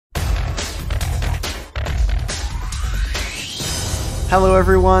Hello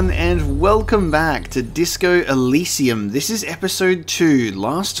everyone and welcome back to Disco Elysium. This is episode 2.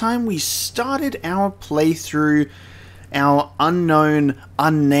 Last time we started our playthrough, our unknown,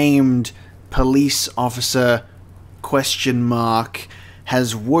 unnamed police officer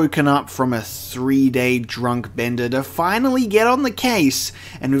has woken up from a 3-day drunk bender to finally get on the case,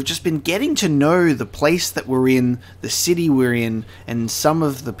 and we've just been getting to know the place that we're in, the city we're in, and some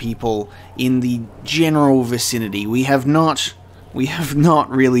of the people in the general vicinity. We have not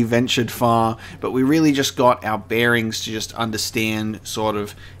really ventured far, but we really just got our bearings to just understand sort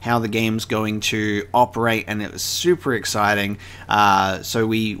of how the game's going to operate, and it was super exciting. So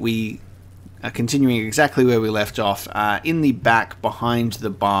we are continuing exactly where we left off, in the back behind the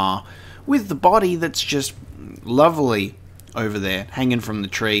bar, with the body that's just lovely over there, hanging from the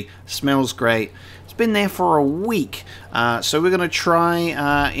tree. Smells great. It's been there for a week, so we're going to try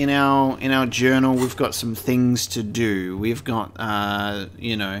in our journal. We've got some things to do. We've got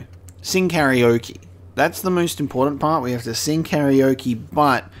sing karaoke. That's the most important part. We have to sing karaoke,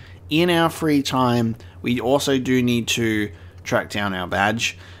 but in our free time we also do need to track down our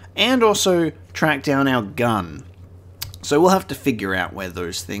badge and also track down our gun. So we'll have to figure out where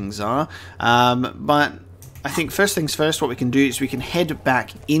those things are, but I think first things first, what we can do is we can head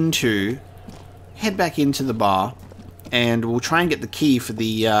back into the bar, and we'll try and get the key for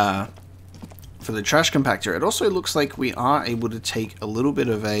the trash compactor. It also looks like we are able to take a little bit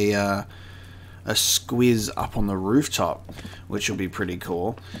of a squiz up on the rooftop, which will be pretty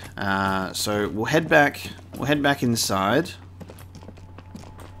cool. So we'll head back inside.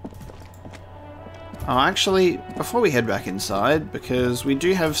 Oh, actually, before we head back inside, because we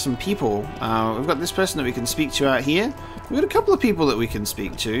do have some people, we've got this person that we can speak to out here. We've got a couple of people that we can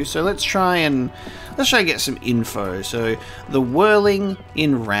speak to, so let's try and get some info. So the Whirling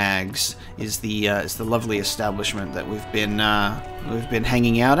in Rags is the lovely establishment that we've been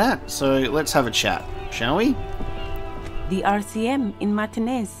hanging out at. So let's have a chat, shall we? The RCM in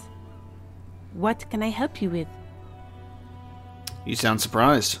Martinez. What can I help you with? You sound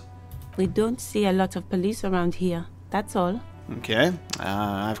surprised. We don't see a lot of police around here, that's all. Okay,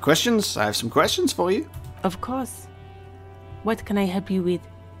 I have questions. I have some questions for you. Of course. What can I help you with?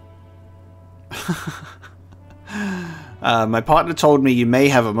 My partner told me you may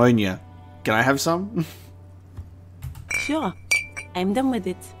have ammonia. Can I have some? Sure, I'm done with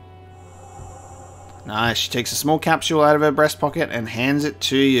it. Nice. She takes a small capsule out of her breast pocket and hands it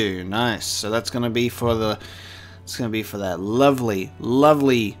to you. Nice. So that's going to be for that lovely,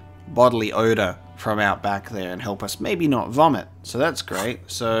 lovely bodily odor from out back there and help us maybe not vomit. So that's great.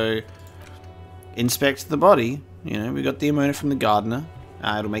 So inspect the body. You know, we got the ammonia from the gardener.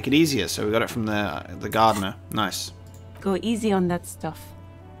 It'll make it easier. So we got it from the gardener. Nice. Go easy on that stuff.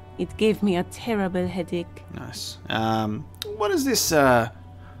 It gave me a terrible headache. Nice. What is this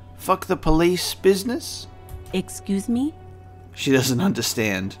fuck the police business? Excuse me? She doesn't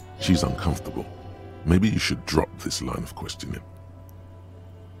understand. She's uncomfortable. Maybe you should drop this line of questioning.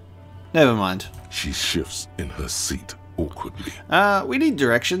 Never mind. She shifts in her seat awkwardly. We need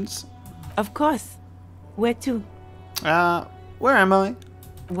directions. Of course. Where to? Where am I?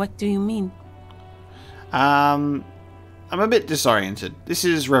 What do you mean? I'm a bit disoriented. This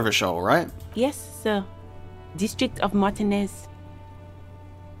is Revachol, right? Yes, sir. District of Martinez.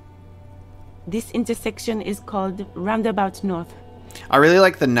 This intersection is called Roundabout North. I really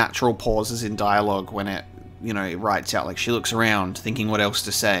like the natural pauses in dialogue when it writes out, like she looks around thinking what else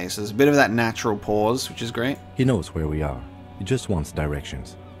to say. So there's a bit of that natural pause, which is great. He knows where we are. He just wants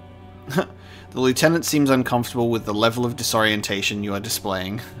directions. The lieutenant seems uncomfortable with the level of disorientation you are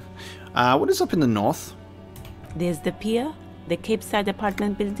displaying. What is up in the north? There's the pier, the Cape Side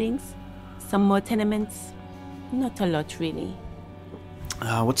apartment buildings, some more tenements. Not a lot, really.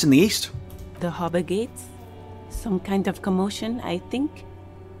 What's in the east? The harbor gates. Some kind of commotion, I think.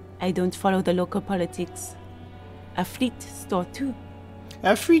 I don't follow the local politics. A fleet store, too.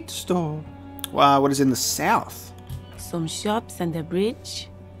 A fleet store? Wow, what is in the south? Some shops and a bridge.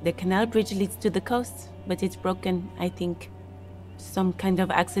 The canal bridge leads to the coast, but it's broken, I think. Some kind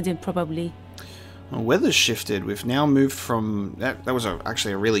of accident, probably. Well, weather's shifted. We've now moved from... That was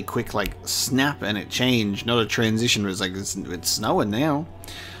actually a really quick, snap, and it changed. Not a transition. It was it's snowing now.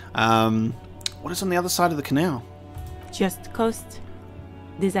 What is on the other side of the canal? Just coast.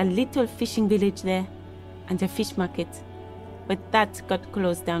 There's a little fishing village there, and a fish market. But that got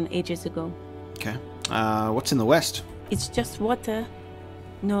closed down ages ago. Okay. What's in the west? It's just water.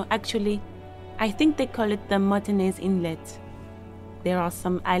 No, actually, I think they call it the Martinez Inlet. There are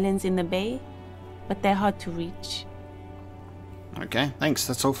some islands in the bay, but they're hard to reach. Okay, thanks.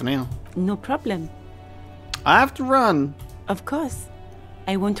 That's all for now. No problem. I have to run. Of course.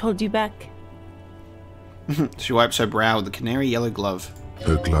 I won't hold you back. She wipes her brow with a canary yellow glove.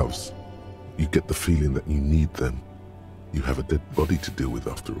 Her gloves. You get the feeling that you need them. You have a dead body to deal with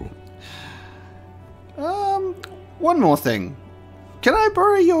after all. One more thing. Can I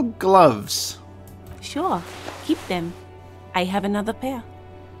borrow your gloves? Sure, keep them. I have another pair.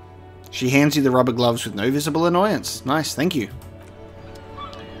 She hands you the rubber gloves with no visible annoyance. Nice, thank you.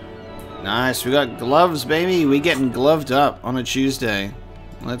 Nice, we got gloves, baby. We getting gloved up on a Tuesday.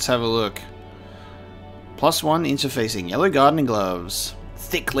 Let's have a look. +1 interfacing. Yellow gardening gloves.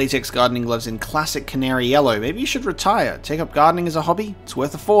 Thick latex gardening gloves in classic canary yellow. Maybe you should retire. Take up gardening as a hobby. It's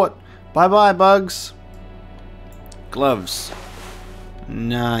worth a fort. Bye-bye, bugs. Gloves.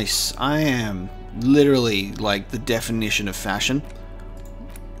 Nice. I am literally like the definition of fashion.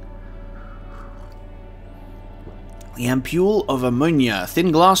 The ampule of ammonia,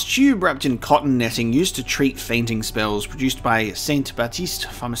 thin glass tube wrapped in cotton netting used to treat fainting spells, produced by Saint Baptiste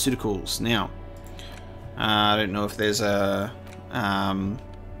Pharmaceuticals. Now, I don't know if there's a...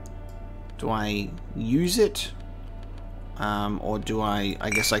 do I use it? Or do I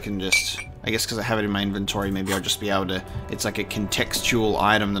guess I can just... I guess because I have it in my inventory, maybe I'll just be able to... It's like a contextual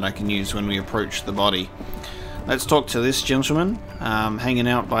item that I can use when we approach the body. Let's talk to this gentleman, hanging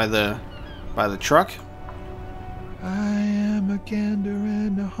out by the truck. I am a gander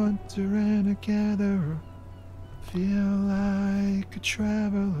and a hunter and a gatherer. Feel like a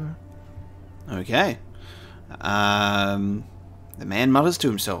traveler. Okay. The man mutters to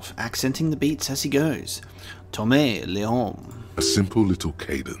himself, accenting the beats as he goes. Tomé Leon. A simple little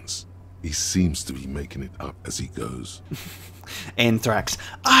cadence. He seems to be making it up as he goes. Anthrax.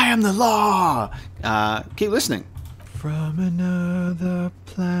 I am the law! Keep listening. From another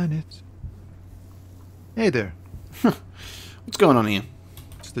planet. Hey there. What's going on here?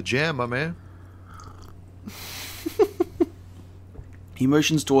 It's the jam, my man. He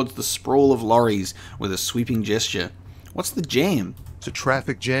motions towards the sprawl of lorries with a sweeping gesture. What's the jam? It's a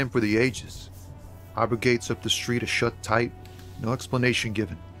traffic jam for the ages. Harbor gates up the street are shut tight. No explanation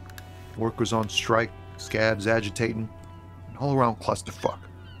given. Workers on strike, scabs agitating, an all-around clusterfuck.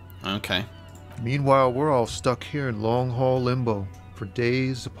 Okay. Meanwhile, we're all stuck here in long-haul limbo for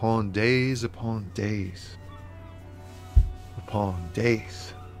days upon days upon days. Upon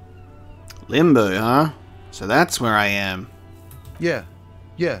days. Limbo, huh? So that's where I am. Yeah,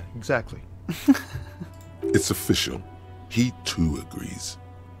 exactly. It's official. He too agrees.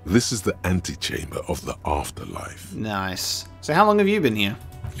 This is the antechamber of the afterlife. Nice. So how long have you been here?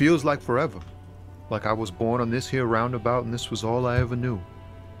 Feels like forever. Like I was born on this here roundabout and this was all I ever knew.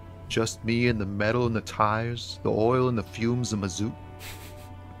 Just me and the metal and the tires, the oil and the fumes and mazout.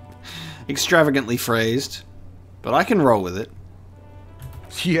 Extravagantly phrased, but I can roll with it.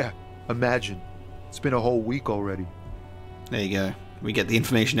 Yeah, imagine. It's been a whole week already. There you go. We get the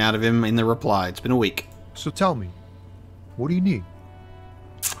information out of him in the reply. It's been a week. So tell me, what do you need?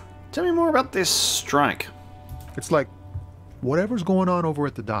 Tell me more about this strike. It's like, whatever's going on over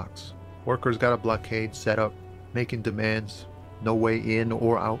at the docks. Workers got a blockade set up, making demands, no way in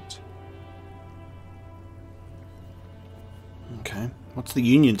or out. Okay. What's the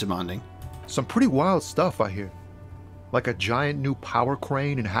union demanding? Some pretty wild stuff, I hear. Like a giant new power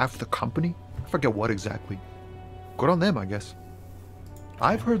crane in half the company? I forget what exactly. Good on them, I guess.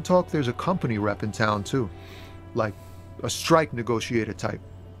 I've heard talk there's a company rep in town, too. Like, a strike negotiator type.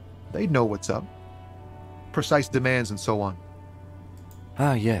 They'd know what's up. Precise demands and so on.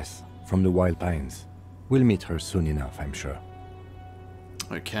 Ah, yes, from the Wild Pines. We'll meet her soon enough, I'm sure.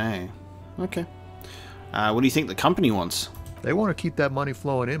 Okay. What do you think the company wants? They want to keep that money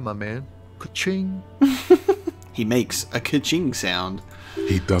flowing in, my man. Ka-ching. He makes a ka-ching sound.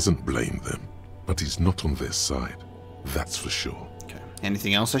 He doesn't blame them, but he's not on their side. That's for sure. Okay.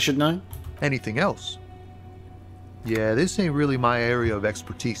 Anything else I should know? Anything else? Yeah, this ain't really my area of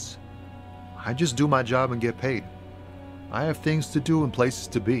expertise. I just do my job and get paid. I have things to do and places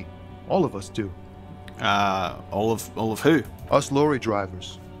to be. All of us do. All of who? Us lorry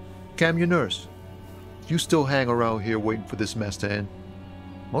drivers. Cam, your nurse. You still hang around here waiting for this mess to end.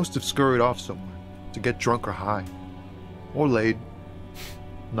 Most have scurried off somewhere to get drunk or high. Or laid.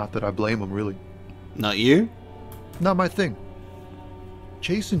 Not that I blame them, really. Not you? Not my thing.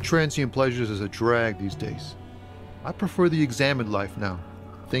 Chasing transient pleasures is a drag these days. I prefer the examined life now.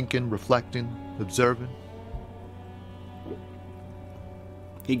 Thinking, reflecting, observing.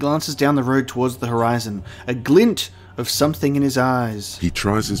 He glances down the road towards the horizon, a glint of something in his eyes. He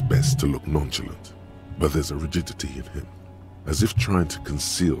tries his best to look nonchalant, but there's a rigidity in him, as if trying to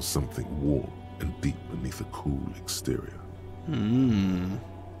conceal something warm and deep beneath a cool exterior.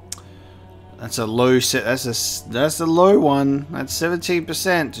 That's a low set. That's a low one. That's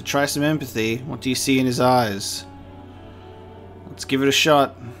 17% to try some empathy. What do you see in his eyes? Let's give it a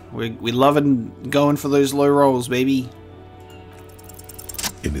shot. We loving going for those low rolls, baby.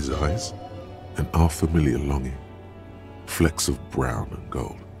 In his eyes, an half-familiar longing. Flecks of brown and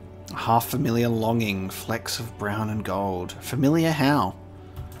gold. A half-familiar longing, flecks of brown and gold. Familiar how?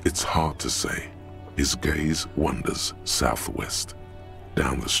 It's hard to say. His gaze wanders southwest,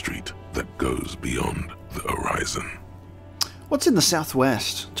 down the street that goes beyond the horizon. What's in the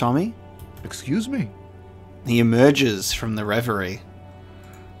southwest, Tommy? Excuse me? He emerges from the reverie.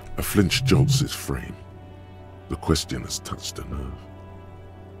 A flinch jolts his frame. The question has touched a nerve.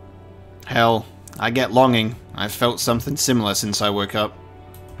 Hell, I get longing. I've felt something similar since I woke up.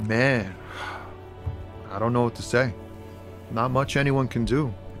 Man, I don't know what to say. Not much anyone can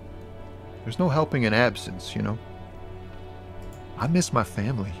do. There's no helping in absence, you know. I miss my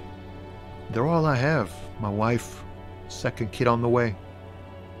family. They're all I have. My wife, second kid on the way,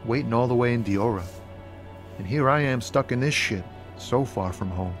 waiting all the way in Diora. And here I am stuck in this shit, so far from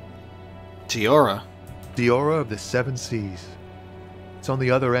home. Diora? Diora of the Seven Seas. It's on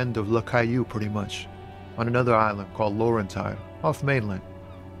the other end of Le Caillou, pretty much, on another island called Laurentide, off mainland.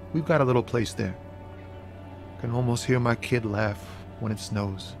 We've got a little place there. Can almost hear my kid laugh when it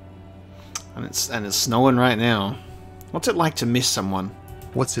snows. And it's snowing right now. What's it like to miss someone?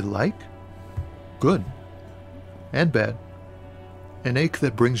 What's it like? Good. And bad. An ache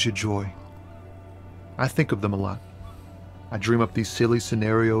that brings you joy. I think of them a lot. I dream up these silly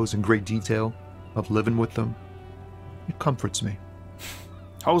scenarios in great detail of living with them. It comforts me.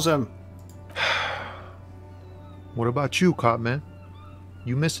 Wholesome. What about you, Copman?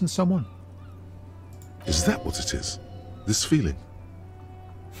 You missing someone? Is that what it is? This feeling?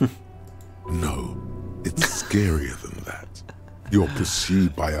 No, it's scarier than that. You're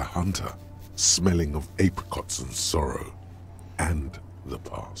pursued by a hunter, smelling of apricots and sorrow, and the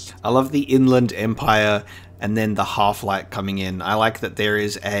past. I love the Inland Empire and then the Half-Light coming in. I like that there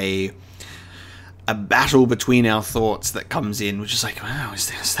is a battle between our thoughts that comes in, which is like, wow,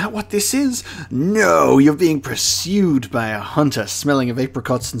 is that what this is? No, you're being pursued by a hunter smelling of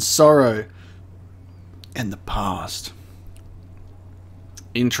apricots and sorrow. And the past.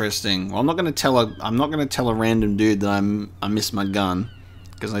 Interesting. Well, I'm not going to tell a random dude that I miss my gun,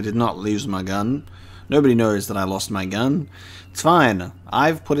 because I did not lose my gun. Nobody knows that I lost my gun. It's fine.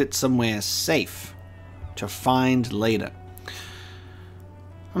 I've put it somewhere safe to find later.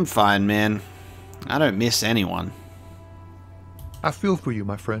 I'm fine, man. I don't miss anyone. I feel for you,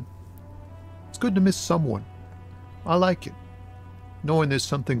 my friend. It's good to miss someone. I like it, knowing there's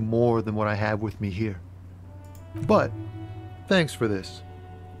something more than what I have with me here. But, thanks for this.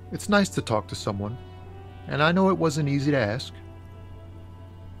 It's nice to talk to someone, and I know it wasn't easy to ask.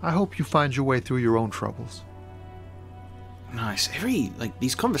 I hope you find your way through your own troubles. Nice.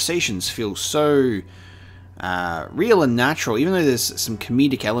 These conversations feel so real and natural, even though there's some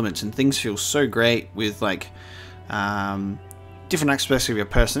comedic elements, and things feel so great with different aspects of your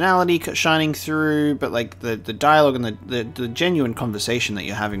personality shining through, but like the dialogue and the genuine conversation that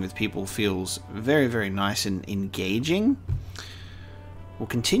you're having with people feels very, very nice and engaging. We'll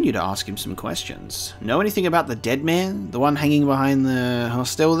continue to ask him some questions. Know anything about the dead man? The one hanging behind the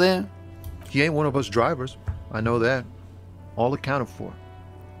hostel there? He ain't one of us drivers. I know that. All accounted for.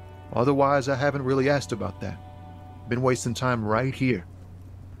 Otherwise, I haven't really asked about that. Been wasting time right here.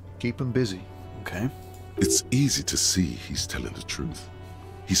 Keep him busy. Okay. It's easy to see he's telling the truth.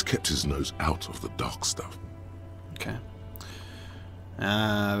 He's kept his nose out of the dark stuff. Okay.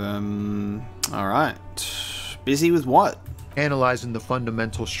 Alright. Busy with what? Analyzing the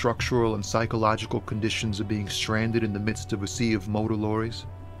fundamental structural and psychological conditions of being stranded in the midst of a sea of motor lorries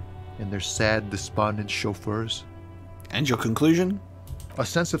and their sad, despondent chauffeurs. And your conclusion? A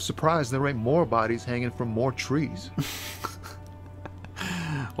sense of surprise there ain't more bodies hanging from more trees.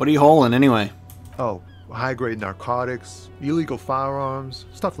 What are you hauling anyway? Oh, high-grade narcotics, illegal firearms,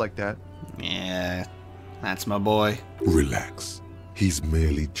 stuff like that. Yeah, that's my boy. Relax. He's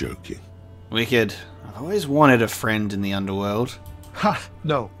merely joking. Wicked. I've always wanted a friend in the underworld. Ha!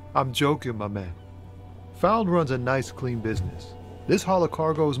 No, I'm joking, my man. Found runs a nice, clean business. This haul of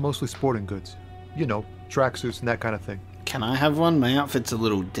cargo is mostly sporting goods. You know, tracksuits and that kind of thing. Can I have one? My outfit's a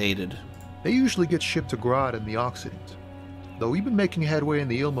little dated. They usually get shipped to Grad in the Occident, though we've been making headway in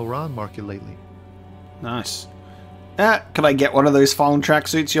the Ilmaran market lately. Nice. Can I get one of those fallen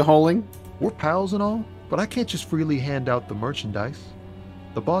tracksuits you're hauling? We're pals and all, but I can't just freely hand out the merchandise.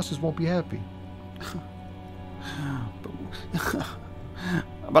 The bosses won't be happy.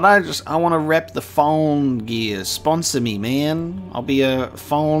 But I want to rep the phone gear. Sponsor me, man. I'll be a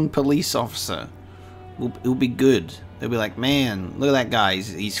phone police officer. It'll be good. They'll be like, man, look at that guy.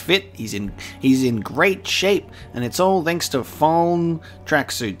 He's fit. He's in great shape, and it's all thanks to phone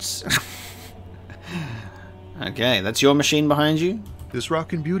tracksuits. Okay, that's your machine behind you? This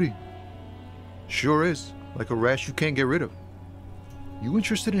rockin' beauty. Sure is. Like a rash you can't get rid of. You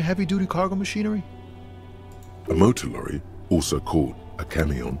interested in heavy-duty cargo machinery? A motor lorry, also called a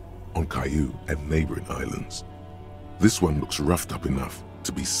camion, on Caillou and neighboring islands. This one looks roughed up enough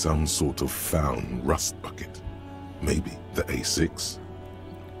to be some sort of found rust bucket. Maybe the A6.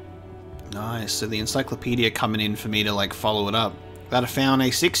 Nice. So the encyclopedia coming in for me to like follow it up. That a found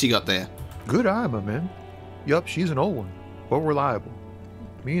A6 you got there? Good eye, my man. Yup, she's an old one, but reliable.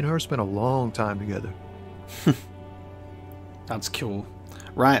 Me and her spent a long time together. That's cool.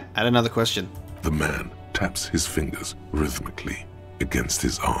 Right, add another question. The man taps his fingers rhythmically against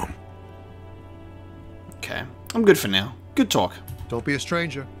his arm. Okay, I'm good for now. Good talk. Don't be a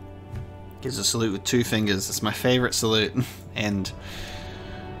stranger. Gives a salute with 2 fingers. That's my favorite salute. And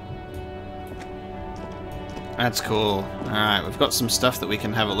that's cool. Alright, we've got some stuff that we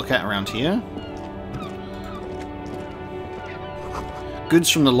can have a look at around here. Goods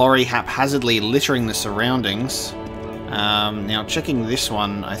from the lorry haphazardly littering the surroundings. Now checking this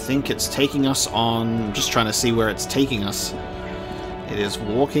one, I think it's taking us on... I'm just trying to see where it's taking us. It is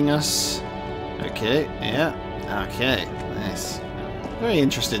walking us. Okay, yeah. Okay, nice. Very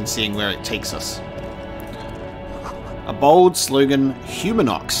interested in seeing where it takes us. A bold slogan,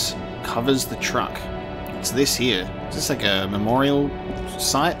 Humanox, covers the truck. What's this here? Is this like a memorial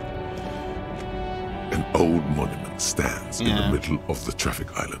site? An old monument stands in the middle of the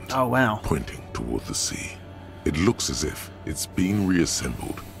traffic island. Oh, wow. Pointing toward the sea. It looks as if it's being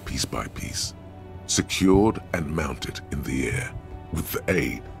reassembled piece by piece, secured and mounted in the air with the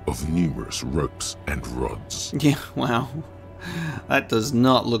aid of numerous ropes and rods. Yeah, wow. That does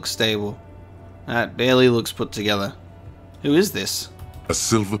not look stable. That barely looks put together. Who is this? A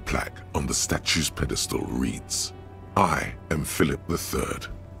silver plaque on the statue's pedestal reads, I am Philip III,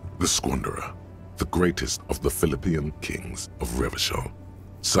 the Squanderer, the greatest of the Philippian kings of Revachol,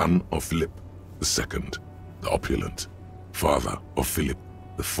 son of Philip II, the opulent, father of Philip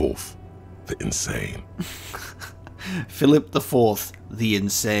IV, the insane. Philip IV, the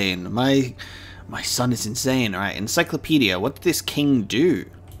insane. My son is insane. Alright, encyclopedia. What did this king do?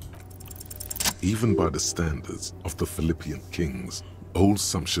 Even by the standards of the Philippian kings, old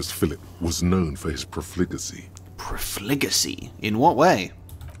sumptuous Philip was known for his profligacy. Profligacy? In what way?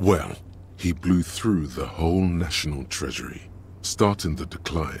 Well, he blew through the whole national treasury, starting the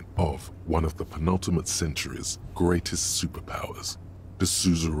decline of one of the penultimate century's greatest superpowers, the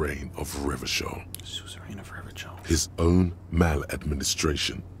suzerain of Revachol. Suzerain of Revachol. His own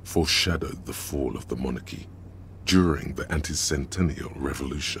maladministration foreshadowed the fall of the monarchy during the anti-centennial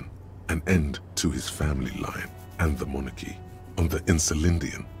revolution, an end to his family line and the monarchy on the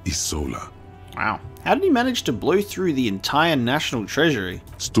Insulindian Isola. Wow. How did he manage to blow through the entire national treasury?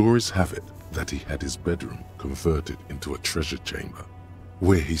 Stories have it that he had his bedroom converted into a treasure chamber,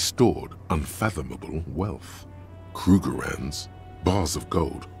 where he stored unfathomable wealth. Krugerrands, bars of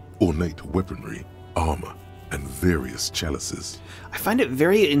gold, ornate weaponry, armor, and various chalices. I find it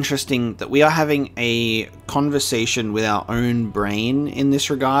very interesting that we are having a conversation with our own brain in this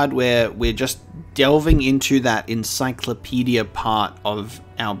regard, where we're just delving into that encyclopedia part of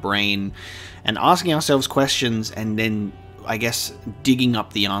our brain and asking ourselves questions and then, I guess, digging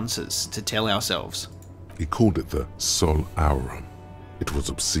up the answers to tell ourselves. He called it the Sol Auron. It was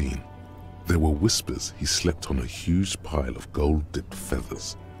obscene. There were whispers he slept on a huge pile of gold-dipped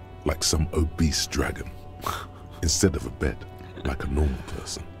feathers, like some obese dragon, instead of a bed, like a normal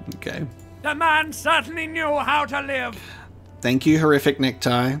person. Okay. The man certainly knew how to live. Thank you, horrific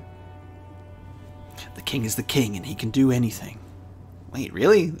necktie. The king is the king and he can do anything. Wait,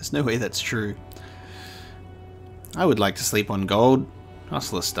 really? There's no way that's true. I would like to sleep on gold.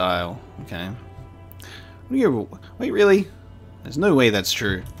 Hustler style. Okay. Wait, really? There's no way that's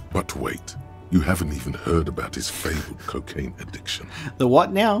true. But wait, you haven't even heard about his fabled cocaine addiction. The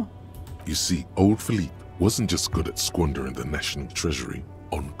what now? You see, old Philippe wasn't just good at squandering the national treasury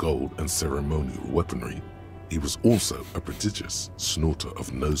on gold and ceremonial weaponry. He was also a prodigious snorter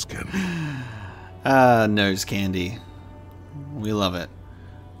of nose candy. Nose candy. We love it.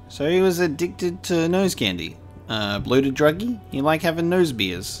 So he was addicted to nose candy. Bloated druggie? You like having nose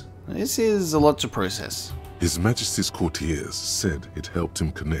beers? This is a lot to process. His Majesty's courtiers said it helped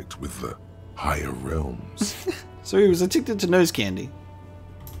him connect with the higher realms. So he was addicted to nose candy.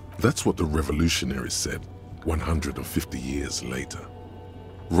 That's what the revolutionaries said 150 years later.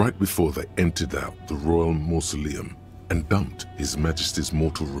 right before they emptied out the royal mausoleum and dumped His Majesty's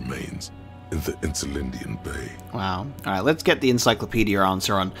mortal remains in the Interlindian Bay. Wow. Alright, let's get the encyclopedia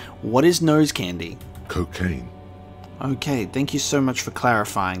answer on what is nose candy? Cocaine. Okay, thank you so much for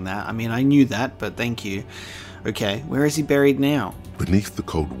clarifying that. I mean, I knew that, but thank you. Okay, where is he buried now? Beneath the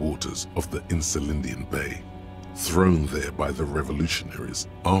cold waters of the Interlindian Bay, thrown there by the revolutionaries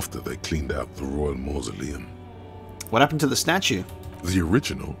after they cleaned out the royal mausoleum. What happened to the statue? The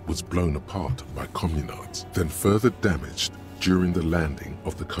original was blown apart by communards, then further damaged during the landing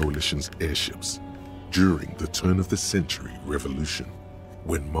of the coalition's airships during the turn-of-the-century revolution,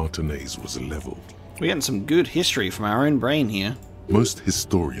 when Martinez was leveled. We're getting some good history from our own brain here. Most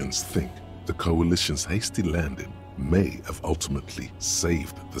historians think the coalition's hasty landing may have ultimately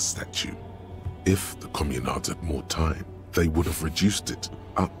saved the statue. If the communards had more time, they would have reduced it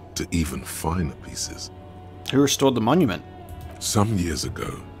up to even finer pieces. Who restored the monument? Some years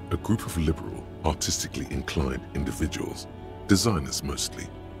ago, a group of liberal, artistically inclined individuals, designers mostly,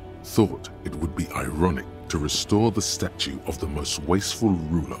 thought it would be ironic to restore the statue of the most wasteful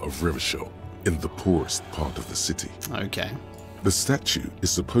ruler of Revachol in the poorest part of the city. Okay. The statue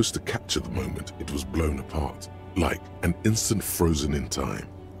is supposed to capture the moment it was blown apart, like an instant frozen in time,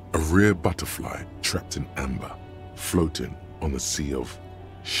 a rare butterfly trapped in amber, floating on a sea of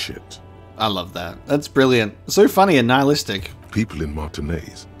shit. I love that. That's brilliant. So funny and nihilistic. People in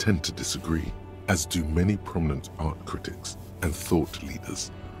Martinez tend to disagree, as do many prominent art critics and thought leaders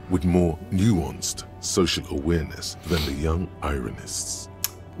with more nuanced social awareness than the young ironists.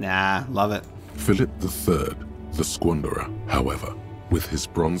 Nah, love it. Philip III, the Squanderer, however, with his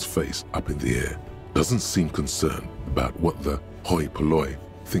bronze face up in the air, doesn't seem concerned about what the hoi polloi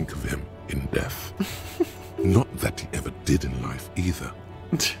think of him in death. Not that he ever did in life either.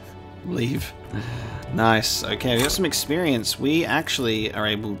 Leave. Nice. Okay, we got some experience. We actually are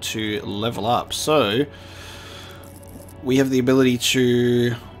able to level up. So, we have the ability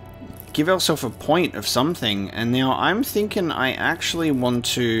to give ourselves a point of something. And now I'm thinking I actually want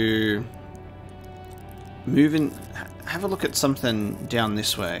to move in, have a look at something down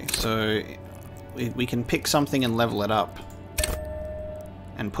this way. So, we can pick something and level it up.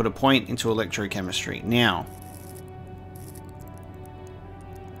 And put a point into electrochemistry. Now,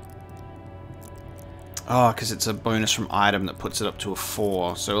 oh, because it's a bonus from item that puts it up to a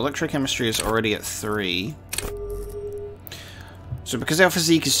 4. So electrochemistry is already at 3. So because our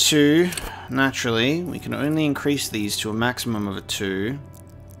physique is 2, naturally, we can only increase these to a maximum of a 2.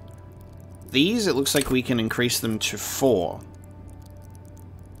 These, it looks like we can increase them to 4.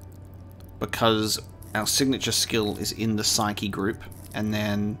 Because our signature skill is in the Psyche group. And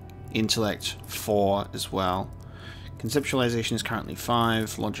then intellect 4 as well. Conceptualization is currently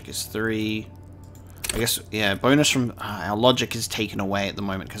 5. Logic is 3. I guess, yeah, bonus from our logic is taken away at the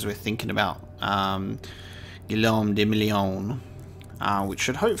moment because we're thinking about Guillaume de Million, which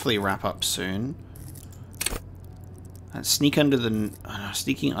should hopefully wrap up soon. Sneaking under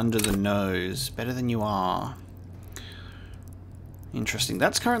the nose, better than you are. Interesting.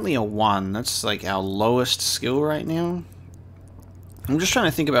 That's currently a 1. That's like our lowest skill right now. I'm just trying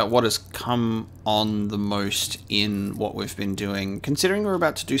to think about what has come on the most in what we've been doing. Considering we're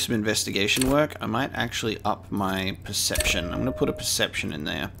about to do some investigation work, I might actually up my perception. I'm going to put a perception in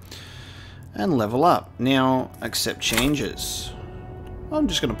there. And level up. Now, accept changes. I'm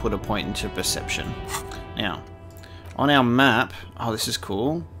just going to put a point into perception. Now, on our map... Oh, this is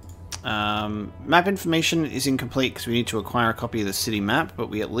cool. Map information is incomplete because we need to acquire a copy of the city map, but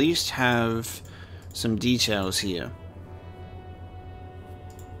we at least have some details here.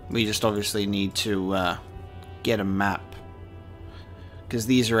 We just obviously need to get a map, because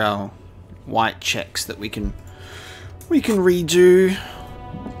these are our white checks that we can redo.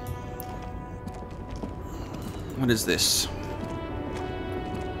 What is this?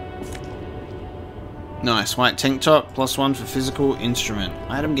 Nice, white tank top, +1 for physical instrument.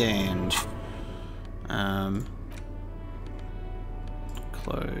 Item gained.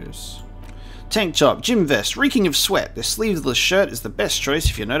 Close. Tank top, gym vest, reeking of sweat. This sleeveless shirt is the best choice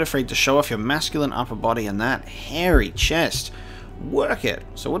if you're not afraid to show off your masculine upper body and that hairy chest. Work it.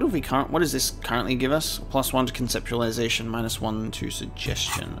 So what does this currently give us? +1 to conceptualization, -1 to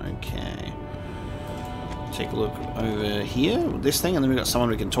suggestion. Okay. Take a look over here with this thing, and then we've got someone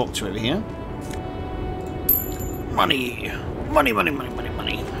we can talk to over here. Money! Money, money, money, money,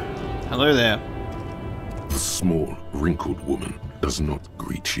 money. Hello there. The small, wrinkled woman does not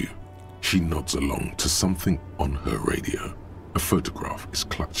greet you. She nods along to something on her radio. A photograph is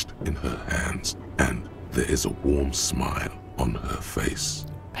clutched in her hands, and there is a warm smile on her face.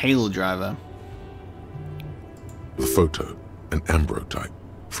 Pale driver. The photo, an ambrotype,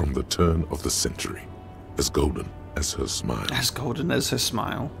 from the turn of the century, as golden as her smile. As golden as her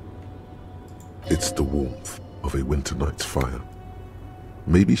smile. It's the warmth of a winter night's fire.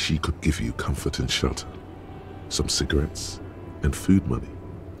 Maybe she could give you comfort and shelter, some cigarettes and food money.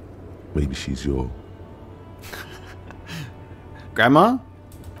 Maybe she's your... Grandma?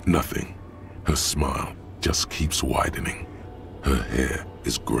 Nothing. Her smile just keeps widening. Her hair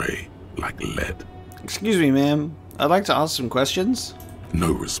is grey like lead. Excuse me, ma'am. I'd like to ask some questions.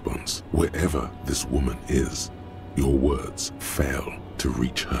 No response. Wherever this woman is, your words fail to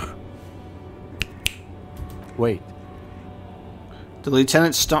reach her. Wait, The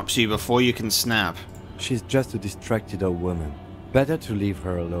lieutenant stops you before you can snap. she's just a distracted old woman. Better to leave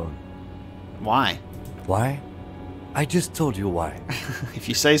her alone. Why? Why? I just told you why. If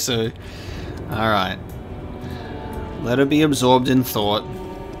you say so. Alright. Let her be absorbed in thought.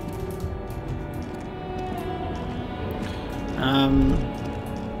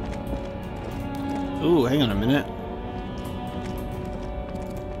 Ooh, hang on a minute.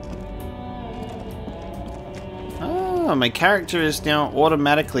 Oh, my character is now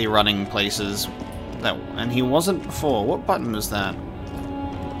automatically running places and he wasn't before. What button was that?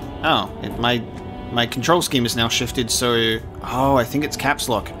 Oh, my control scheme is now shifted, so... Oh, I think it's caps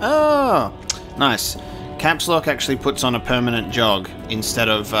lock. Oh, nice. Caps lock actually puts on a permanent jog instead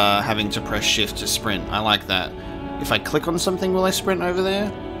of having to press shift to sprint. I like that. If I click on something, will I sprint over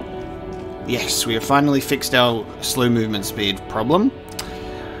there? Yes, we have finally fixed our slow movement speed problem.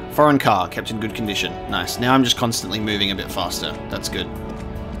 Foreign car, kept in good condition. Nice. Now I'm just constantly moving a bit faster. That's good.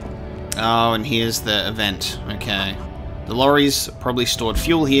 Oh, and here's the event. Okay. The lorries probably stored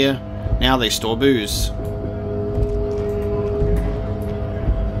fuel here. Now they store booze.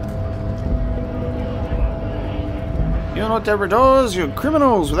 You're not debradors, you're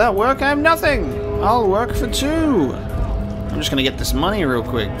criminals. Without work, I have nothing. I'll work for two. I'm just going to get this money real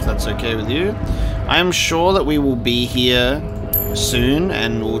quick, if that's okay with you. I am sure that we will be here soon,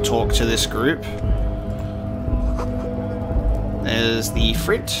 and we'll talk to this group. There's the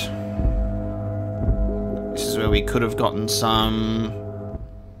Frit. This is where we could have gotten some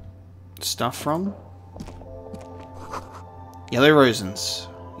stuff from. Yellow roses.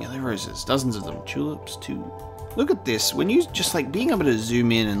 Yellow roses. Dozens of them. Tulips too. Look at this. When you just like being able to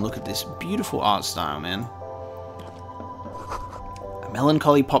zoom in and look at this beautiful art style, man. A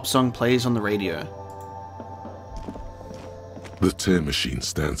melancholy pop song plays on the radio. The tear machine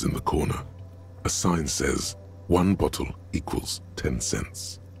stands in the corner. A sign says, 1 bottle equals 10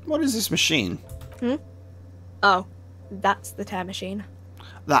 cents. What is this machine? Oh, that's the tear machine.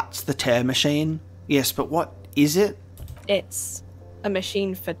 That's the tear machine? Yes, but what is it? It's a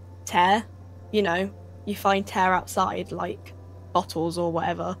machine for tear. You know, you find tear outside, like bottles or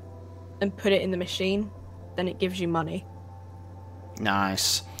whatever, and put it in the machine, then it gives you money.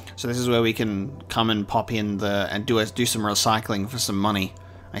 Nice. So this is where we can come and pop in and do some recycling for some money.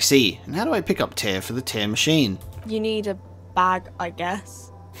 I see. And how do I pick up tear for the tear machine? You need a bag, I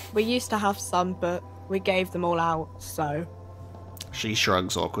guess. We used to have some, but we gave them all out, so... She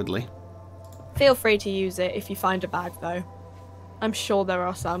shrugs awkwardly. Feel free to use it if you find a bag, though. I'm sure there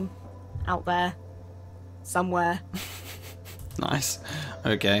are some out there. Somewhere. Nice.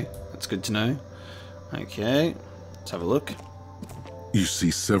 Okay, that's good to know. Okay, let's have a look. You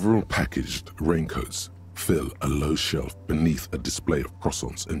see several packaged raincoats fill a low shelf beneath a display of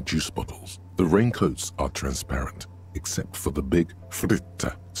croissants and juice bottles. The raincoats are transparent, except for the big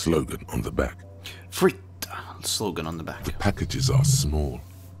Fritta slogan on the back. Fritta slogan on the back. The packages are small,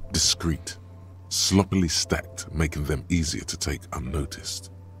 discreet, sloppily stacked, making them easier to take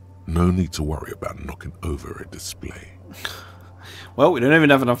unnoticed. No need to worry about knocking over a display. Well, we don't even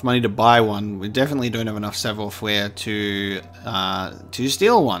have enough money to buy one. We definitely don't have enough savoir-faire to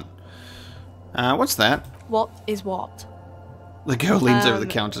steal one. What's that? What is what? The girl leans over the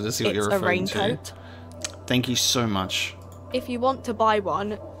counter to see what you're referring It's a raincoat. to. Thank you so much. If you want to buy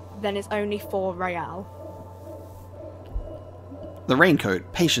one, then it's only 4 real. The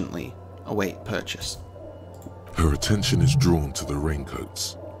raincoat patiently await purchase. Her attention is drawn to the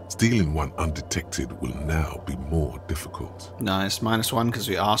raincoats. Stealing one undetected will now be more difficult. Nice. -1 because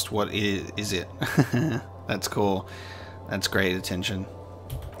we asked what is it. That's cool. That's great attention.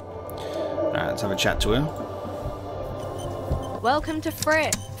 Alright, let's have a chat to her. Welcome to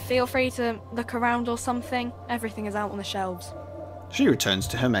Frit. Feel free to look around or something. Everything is out on the shelves. She returns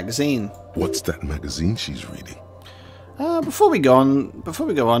to her magazine. What's that magazine she's reading? Before we go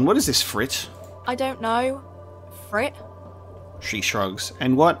on, what is this Frit? I don't know. Frit? She shrugs.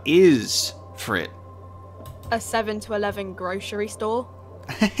 And what is Frit? A 7 to 11 grocery store.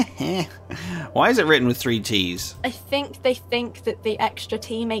 Why is it written with 3 T's? I think they think that the extra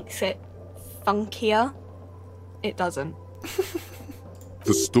T makes it funkier. It doesn't.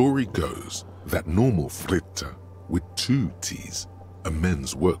 The story goes that normal Fritta, with 2 T's, a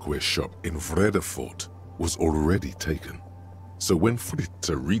men's workwear shop in Vredefort, was already taken. So when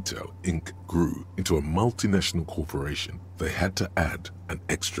Fritta Retail Inc. grew into a multinational corporation, they had to add an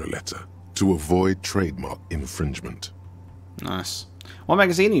extra letter to avoid trademark infringement. Nice. What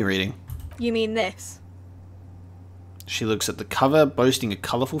magazine are you reading? You mean this? She looks at the cover, boasting a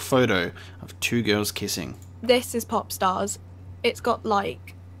colourful photo of 2 girls kissing. This is Pop Stars. It's got,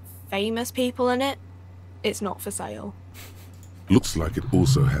 like, famous people in it. It's not for sale. Looks like it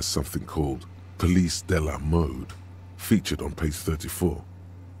also has something called Police de la Mode, featured on page 34.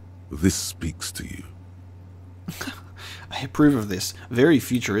 This speaks to you. I approve of this. Very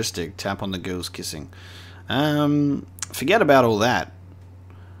futuristic. Tap on the girls kissing. Forget about all that.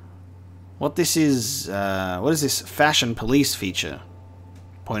 What is this fashion police feature?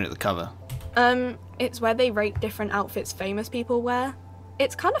 Point at the cover. It's where they rate different outfits famous people wear.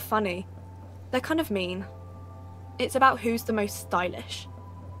 It's kind of funny. They're kind of mean. It's about who's the most stylish.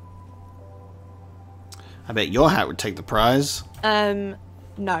 I bet your hat would take the prize.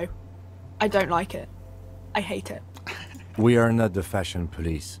 No. I don't like it. I hate it. We are not the fashion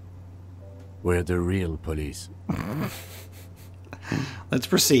police. We're the real police. Let's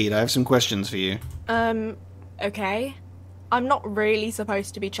proceed. I have some questions for you. Okay. I'm not really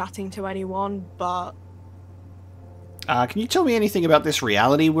supposed to be chatting to anyone, but... Can you tell me anything about this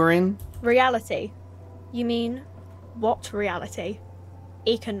reality we're in? Reality? You mean, what reality?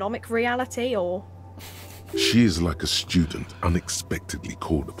 Economic reality, or...? She is like a student unexpectedly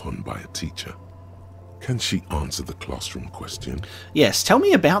called upon by a teacher. Can she answer the classroom question? Yes, tell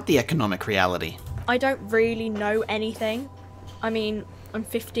me about the economic reality. I don't really know anything. I mean, I'm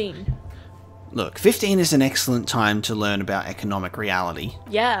 15. Look, 15 is an excellent time to learn about economic reality.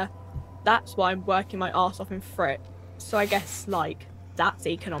 Yeah, that's why I'm working my arse off in Frit. So I guess, like, that's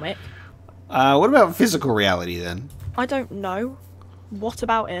economic. What about physical reality then? I don't know. What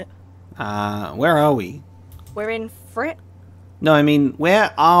about it? Where are we? We're in Frit No, I mean,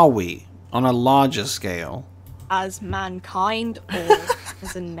 where are we on a larger scale? as mankind, or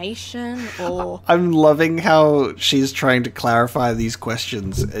as a nation, or... I'm loving how she's trying to clarify these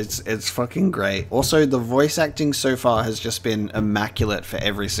questions. It's fucking great. Also, the voice acting so far has just been immaculate for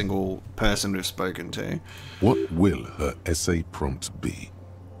every single person we've spoken to. What will her essay prompt be?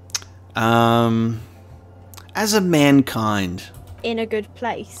 As a mankind. in a good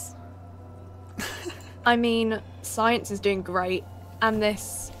place. I mean, science is doing great, and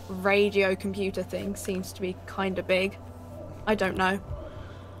this radio computer thing seems to be kinda big. I don't know.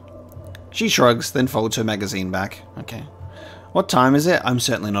 She shrugs, then folds her magazine back. Okay. What time is it? I'm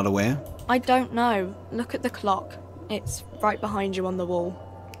certainly not aware. I don't know. Look at the clock. It's right behind you on the wall.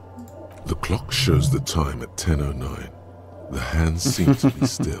 The clock shows the time at 10:09. The hands seem to be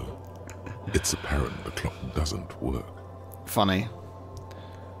still. It's apparent the clock doesn't work. Funny.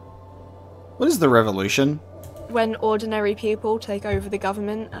 What is the revolution? When ordinary people take over the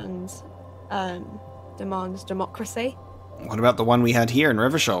government and demands democracy. What about the one we had here in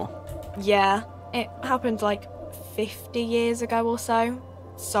Revachol? Yeah, it happened like 50 years ago or so.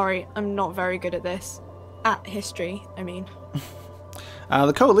 Sorry, I'm not very good at this. At history, I mean.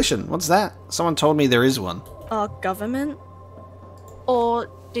 The coalition, what's that? Someone told me there is one. Our government? Or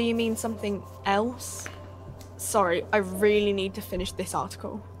do you mean something else? Sorry, I really need to finish this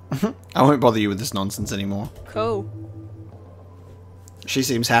article. I won't bother you with this nonsense anymore. Cool. She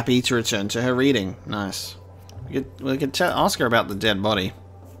seems happy to return to her reading. Nice. We could ask her about the dead body.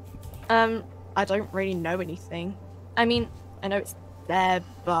 I don't really know anything. I mean, I know it's there,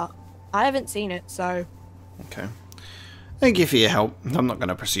 but I haven't seen it, so... Okay. Thank you for your help. I'm not going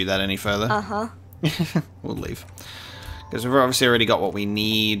to pursue that any further. Uh-huh. We'll leave. Because we've obviously already got what we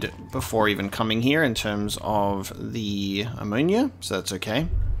need before even coming here in terms of the ammonia, so that's okay.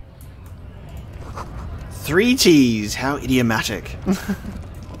 3 T's, how idiomatic.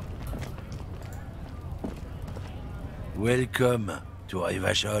 Welcome to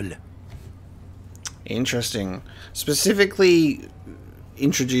Revachol. Interesting. Specifically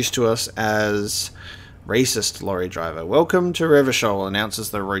introduced to us as racist lorry driver. Welcome to Revachol, announces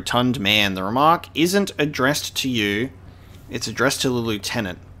the rotund man. The remark isn't addressed to you, it's addressed to the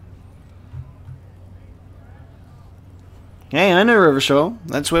lieutenant. Hey, I know Revachol.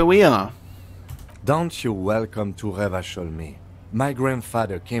 That's where we are. Don't you welcome to Revachol me. My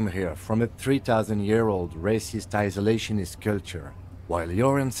grandfather came here from a 3,000-year-old racist isolationist culture, while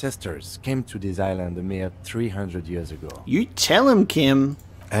your ancestors came to this island a mere 300 years ago. You tell him, Kim.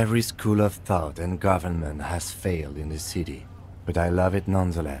 Every school of thought and government has failed in this city, but I love it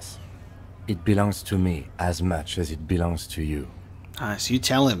nonetheless. It belongs to me as much as it belongs to you. Nice, you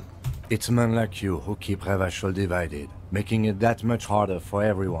tell him. It's men like you who keep Revachol divided, making it that much harder for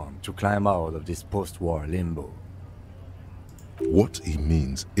everyone to climb out of this post-war limbo. What he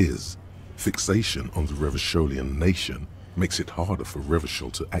means is, fixation on the Revacholian nation makes it harder for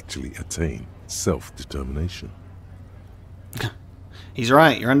Revachol to actually attain self-determination. He's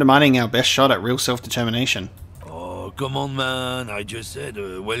right, you're undermining our best shot at real self-determination. Oh, come on, man. I just said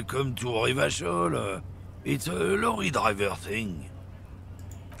welcome to Revachol. It's a lorry driver thing.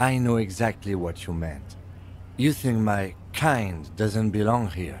 I know exactly what you meant. You think my kind doesn't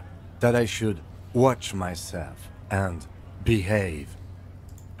belong here, that I should watch myself and behave.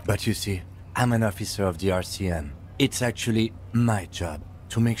 But you see, I'm an officer of the RCM. It's actually my job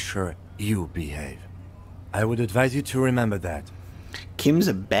to make sure you behave. I would advise you to remember that. Kim's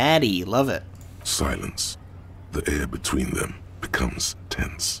a baddie, love it. Silence. The air between them becomes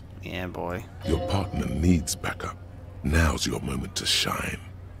tense. Yeah, boy. Your partner needs backup. Now's your moment to shine.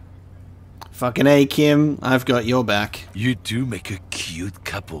 Fucking A, Kim, I've got your back. You two make a cute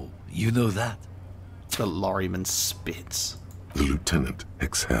couple. You know that. The lorryman spits. The lieutenant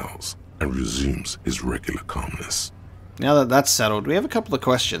exhales and resumes his regular calmness. Now that that's settled, we have a couple of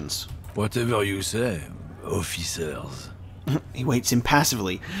questions. Whatever you say, officers. He waits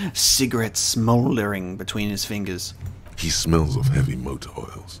impassively, cigarette smoldering between his fingers. He smells of heavy motor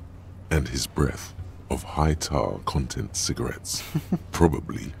oils, and his breath of high tar content cigarettes,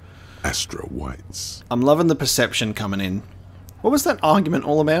 probably Astra Whites. I'm loving the perception coming in. What was that argument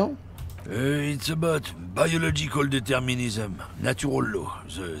all about? It's about biological determinism, natural law,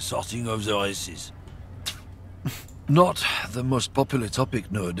 the sorting of the races. Not the most popular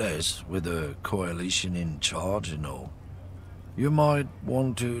topic nowadays, with a coalition in charge and all. You might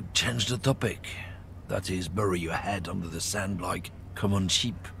want to change the topic. That is, bury your head under the sand like common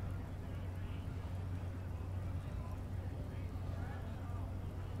sheep.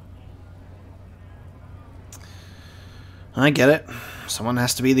 I get it. Someone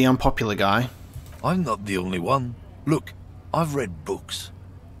has to be the unpopular guy. I'm not the only one. Look, I've read books.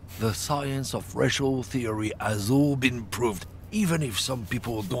 The science of racial theory has all been proved, even if some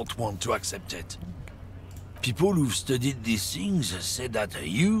people don't want to accept it. People who've studied these things say that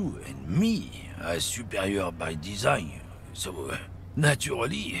you and me are superior by design. So,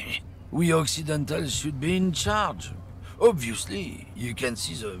 naturally, we Occidentals should be in charge. Obviously, you can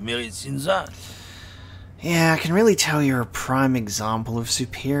see the merits in that. Yeah, I can really tell you're a prime example of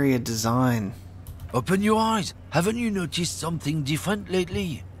superior design. Open your eyes. Haven't you noticed something different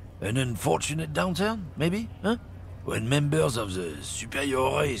lately? An unfortunate downturn, maybe? Huh? When members of the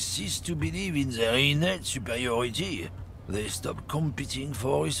superior race cease to believe in their innate superiority, they stop competing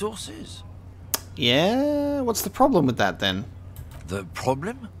for resources. Yeah? What's the problem with that then? The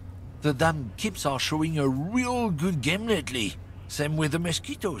problem? The damn Kips are showing a real good game lately. Same with the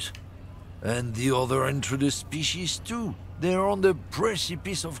mosquitoes. And the other intruders species too. They're on the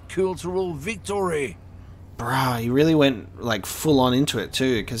precipice of cultural victory. Bruh, he really went, like, full on into it,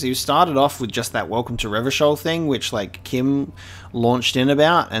 too, because he started off with just that Welcome to Revachol thing, which, like, Kim launched in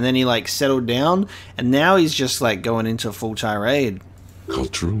about, and then he, like, settled down, and now he's just, like, going into a full tirade.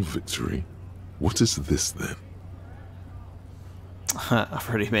 Cultural victory? What is this, then? I've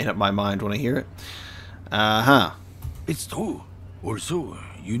already made up my mind when I hear it. It's true. Also,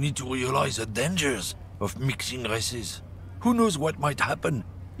 you need to realize the dangers of mixing races. Who knows what might happen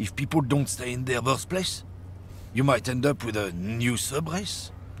if people don't stay in their birthplace? You might end up with a new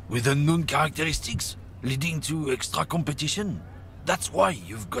sub-race, with unknown characteristics, leading to extra competition. That's why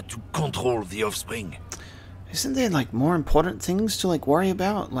you've got to control the offspring. Isn't there, like, more important things to, like, worry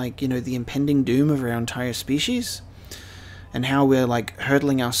about? Like, you know, the impending doom of our entire species? And how we're, like,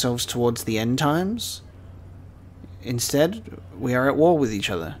 hurtling ourselves towards the end times? Instead, we are at war with each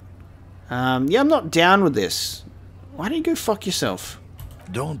other. Yeah, I'm not down with this. Why don't you go fuck yourself?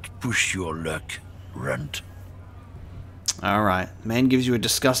 Don't push your luck, runt. Alright, the man gives you a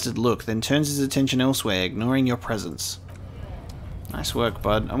disgusted look, then turns his attention elsewhere, ignoring your presence. Nice work,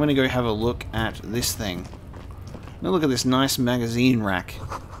 bud. I'm gonna go have a look at this thing. Now look at this nice magazine rack.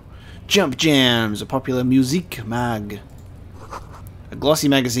 Jump Jams, a popular music mag. A glossy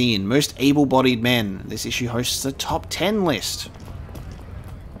magazine, most able-bodied men. This issue hosts a top 10 list.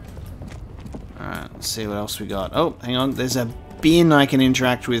 Alright, let's see what else we got. Oh, hang on, there's a bin I can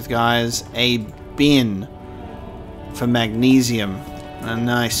interact with, guys. A bin for magnesium.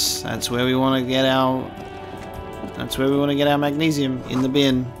 Nice. That's where we want to get our... That's where we want to get our magnesium, in the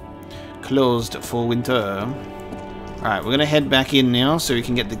bin. Closed for winter. Alright, we're gonna head back in now so we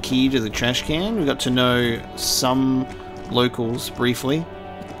can get the key to the trash can. We got to know some locals briefly.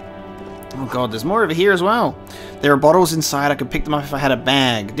 Oh god, there's more over here as well. There are bottles inside. I could pick them up if I had a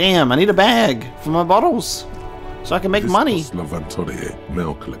bag. Damn, I need a bag for my bottles so I can make money. This Laventurier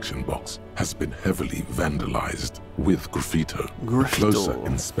mail collection box has been heavily vandalized with graffito. A closer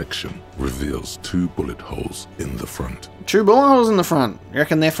inspection reveals 2 bullet holes in the front. 2 bullet holes in the front. You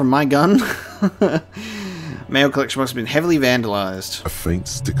reckon they're from my gun? Mail collection box has been heavily vandalized. A faint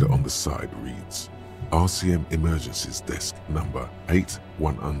sticker on the side reads, RCM Emergencies Desk number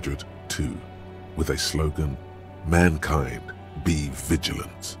 8102, with a slogan, Mankind, be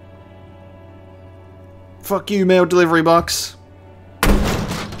vigilant. Fuck you, mail delivery box.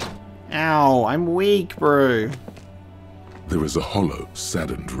 Ow, I'm weak, bro. There is a hollow,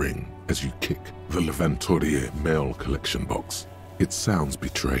 saddened ring as you kick the Laventurier mail collection box. It sounds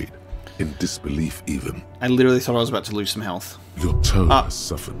betrayed, in disbelief even. I literally thought I was about to lose some health. Your toe has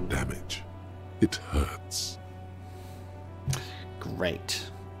suffered damage. It hurts. Great.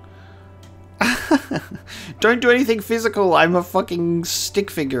 Don't do anything physical. I'm a fucking stick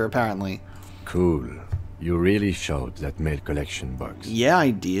figure, apparently. Cool. You really showed that mail collection box. Yeah,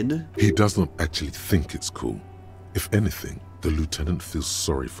 I did. He does not actually think it's cool. If anything, the lieutenant feels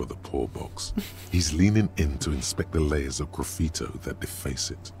sorry for the poor box. He's leaning in to inspect the layers of graffito that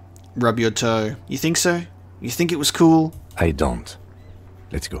deface it. Rub your toe. You think so? You think it was cool? I don't.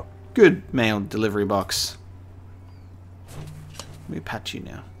 Let's go. Good, mail delivery box. Let me pat you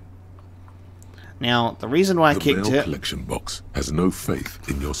now. Now, the reason why I kicked The mail it... collection box has no faith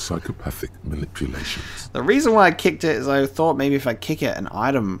in your psychopathic manipulations. The reason why I kicked it is I thought maybe if I kick it, an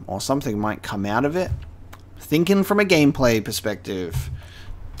item or something might come out of it. Thinking from a gameplay perspective.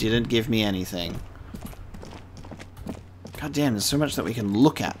 Didn't give me anything. God damn, there's so much that we can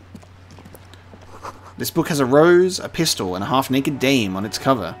look at. This book has a rose, a pistol, and a half-naked dame on its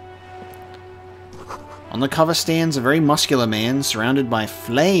cover. On the cover stands a very muscular man surrounded by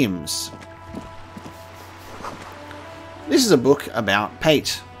flames. This is a book about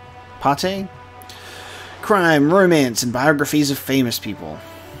Pate. Crime, romance, and biographies of famous people.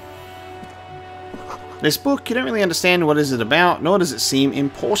 This book, you don't really understand what is it about, nor does it seem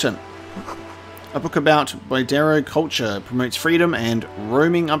important. A book about Boidero culture, promotes freedom and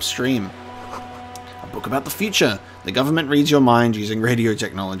roaming upstream. A book about the future. The government reads your mind using radio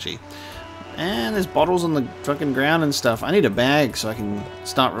technology. And there's bottles on the fucking ground and stuff. I need a bag so I can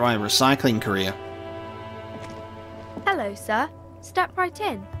start my recycling career. Hello, sir. Step right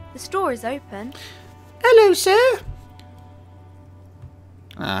in. The store is open. Hello, sir.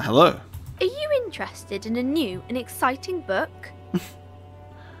 Hello. Are you interested in a new and exciting book?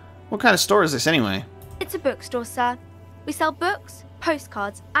 What kind of store is this anyway? It's a bookstore, sir. We sell books,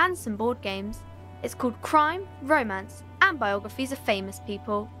 postcards, and some board games. It's called Crime, Romance, and Biographies of Famous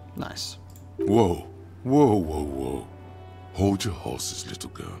People. Nice. Whoa, whoa, whoa, whoa. Hold your horses,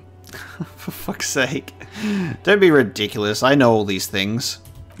 little girl. For fuck's sake. Don't be ridiculous. I know all these things.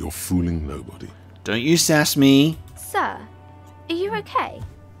 You're fooling nobody. Don't you sass me. Sir, are you okay?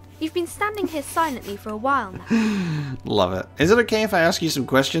 You've been standing here silently for a while now. Love it. Is it okay if I ask you some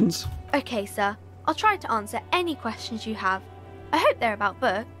questions? Okay, sir. I'll try to answer any questions you have. I hope they're about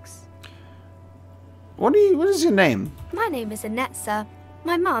books. What is your name? My name is Annette, sir.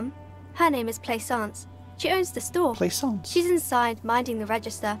 My mum, her name is Plaisance. She owns the store. Plaisance. She's inside minding the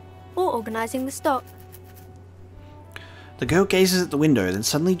register or organising the stock. The girl gazes at the window, then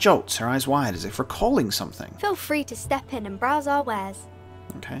suddenly jolts, her eyes wide as if recalling something. Feel free to step in and browse our wares.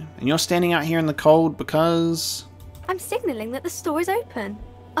 Okay. And you're standing out here in the cold because... I'm signalling that the store is open.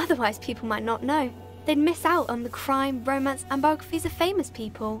 Otherwise people might not know. They'd miss out on the crime, romance and biographies of famous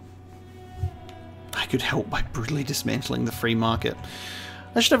people. I could help by brutally dismantling the free market.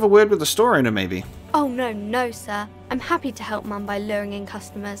 I should have a word with the store owner, maybe. Oh no, sir. I'm happy to help Mum by luring in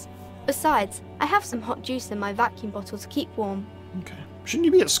customers. Besides, I have some hot juice in my vacuum bottle to keep warm. Okay. Shouldn't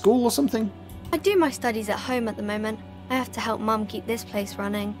you be at school or something? I do my studies at home at the moment. I have to help Mum keep this place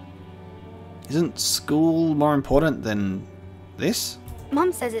running. Isn't school more important than this?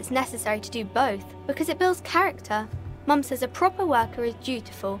 Mum says it's necessary to do both because it builds character. Mum says a proper worker is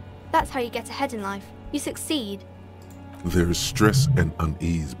dutiful. That's how you get ahead in life. You succeed. There is stress and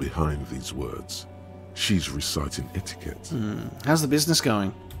unease behind these words. She's reciting etiquette. How's the business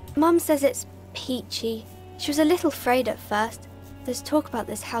going? Mum says it's peachy. She was a little afraid at first. There's talk about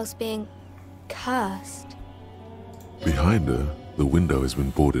this house being cursed. Behind her, the window has been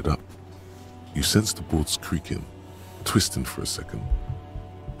boarded up. You sense the boards creaking, twisting for a second,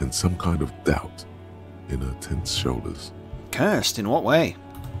 and some kind of doubt in her tense shoulders. Cursed? In what way?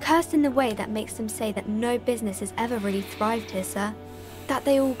 Cursed in the way that makes them say that no business has ever really thrived here, sir. That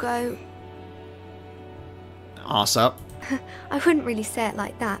they all go... Arse up. I wouldn't really say it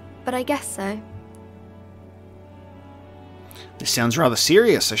like that, but I guess so. This sounds rather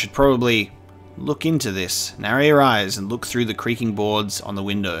serious. I should probably look into this. Narrow your eyes and look through the creaking boards on the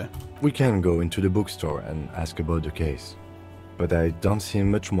window. We can go into the bookstore and ask about the case, but I don't see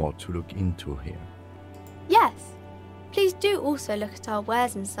much more to look into here. Yes. Please do also look at our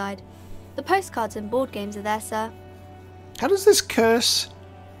wares inside. The postcards and board games are there, sir. How does this curse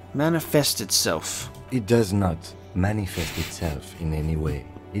manifest itself? It does not manifest itself in any way.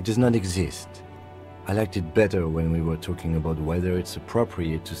 It does not exist. I liked it better when we were talking about whether it's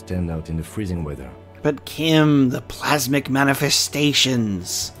appropriate to stand out in the freezing weather. But Kim, the plasmic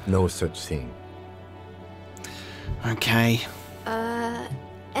manifestations. No such thing. Okay.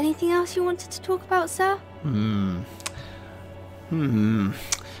 Anything else you wanted to talk about, sir?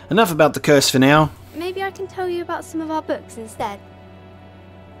 Enough about the curse for now. Maybe I can tell you about some of our books instead.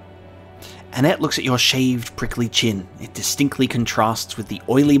 Annette looks at your shaved, prickly chin. It distinctly contrasts with the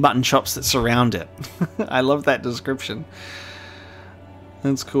oily mutton chops that surround it. I love that description.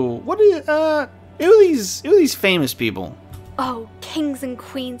 That's cool. Who are these famous people? Oh, kings and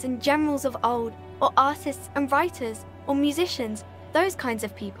queens and generals of old, or artists and writers, or musicians, those kinds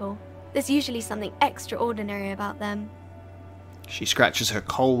of people. There's usually something extraordinary about them. She scratches her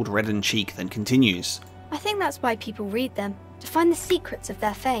cold, reddened cheek, then continues. I think that's why people read them, to find the secrets of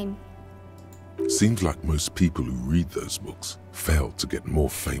their fame. Seems like most people who read those books fail to get more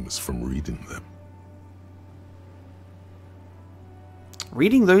famous from reading them.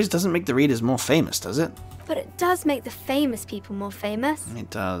 Reading those doesn't make the readers more famous, does it? But it does make the famous people more famous. It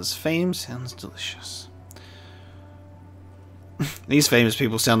does. Fame sounds delicious. These famous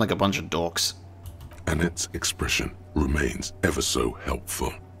people sound like a bunch of dorks. Annette's expression remains ever so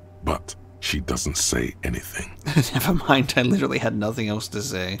helpful, but she doesn't say anything. Never mind, I literally had nothing else to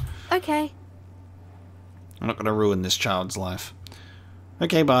say. Okay. I'm not going to ruin this child's life.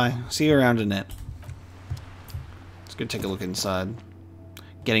 Okay, bye. See you around, Annette. Let's go take a look inside.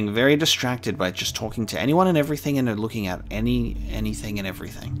 Getting very distracted by just talking to anyone and everything and looking at anything and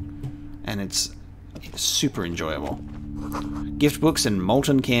everything. And it's super enjoyable. Gift books and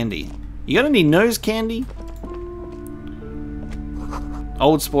molten candy. You got any nose candy?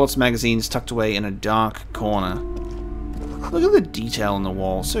 Old sports magazines tucked away in a dark corner. Look at the detail on the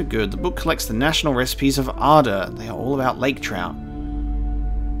wall, so good. The book collects the national recipes of Ardor. They are all about lake trout.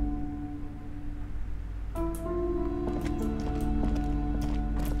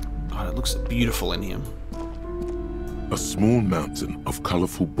 God, it looks beautiful in here. A small mountain of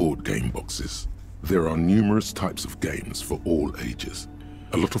colorful board game boxes. There are numerous types of games for all ages.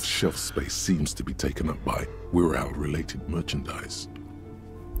 A lot of shelf space seems to be taken up by Wirral-related merchandise.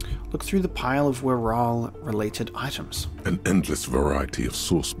 Look through the pile of Wirral-related items. An endless variety of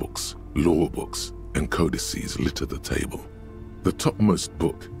source books, lore books, and codices litter the table. The topmost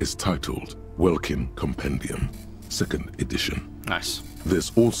book is titled Welkin Compendium, 2nd edition. Nice.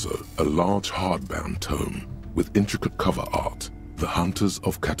 There's also a large hardbound tome with intricate cover art, The Hunters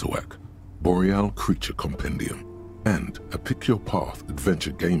of Catawak, Boreal Creature Compendium, and a Pick Your Path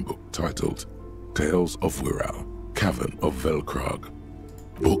adventure game book titled Tales of Wirral, Cavern of Velkrag.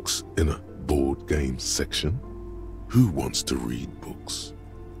 Books in a board game section? Who wants to read books?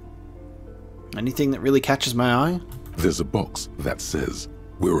 Anything that really catches my eye? There's a box that says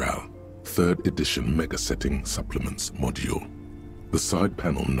Wirral, 3rd edition Mega Setting Supplements Module. The side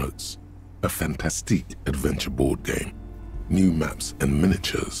panel notes, a fantastique adventure board game, new maps and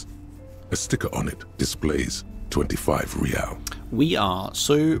miniatures. A sticker on it displays 25 real. We are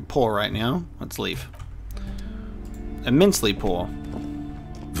so poor right now. Let's leave. Immensely poor.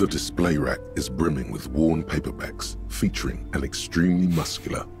 The display rack is brimming with worn paperbacks featuring an extremely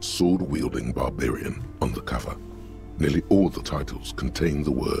muscular, sword-wielding barbarian on the cover. Nearly all the titles contain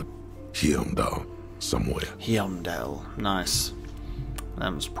the word Heimdall somewhere. Heimdall. Nice.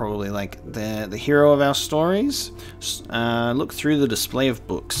 That was probably like the hero of our stories. Look through the display of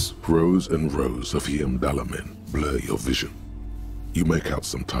books. Rows and rows of Heimdall men blur your vision. You make out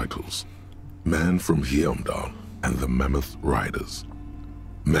some titles. Man from Heimdall and the Mammoth Riders.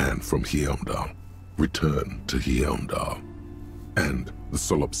 Man from Heimdall, Return to Heimdall. And the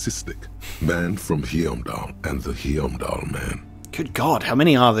solipsistic Man from Heimdall and the Heimdall Man. Good God, how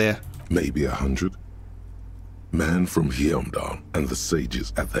many are there? Maybe 100. Man from Heimdall and the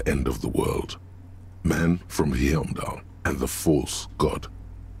Sages at the End of the World. Man from Heimdall and the False God.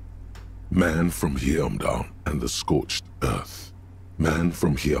 Man from Heimdall and the Scorched Earth. Man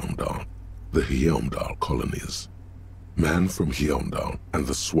from Heimdall, the Heimdall Colonies. Man from Heimdall and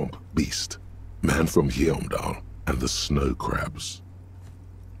the Swamp Beast. Man from Heimdall and the Snow Crabs.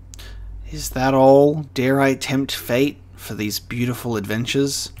 Is that all? Dare I tempt fate for these beautiful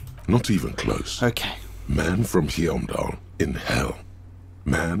adventures? Not even close. Okay. Man from Heimdall in Hell.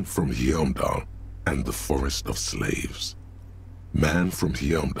 Man from Heimdall and the Forest of Slaves. Man from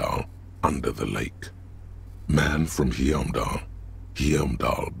Heimdall under the lake. Man from Heimdall.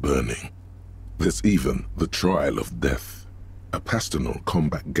 Heimdall burning. There's even The Trial of Death, a pastoral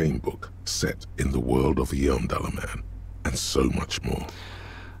combat gamebook set in the world of Heimdallaman, and so much more.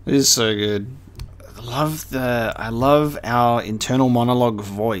 It is so good. I love our internal monologue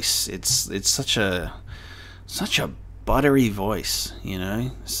voice. It's such a buttery voice, you know.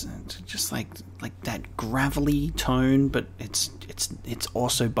 It's just like that gravelly tone, but it's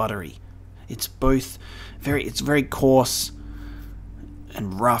also buttery. It's both very coarse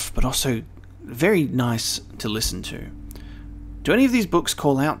and rough, but also very nice to listen to. Do any of these books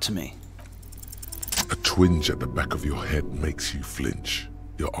call out to me? A twinge at the back of your head makes you flinch.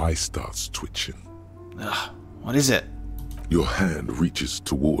 Your eye starts twitching. Ugh, what is it? Your hand reaches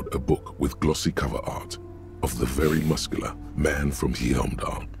toward a book with glossy cover art of the very muscular man from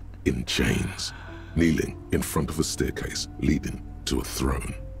Heimdall in chains, kneeling in front of a staircase leading to a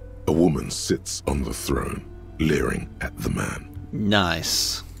throne. A woman sits on the throne, leering at the man.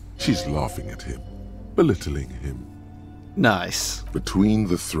 Nice. She's laughing at him, belittling him. Nice. Between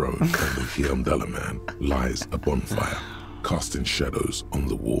the throne and the Heimdallaman lies a bonfire, casting shadows on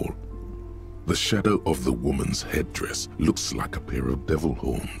the wall. The shadow of the woman's headdress looks like a pair of devil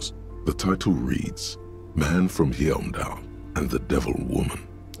horns. The title reads, Man from Heimdall and the Devil Woman.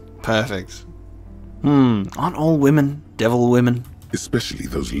 Perfect. Aren't all women devil women? Especially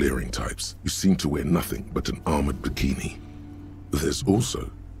those leering types who seem to wear nothing but an armored bikini. There's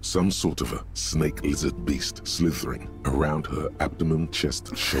also some sort of a snake lizard beast slithering around her abdomen,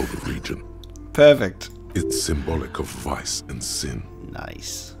 chest, shoulder region. Perfect. It's symbolic of vice and sin.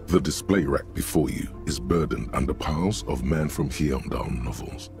 Nice. The display rack before you is burdened under piles of Man from Heimdall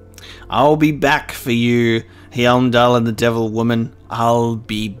novels. I'll be back for you, Heimdall and the Devil Woman. I'll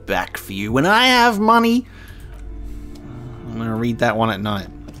be back for you. When I have money, I'm gonna read that one at night.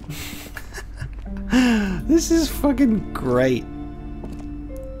 This is fucking great.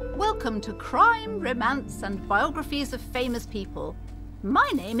 Welcome to Crime, Romance, and Biographies of Famous People. My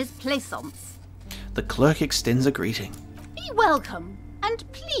name is Plaisance. The clerk extends a greeting. Be welcome, and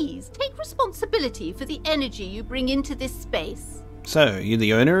please take responsibility for the energy you bring into this space. So, you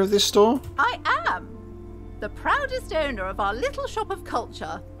the owner of this store? I am the proudest owner of our little shop of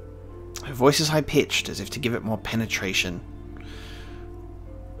culture. Her voice is high-pitched, as if to give it more penetration.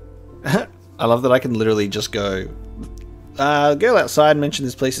 I love that I can literally just go, girl outside mentioned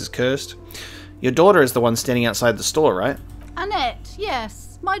this place is cursed. Your daughter is the one standing outside the store, right? Annette,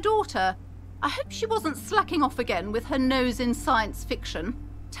 yes, my daughter. I hope she wasn't slacking off again with her nose in science fiction.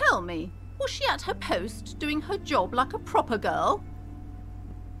 Tell me, was she at her post, doing her job like a proper girl?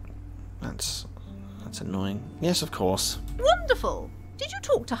 That's annoying. Yes, of course. Wonderful. Did you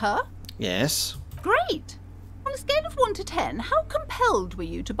talk to her? Yes. Great. On a scale of 1 to 10, how compelled were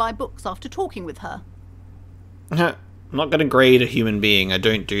you to buy books after talking with her? I'm not going to grade a human being. I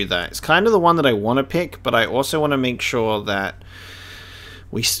don't do that. It's kind of the one that I want to pick, but I also want to make sure that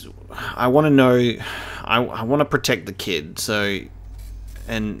I want to know, I want to protect the kid. So,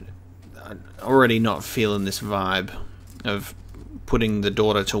 and I'm already not feeling this vibe of putting the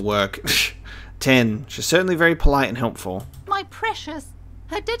daughter to work. 10. She's certainly very polite and helpful. My precious,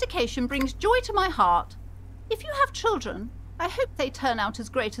 her dedication brings joy to my heart. If you have children, I hope they turn out as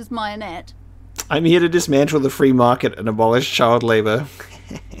great as my Annette. I'm here to dismantle the free market and abolish child labor.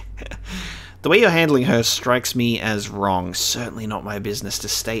 The way you're handling her strikes me as wrong. Certainly not my business to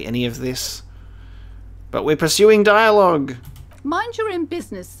state any of this. But we're pursuing dialogue. Mind your own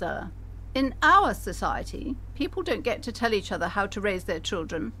business, sir. In our society, people don't get to tell each other how to raise their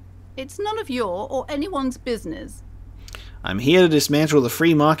children. It's none of your or anyone's business. I'm here to dismantle the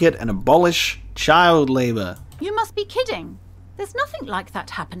free market and abolish child labor. You must be kidding. There's nothing like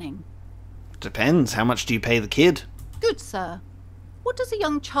that happening. Depends. How much do you pay the kid? Good, sir. What does a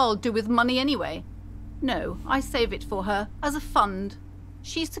young child do with money anyway? No, I save it for her as a fund.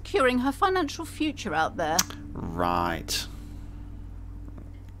 She's securing her financial future out there. Right.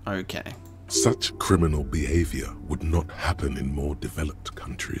 Okay. Such criminal behavior would not happen in more developed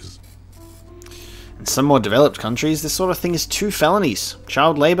countries. In some more developed countries, this sort of thing is 2 felonies.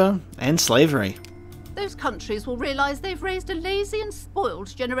 Child labor and slavery. Those countries will realize they've raised a lazy and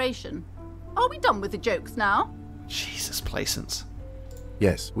spoiled generation. Are we done with the jokes now? Jesus, Plaisance.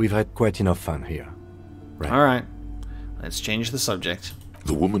 Yes, we've had quite enough fun here. Right. Alright. let's change the subject.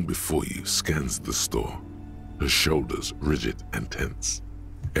 The woman before you scans the store, her shoulders rigid and tense.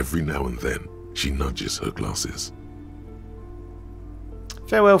 Every now and then, she nudges her glasses.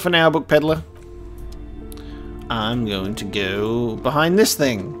 Farewell for now, book peddler. I'm going to go behind this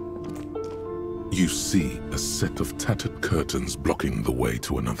thing. You see a set of tattered curtains blocking the way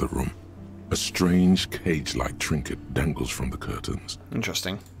to another room. A strange cage-like trinket dangles from the curtains.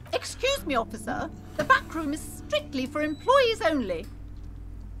 Interesting. Excuse me, officer. The back room is strictly for employees only.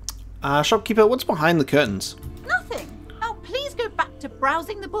 Shopkeeper, what's behind the curtains? Nothing. Now please go back to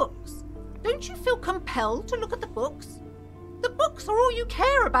browsing the books. Don't you feel compelled to look at the books? The books are all you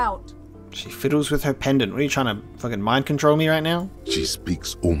care about. She fiddles with her pendant. What are you trying to fucking mind control me right now? She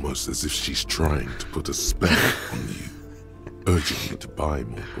speaks almost as if she's trying to put a spell on you, urging you to buy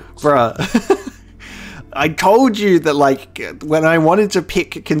more books. Bruh. I told you that, like, when I wanted to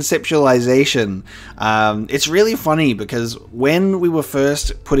pick conceptualization, it's really funny because when we were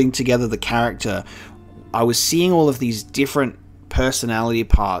first putting together the character, I was seeing all of these different personality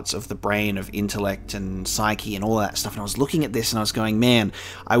parts of the brain, of intellect and psyche and all that stuff, and I was looking at this and I was going, man,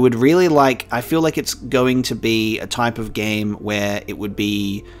 I would really like, I feel like it's going to be a type of game where it would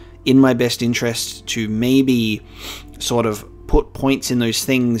be in my best interest to maybe sort of put points in those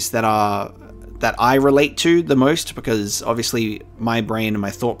things that I relate to the most, because obviously my brain and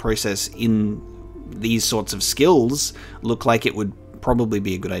my thought process in these sorts of skills look like it would probably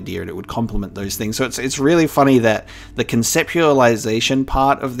be a good idea and it would complement those things. So it's really funny that the conceptualization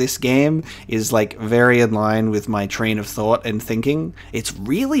part of this game is like very in line with my train of thought and thinking. It's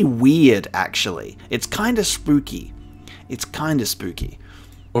really weird, actually. It's kind of spooky. It's kind of spooky.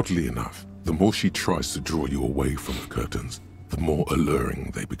 Oddly enough, the more she tries to draw you away from the curtains, the more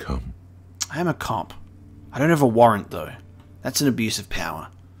alluring they become. I am a cop. I don't have a warrant, though. That's an abuse of power.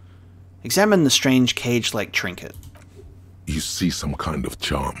 Examine the strange cage-like trinket. You see some kind of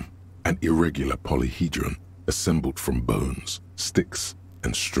charm, an irregular polyhedron assembled from bones, sticks,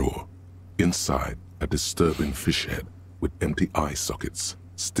 and straw. Inside, a disturbing fish head with empty eye sockets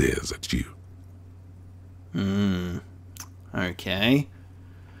stares at you. Okay.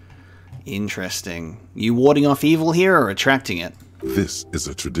 Interesting. You warding off evil here or attracting it? This is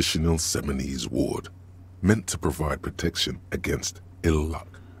a traditional Seminese ward, meant to provide protection against ill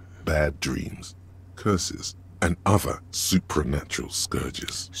luck, bad dreams, curses, and other supernatural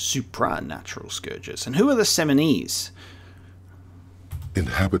scourges. Supernatural scourges. And who are the Seminese?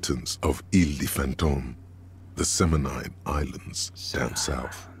 Inhabitants of Ile de Fantôme, the Seminine Islands down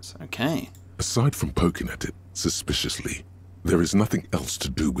south. Okay. Aside from poking at it suspiciously, there is nothing else to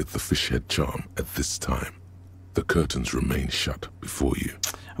do with the fishhead charm at this time. The curtains remain shut before you.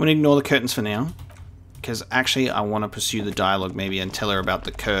 I'm going to ignore the curtains for now, because actually I want to pursue the dialogue maybe and tell her about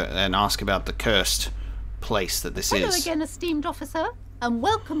and ask about the cursed place that this Hello is. again, esteemed officer, and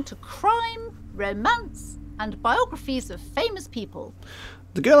welcome to Crime, Romance, and Biographies of Famous People.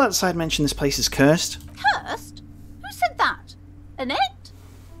 The girl outside mentioned this place is cursed. Cursed? Who said that? Annette?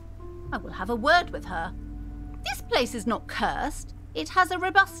 I will have a word with her. This place is not cursed. It has a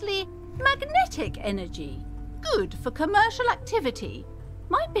robustly magnetic energy. Good for commercial activity.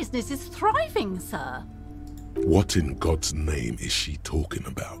 My business is thriving, sir. What in God's name is she talking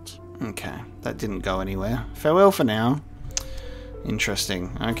about? Okay, that didn't go anywhere. Farewell for now.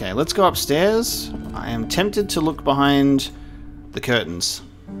 Interesting. Okay, let's go upstairs. I am tempted to look behind the curtains.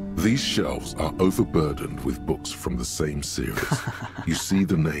 These shelves are overburdened with books from the same series. You see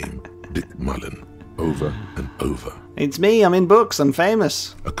the name Dick Mullen over and over. It's me, I'm in books, I'm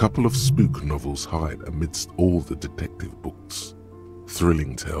famous. A couple of spook novels hide amidst all the detective books.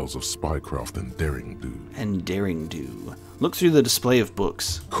 Thrilling tales of spycraft and daring do. Look through the display of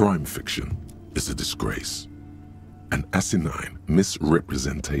books. Crime fiction is a disgrace. An asinine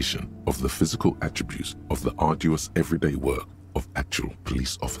misrepresentation of the physical attributes of the arduous everyday work of actual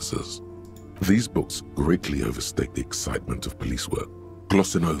police officers. These books greatly overstate the excitement of police work,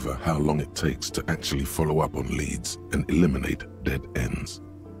 glossing over how long it takes to actually follow up on leads and eliminate dead ends.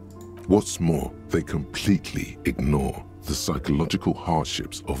 What's more, they completely ignore the psychological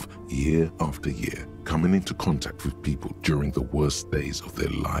hardships of year after year coming into contact with people during the worst days of their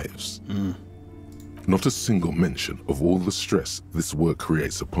lives. Not a single mention of all the stress this work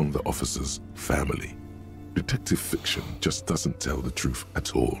creates upon the officer's family. Detective fiction just doesn't tell the truth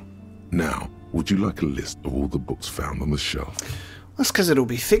at all. Now, would you like a list of all the books found on the shelf? That's because it'll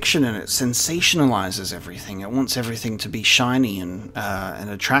be fiction and it sensationalizes everything. It wants everything to be shiny and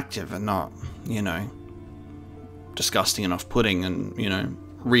attractive and not, you know, disgusting and off-putting and, you know,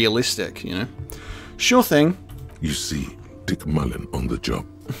 realistic, you know. Sure thing. You see Dick Mullen on the job.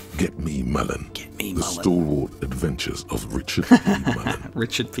 Get Me Mullen. Get Me The Mullen. Stalwart Adventures of Richard P. Mullen.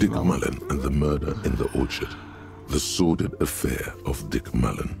 Richard P. Dick Mullen. Mullen and the Murder in the Orchard. The Sordid Affair of Dick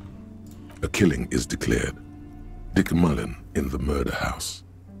Mullen. A killing is declared. Dick Mullen in the murder house.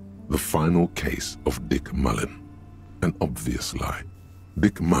 The final case of Dick Mullen. An obvious lie.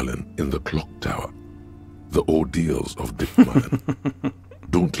 Dick Mullen in the clock tower. The ordeals of Dick Mullen.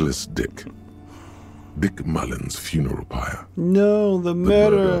 Dauntless Dick. Dick Mullen's funeral pyre. No, the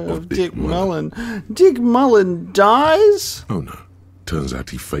murder murder of Dick Mullen. Dick Mullen dies? Oh no. Turns out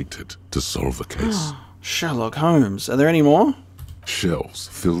he faked it to solve a case. Sherlock Holmes. Are there any more? Shelves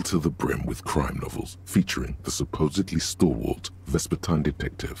filled to the brim with crime novels featuring the supposedly stalwart Vespertine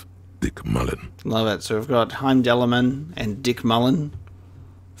detective, Dick Mullen. Love it. So we've got Heim Dellerman and Dick Mullen.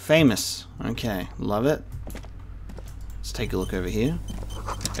 Famous. Okay, love it. Let's take a look over here.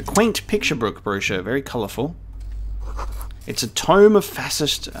 A quaint picture book brochure, very colourful. It's a tome of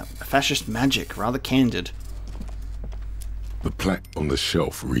fascist magic, rather candid. The plaque on the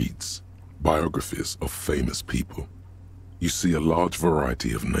shelf reads, Biographies of Famous People. You see a large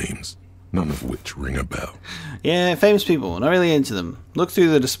variety of names, none of which ring a bell. Yeah, famous people, not really into them. Look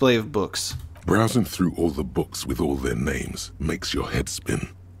through the display of books. Browsing through all the books with all their names makes your head spin.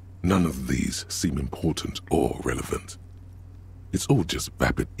 None of these seem important or relevant. It's all just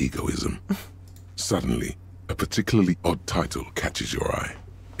vapid egoism. Suddenly, a particularly odd title catches your eye.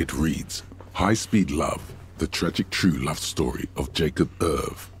 It reads, High Speed Love, the tragic true love story of Jacob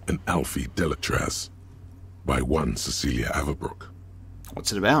Irv and Alfie Delatraz, by one Cecilia Averbrook.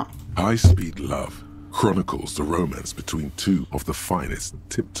 What's it about? High Speed Love chronicles the romance between two of the finest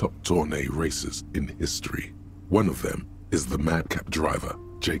tip-top tourney racers in history. One of them is the madcap driver,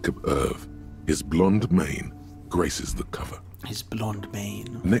 Jacob Irv. His blonde mane graces the cover. His blonde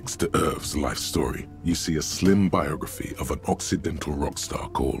mane. Next to Irv's life story, you see a slim biography of an Occidental rock star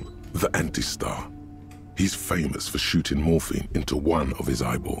called the Anti-Star. He's famous for shooting morphine into one of his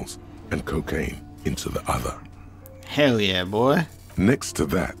eyeballs and cocaine into the other. Hell yeah, boy. Next to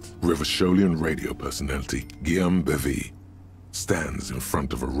that, Revacholian radio personality Guillaume Bevy stands in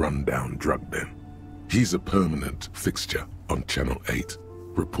front of a rundown drug den. He's a permanent fixture on Channel 8,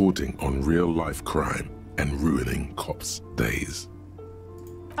 reporting on real-life crime and ruining cops' days.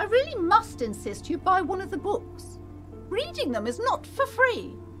 I really must insist you buy one of the books. Reading them is not for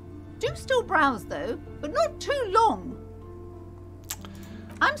free. Do still browse though, but not too long.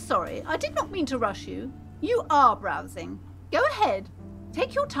 I'm sorry, I did not mean to rush you. You are browsing. Go ahead.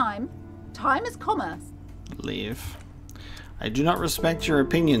 Take your time. Time is commerce. Leave. I do not respect your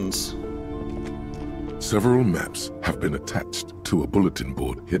opinions. Several maps have been attached to a bulletin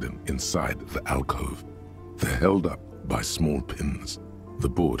board hidden inside the alcove. They're held up by small pins. The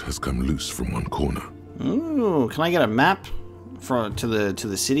board has come loose from one corner. Ooh, can I get a map to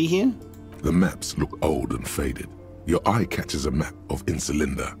the city here? The maps look old and faded. Your eye catches a map of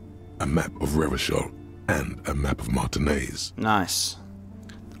Insulinda, a map of Revachol, and a map of Martinez. Nice.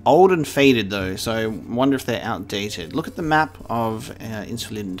 Old and faded though, so I wonder if they're outdated. Look at the map of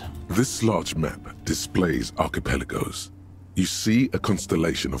Insulind. This large map displays archipelagos. You see a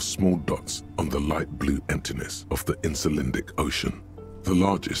constellation of small dots on the light blue emptiness of the Insulindic Ocean. The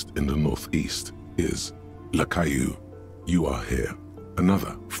largest in the northeast is La Caillou. You are here.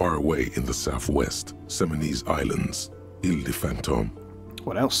 Another far away in the southwest, Seminese Islands, Ile de Fantôme.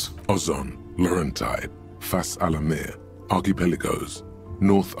 What else? Ozon, Laurentide, Fas a la Mer, Archipelagos,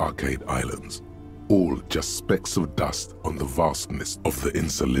 North Arcade Islands, all just specks of dust on the vastness of the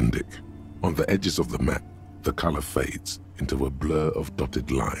Insulindic. On the edges of the map, the color fades into a blur of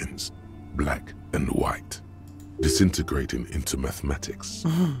dotted lines, black and white, disintegrating into mathematics.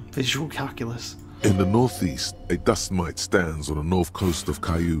 Visual calculus. In the northeast, a dust mite stands on the north coast of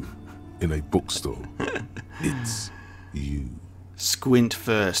Caillou in a bookstore. It's you. Squint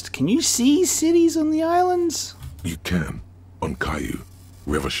first. Can you see cities on the islands? You can. On Caillou,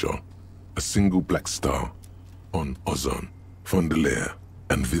 Revachol, a single black star. On Ozon, Fondelier,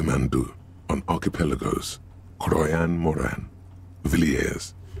 and Vilmandu. On archipelagos, Croyan Moran,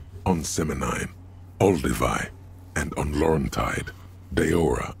 Villiers. On Seminine, Olduvai, and on Laurentide,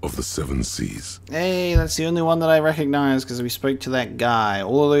 Deora of the Seven Seas. Hey, that's the only one that I recognize because we spoke to that guy.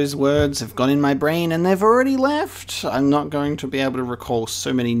 All of those words have gone in my brain and they've already left. I'm not going to be able to recall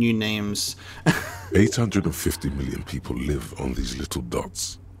so many new names. 850 million people live on these little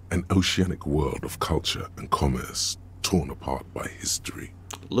dots. An oceanic world of culture and commerce torn apart by history.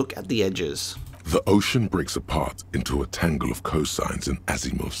 Look at the edges. The ocean breaks apart into a tangle of cosines and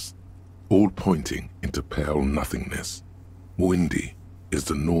azimuths, all pointing into pale nothingness. Windy is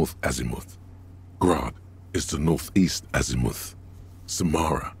the north azimuth. Grad is the northeast azimuth.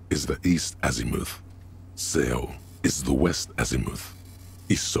 Samara is the east azimuth. Seol is the west azimuth.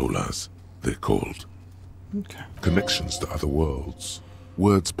 Isolas, they're called. Okay. Connections to other worlds.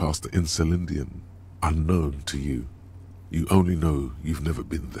 Words past the Incelindian, unknown to you. You only know you've never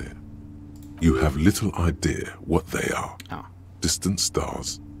been there. You have little idea what they are. Oh. Distant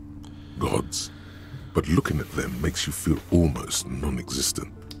stars, gods. But looking at them makes you feel almost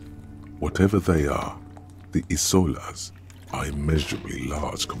non-existent. Whatever they are, the Isolas are immeasurably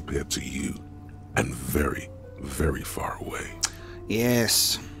large compared to you, and very, very far away.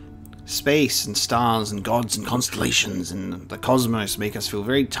 Yes. Space and stars and gods and constellations and the cosmos make us feel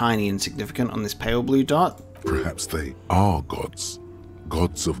very tiny and insignificant on this pale blue dot. Perhaps they are gods.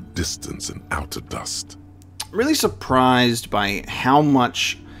 Gods of distance and outer dust. Really surprised by how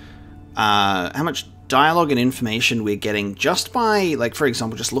much dialogue and information we're getting just by, like, for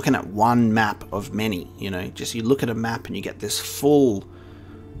example, just looking at one map of many. You know, just you look at a map and you get this full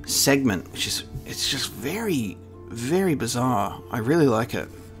segment, which is, it's just very, very bizarre. I really like it.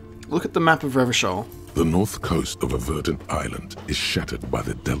 Look at the map of Revachol. The north coast of a verdant island is shattered by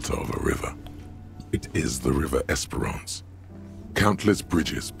the delta of a river. It is the River Esperance. Countless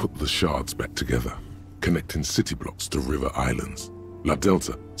bridges put the shards back together, connecting city blocks to river islands. La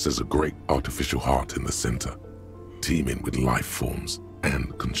Delta says a great artificial heart in the center, teeming with life forms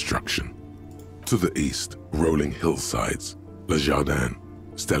and construction. To the east, rolling hillsides, Le Jardin,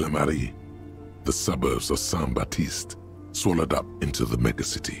 Stella Marie, the suburbs of Saint-Baptiste, swallowed up into the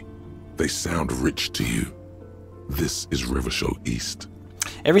megacity. They sound rich to you. This is Revachol East.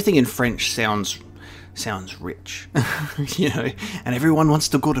 Everything in French sounds rich, you know, and everyone wants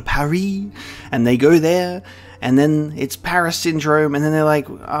to go to Paris, and they go there, and then it's Paris syndrome, and then they're like,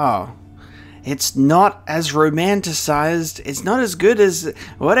 oh, it's not as romanticized, it's not as good as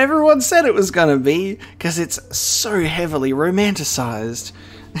what everyone said it was gonna be, because it's so heavily romanticized.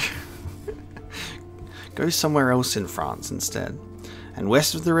 Go somewhere else in France instead. And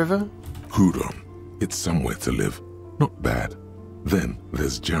west of the river? Houdon. It's somewhere to live. Not bad. Then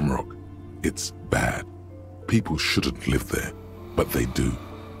there's Jamrock. It's bad. People shouldn't live there, but they do.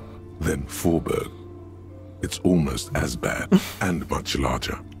 Then Forberg. It's almost as bad and much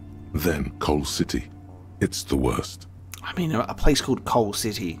larger. Then Coal City. It's the worst. I mean, a place called Coal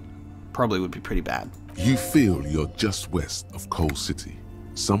City probably would be pretty bad. You feel you're just west of Coal City,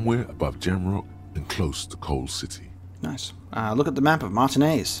 somewhere above Jamrock and close to Coal City. Nice. Look at the map of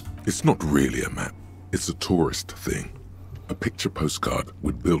Martinaise. It's not really a map. It's a tourist thing. A picture postcard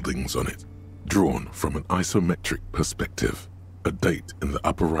with buildings on it, drawn from an isometric perspective. A date in the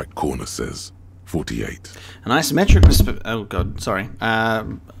upper right corner says 48. An isometric perspective. Oh god, sorry. I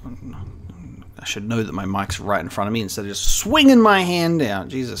should know that my mic's right in front of me instead of just swinging my hand out.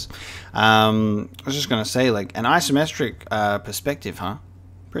 Jesus. I was just gonna say, like, an isometric perspective, huh?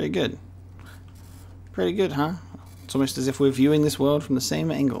 Pretty good. Pretty good, huh? It's almost as if we're viewing this world from the same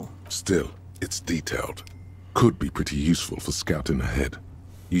angle. Still, it's detailed. Could be pretty useful for scouting ahead.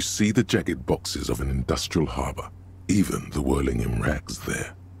 You see the jagged boxes of an industrial harbor, even the whirling in rags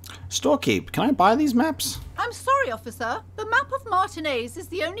there. Storekeep, can I buy these maps? I'm sorry, officer. The map of Martinaise is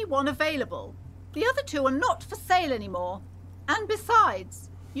the only one available. The other two are not for sale anymore. And besides,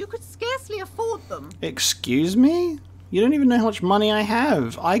 you could scarcely afford them. Excuse me? You don't even know how much money I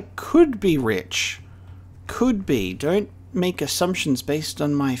have. I could be rich. Could be. Don't make assumptions based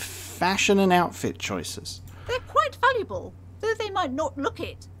on my fashion and outfit choices. They're quite valuable, though they might not look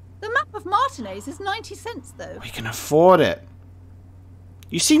it. The map of Martinaise is 90 cents, though. We can afford it.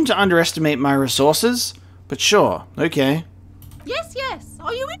 You seem to underestimate my resources, but sure, okay. Yes, yes.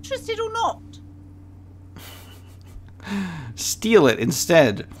 Are you interested or not? Steal it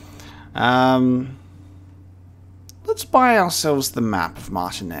instead. Let's buy ourselves the map of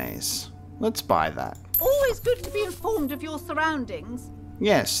Martinaise. Let's buy that. Always good to be informed of your surroundings.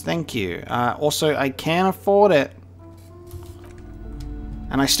 Yes, thank you. Also, I can afford it.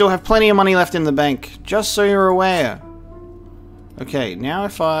 And I still have plenty of money left in the bank, just so you're aware. Okay, now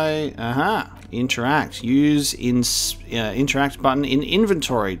if I... interact. Use interact button in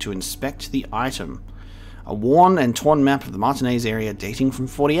inventory to inspect the item. A worn and torn map of the Martinaise area dating from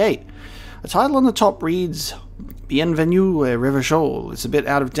 48. The title on the top reads... Bienvenue Revachol. It's a bit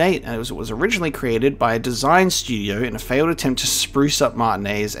out of date, and it was originally created by a design studio in a failed attempt to spruce up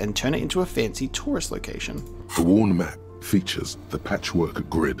Martinaise and turn it into a fancy tourist location. The worn map features the patchwork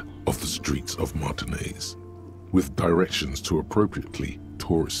grid of the streets of Martinaise, with directions to appropriately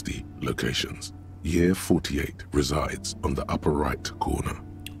touristy locations. Year 48 resides on the upper right corner.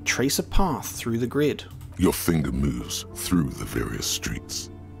 Trace a path through the grid. Your finger moves through the various streets.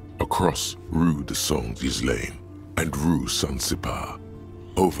 Across Rue de Saint-Ghislain, and Rue Saint-Sipar,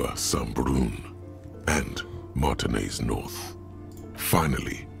 over Saint-Brun, and Martinez North.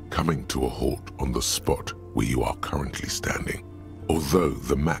 Finally, coming to a halt on the spot where you are currently standing, although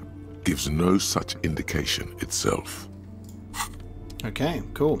the map gives no such indication itself. Okay,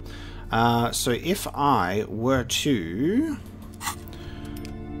 cool. So if I were to...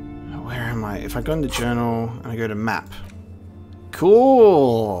 Where am I? If I go into journal and I go to map.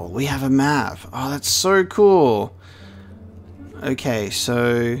 Cool! We have a map. Oh, that's so cool. Okay,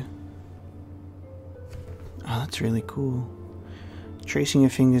 so... Oh, that's really cool. Tracing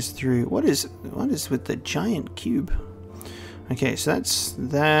your fingers through... What is with the giant cube? Okay, so that's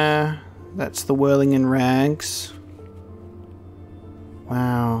there. That's the whirling in rags.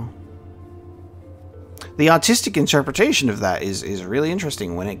 Wow. The artistic interpretation of that is really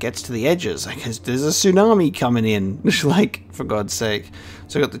interesting when it gets to the edges. Like, there's a tsunami coming in. Like, for God's sake.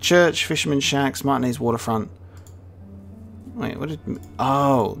 So I got the church, fisherman's shacks, Martinez waterfront. Wait, what did...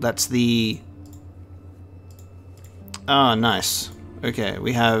 Oh, that's the... Oh, nice. Okay,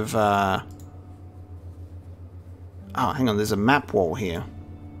 we have... Oh, hang on, there's a map wall here.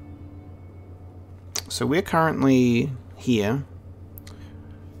 So we're currently here.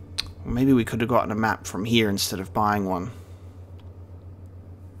 Maybe we could have gotten a map from here instead of buying one.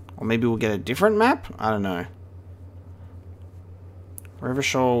 Or maybe we'll get a different map? I don't know.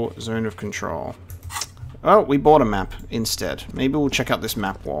 Revachol Zone of Control. Oh, we bought a map instead. Maybe we'll check out this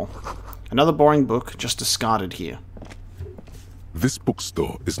map wall. Another boring book, just discarded here. This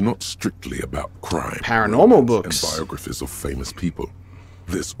bookstore is not strictly about crime, paranormal books, and biographies of famous people.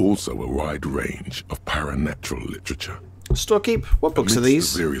 There's also a wide range of paranatural literature. Storekeep, what books are these?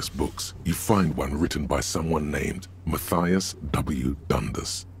 Amidst the various books, you find one written by someone named Matthias W.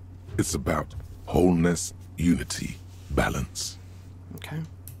 Dundas. It's about wholeness, unity, balance. Okay.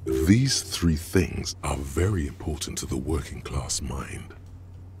 These three things are very important to the working class mind.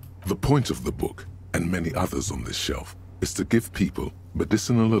 The point of the book, and many others on this shelf, is to give people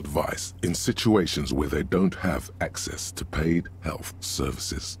medicinal advice in situations where they don't have access to paid health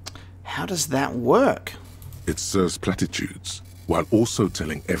services. How does that work? It serves platitudes, while also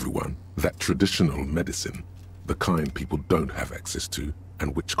telling everyone that traditional medicine, the kind people don't have access to,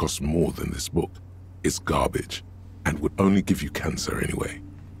 and which costs more than this book, is garbage, and would only give you cancer anyway,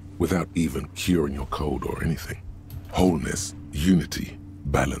 without even curing your cold or anything. Wholeness, unity,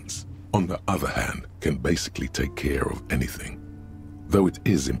 balance, on the other hand, can basically take care of anything. Though it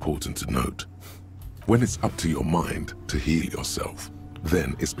is important to note, when it's up to your mind to heal yourself,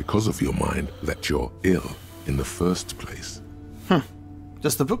 then it's because of your mind that you're ill in the first place.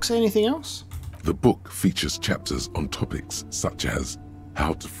 Does the book say anything else? The book features chapters on topics such as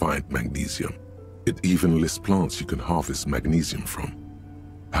how to find magnesium. It even lists plants you can harvest magnesium from.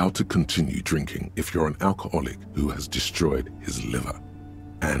 How to continue drinking if you're an alcoholic who has destroyed his liver.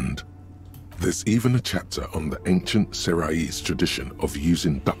 And there's even a chapter on the ancient Seraïs tradition of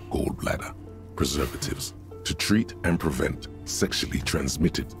using duck gallbladder preservatives to treat and prevent sexually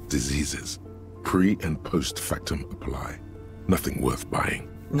transmitted diseases. Pre and post factum apply. Nothing worth buying.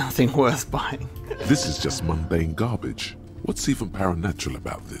 Nothing worth buying. This is just mundane garbage. What's even paranatural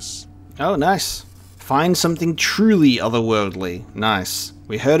about this? Oh, nice. Find something truly otherworldly. Nice.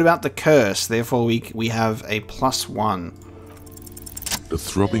 We heard about the curse, therefore we have a +1. The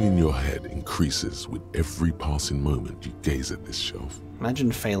throbbing in your head increases with every passing moment you gaze at this shelf.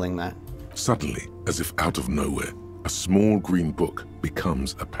 Imagine failing that. Suddenly, as if out of nowhere, a small green book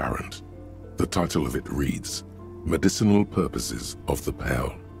becomes apparent. The title of it reads, Medicinal Purposes of the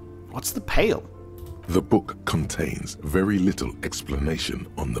Pale. What's the pale? The book contains very little explanation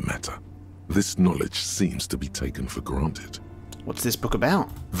on the matter. This knowledge seems to be taken for granted. What's this book about?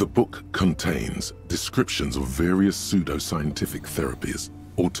 The book contains descriptions of various pseudoscientific therapies,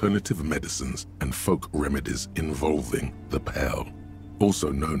 alternative medicines, and folk remedies involving the pale,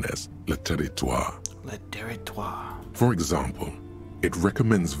 also known as le territoire. Le territoire. For example, it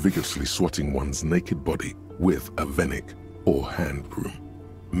recommends vigorously swatting one's naked body with a venik or hand broom,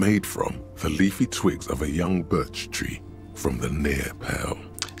 made from the leafy twigs of a young birch tree from the near pale.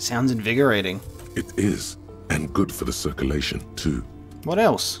 Sounds invigorating. It is, and good for the circulation too. What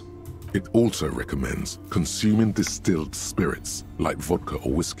else? It also recommends consuming distilled spirits like vodka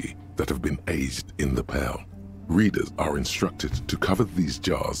or whiskey that have been aged in the pale. Readers are instructed to cover these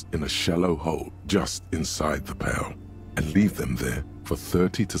jars in a shallow hole just inside the pale and leave them there for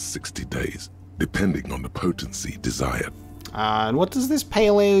 30 to 60 days, depending on the potency desired. And what does this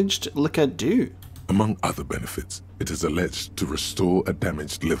pale-aged liquor do? Among other benefits, it is alleged to restore a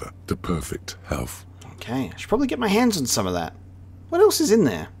damaged liver to perfect health. Okay, I should probably get my hands on some of that. What else is in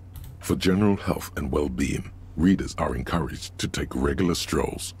there? For general health and well-being, readers are encouraged to take regular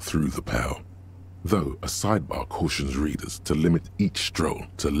strolls through the Pale, though a sidebar cautions readers to limit each stroll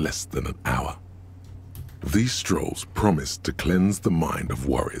to less than an hour. These strolls promise to cleanse the mind of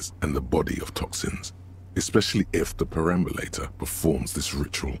worries and the body of toxins, especially if the perambulator performs this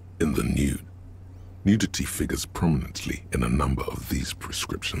ritual in the nude. Nudity figures prominently in a number of these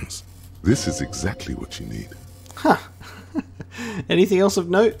prescriptions. This is exactly what you need. Huh. Anything else of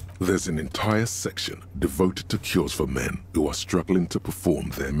note? There's an entire section devoted to cures for men who are struggling to perform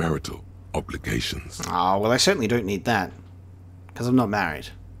their marital obligations. Oh, well, I certainly don't need that, because I'm not married.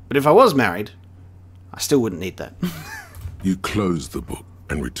 But if I was married, I still wouldn't need that. You close the book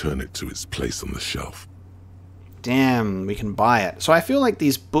and return it to its place on the shelf. Damn, we can buy it. So I feel like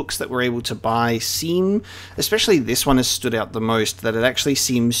these books that we're able to buy seem, especially this one has stood out the most, that it actually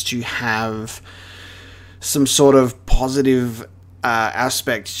seems to have some sort of positive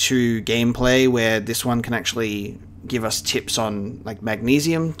aspect to gameplay, where this one can actually give us tips on like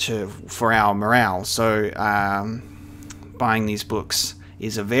magnesium for our morale. So buying these books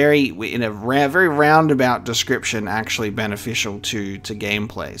is very roundabout description actually beneficial to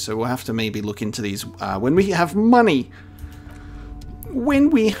gameplay. So we'll have to maybe look into these when we have money.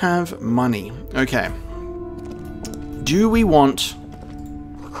 When we have money. Okay. Do we want...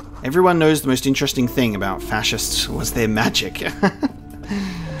 Everyone knows the most interesting thing about fascists was their magic.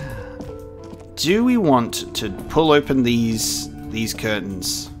 Do we want to pull open these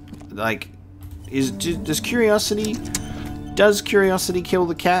curtains? Like, does curiosity kill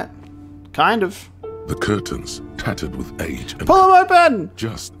the cat? Kind of. The curtains, tattered with age and... Pull them open!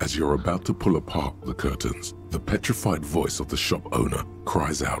 Just as you're about to pull apart the curtains, the petrified voice of the shop owner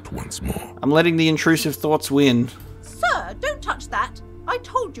cries out once more. I'm letting the intrusive thoughts win. Sir, don't touch that. I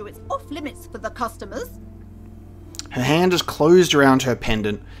told you it's off limits for the customers. Her hand is closed around her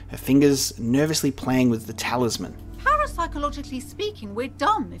pendant, her fingers nervously playing with the talisman. Parapsychologically speaking, we're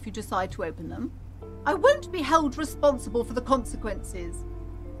done if you decide to open them. I won't be held responsible for the consequences.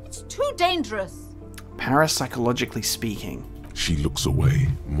 It's too dangerous. Parapsychologically speaking. She looks away,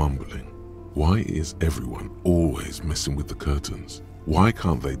 mumbling. Why is everyone always messing with the curtains? Why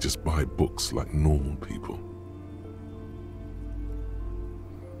can't they just buy books like normal people?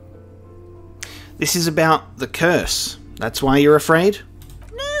 This is about the curse. That's why you're afraid?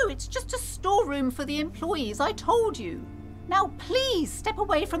 No, it's just a storeroom for the employees, I told you. Now please step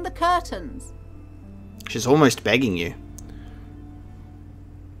away from the curtains. She's almost begging you.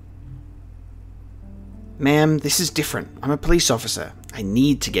 Ma'am, this is different. I'm a police officer. I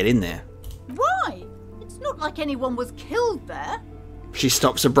need to get in there. Why? It's not like anyone was killed there. She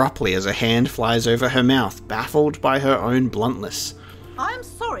stops abruptly as a hand flies over her mouth, baffled by her own bluntness. I'm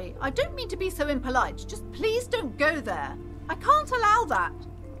sorry, I don't mean to be so impolite. Just please don't go there. I can't allow that.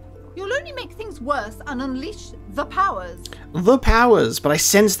 You'll only make things worse and unleash the powers. The powers, but I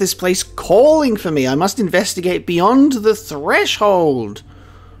sense this place calling for me. I must investigate beyond the threshold.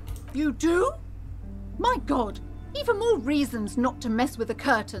 You do? My God, even more reasons not to mess with the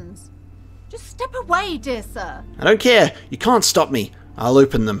curtains. Just step away, dear sir. I don't care. You can't stop me. I'll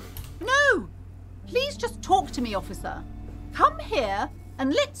open them. No! Please just talk to me, officer. Come here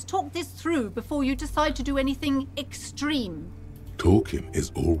and let's talk this through before you decide to do anything extreme. Talking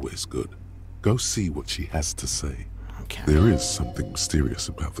is always good. Go see what she has to say. Okay. There is something mysterious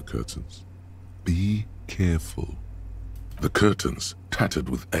about the curtains. Be careful. The curtains, tattered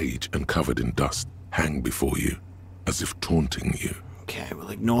with age and covered in dust, hang before you, as if taunting you. Okay, we'll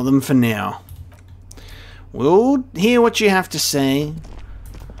ignore them for now. We'll hear what you have to say.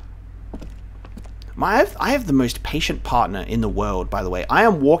 I have the most patient partner in the world, by the way. I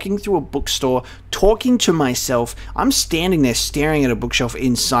am walking through a bookstore, talking to myself. I'm standing there staring at a bookshelf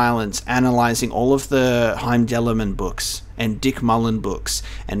in silence, analyzing all of the Heim Dellerman books and Dick Mullen books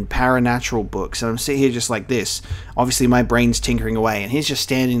and paranatural books. And I'm sitting here just like this. Obviously, my brain's tinkering away, and he's just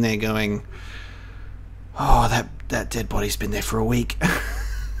standing there going, oh, that dead body's been there for a week.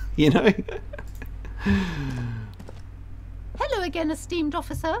 You know? Hello again, esteemed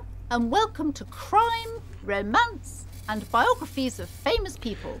officer, and welcome to crime, romance, and biographies of famous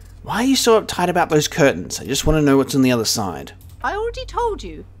people. Why are you so uptight about those curtains? I just want to know what's on the other side. I already told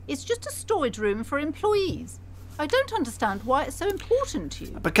you, it's just a storage room for employees. I don't understand why it's so important to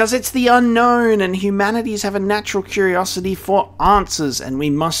you. Because it's the unknown, and humanities have a natural curiosity for answers, and we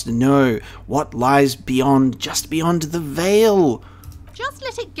must know what lies beyond, just beyond the veil. Just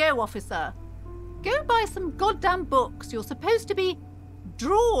let it go, officer. Go buy some goddamn books. You're supposed to be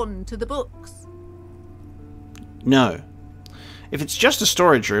drawn to the books. No. If it's just a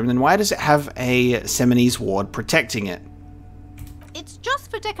storage room, then why does it have a Seminese ward protecting it? It's just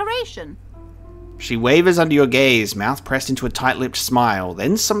for decoration. She wavers under your gaze, mouth pressed into a tight-lipped smile.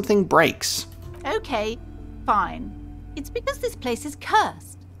 Then something breaks. Okay, fine. It's because this place is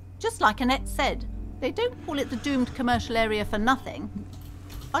cursed. Just like Annette said, they don't call it the doomed commercial area for nothing.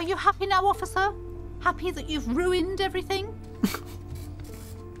 Are you happy now, officer? Happy that you've ruined everything?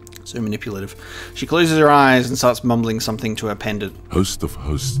 So manipulative. She closes her eyes and starts mumbling something to her pendant. Host of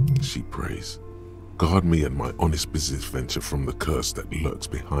hosts, she prays. Guard me and my honest business venture from the curse that lurks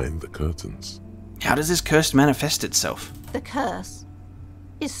behind the curtains. How does this curse manifest itself? The curse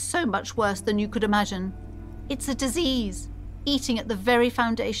is so much worse than you could imagine. It's a disease, eating at the very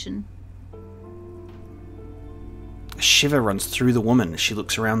foundation. A shiver runs through the woman as she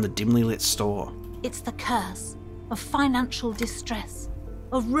looks around the dimly lit store. It's the curse of financial distress,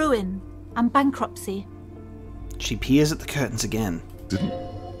 of ruin and bankruptcy. She peers at the curtains again.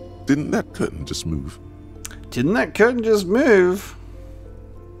 Didn't that curtain just move? Didn't that curtain just move?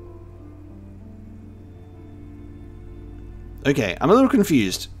 Okay, I'm a little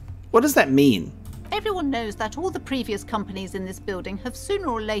confused. What does that mean? Everyone knows that all the previous companies in this building have sooner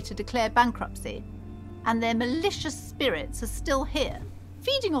or later declared bankruptcy, and their malicious spirits are still here,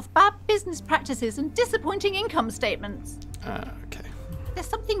 feeding off bad business practices and disappointing income statements. Okay. There's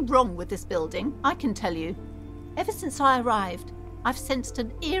something wrong with this building, I can tell you. Ever since I arrived, I've sensed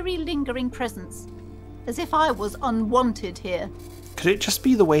an eerie lingering presence, as if I was unwanted here. Could it just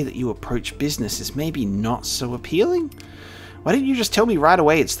be the way that you approach business is maybe not so appealing? Why didn't you just tell me right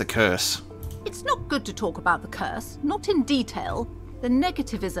away it's the curse? It's not good to talk about the curse, not in detail. The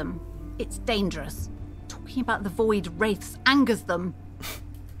negativism, it's dangerous. Talking about the void wraiths angers them.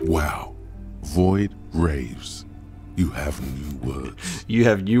 Wow. Void raves. You have new words. You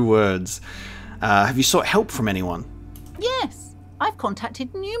have new words. Have you sought help from anyone? Yes, I've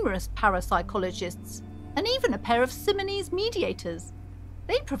contacted numerous parapsychologists, and even a pair of Simonese mediators.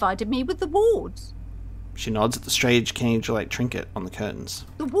 They provided me with the wards. She nods at the strange cage-like trinket on the curtains.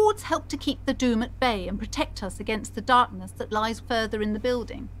 The wards help to keep the doom at bay and protect us against the darkness that lies further in the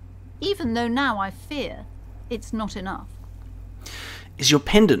building. Even though now I fear, it's not enough. Is your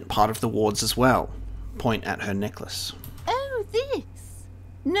pendant part of the wards as well? Point at her necklace. Oh, this?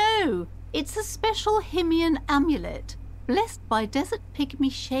 No, it's a special Himian amulet, blessed by desert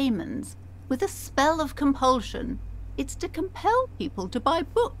pygmy shamans, with a spell of compulsion. It's to compel people to buy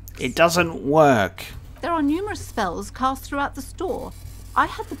books. It doesn't work. There are numerous spells cast throughout the store. I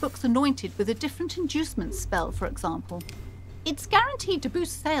had the books anointed with a different inducement spell, for example. It's guaranteed to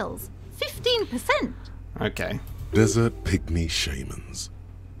boost sales 15%. Okay. Desert pygmy shamans.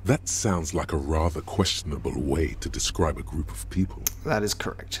 That sounds like a rather questionable way to describe a group of people. That is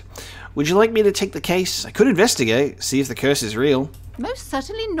correct. Would you like me to take the case? I could investigate, see if the curse is real. Most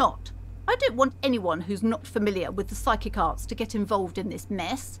certainly not. I don't want anyone who's not familiar with the psychic arts to get involved in this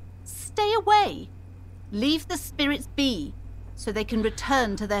mess. Stay away. Leave the spirits be, so they can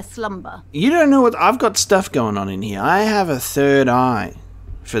return to their slumber. You don't know what... I've got stuff going on in here. I have a third eye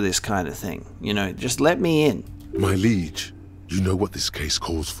for this kind of thing. You know, just let me in. My liege, you know what this case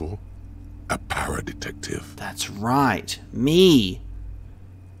calls for? A para-detective. That's right. Me.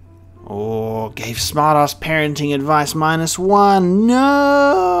 Oh, gave smartass parenting advice -1.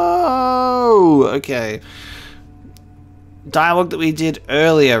 No! Okay. Dialogue that we did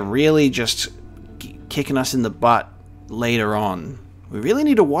earlier really just kicking us in the butt later on. We really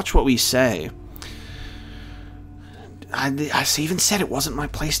need to watch what we say. I even said it wasn't my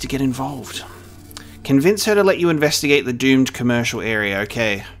place to get involved. Convince her to let you investigate the doomed commercial area.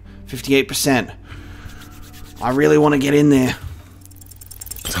 Okay, 58%. I really want to get in there.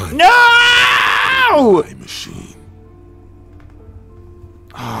 Time. No! My machine.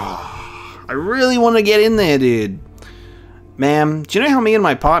 Oh, I really want to get in there, dude. Ma'am, do you know how me and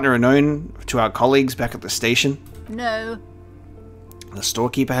my partner are known to our colleagues back at the station? No. The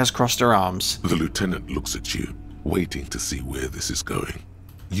storekeeper has crossed her arms. The lieutenant looks at you, waiting to see where this is going.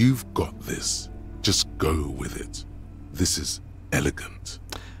 You've got this. Just go with it. This is elegant.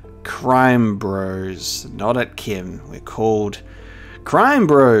 Crime Bros. Not at Kim. We're called Crime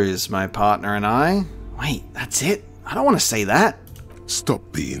Bros, my partner and I. Wait, that's it? I don't want to say that. Stop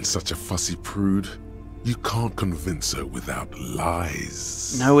being such a fussy prude. You can't convince her without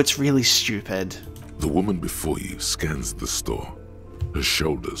lies. No, it's really stupid. The woman before you scans the store, her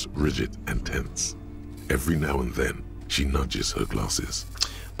shoulders rigid and tense. Every now and then, she nudges her glasses.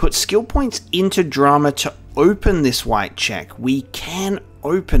 Put skill points into drama to open this white check. We can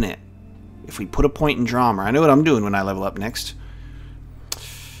open it if we put a point in drama. I know what I'm doing when I level up next.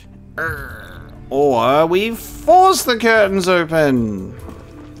 Or we force the curtains open.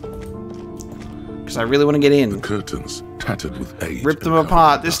 Because I really want to get in. The curtains, tattered with age. Rip them and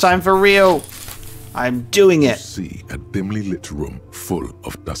apart, covered this dust. time for real. I'm doing You it. see a dimly lit room full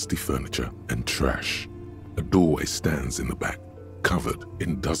of dusty furniture and trash. A doorway stands in the back, covered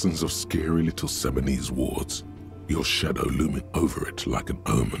in dozens of scary little Seminese wards, your shadow looming over it like an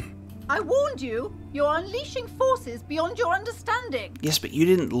omen. I warned you! You're unleashing forces beyond your understanding! Yes, but you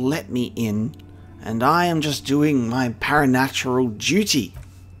didn't let me in, and I am just doing my paranatural duty.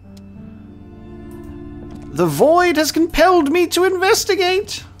 The void has compelled me to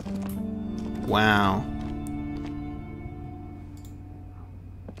investigate. Wow.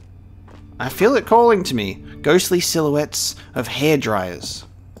 I feel it calling to me. Ghostly silhouettes of hairdryers.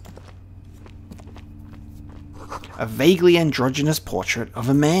 A vaguely androgynous portrait of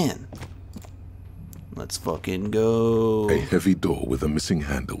a man. Let's fucking go. A heavy door with a missing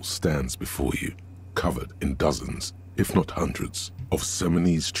handle stands before you, covered in dozens, if not hundreds, of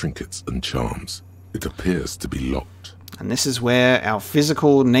Seminese trinkets and charms. It appears to be locked. And this is where our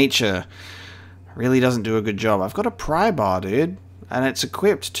physical nature really doesn't do a good job. I've got a pry bar, dude. And it's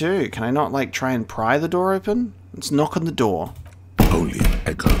equipped too. Can I not, like, try and pry the door open? Let's knock on the door. Only an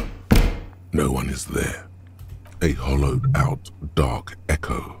echo. No one is there. A hollowed out, dark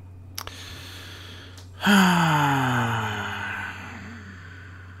echo.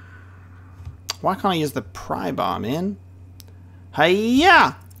 Why can't I use the pry bar, man?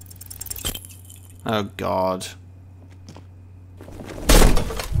 Hiya! Oh, God.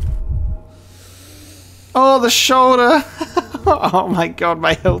 Oh, the shoulder! Oh my god,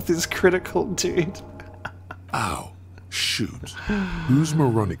 my health is critical, dude. Ow. Shoot. Whose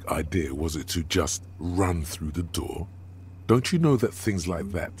moronic idea was it to just run through the door? Don't you know that things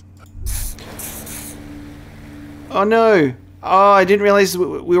like that... Oh no! Oh, I didn't realize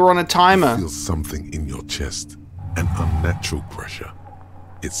we were on a timer. Feel something in your chest. An unnatural pressure.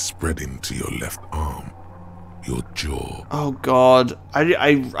 It's spreading to your left arm. Your jaw. Oh god.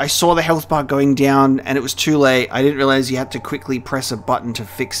 I saw the health bar going down and it was too late. I didn't realize you had to quickly press a button to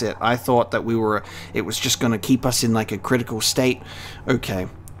fix it. I thought that it was just going to keep us in like a critical state. Okay.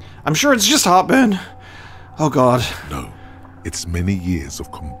 I'm sure it's just heartburn. Oh god. No. It's many years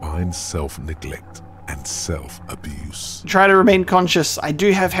of combined self-neglect and self-abuse. Try to remain conscious. I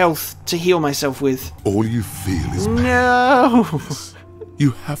do have health to heal myself with. All you feel is pain. No.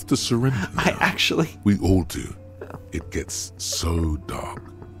 You have to surrender now. I actually... We all do. It gets so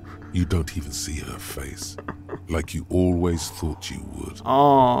dark. You don't even see her face. Like you always thought you would.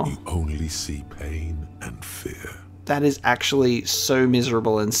 Oh. You only see pain and fear. That is actually so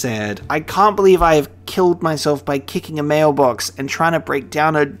miserable and sad. I can't believe I have killed myself by kicking a mailbox and trying to break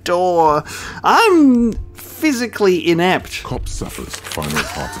down a door. I'm physically inept. Cop suffers final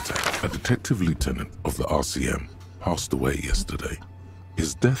heart attack. A detective lieutenant of the RCM passed away yesterday.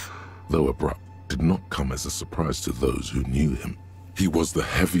 His death, though abrupt, did not come as a surprise to those who knew him. He was the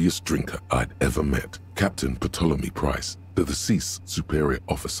heaviest drinker I'd ever met. Captain Ptolemy Price, the deceased superior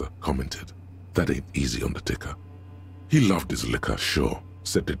officer, commented, "That ain't easy on the ticker." He loved his liquor, sure,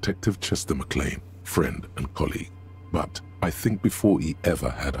 said Detective Chester McLean, friend and colleague. But I think before he ever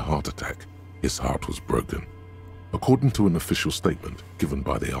had a heart attack, his heart was broken. According to an official statement given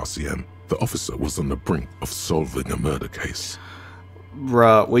by the RCM, the officer was on the brink of solving a murder case.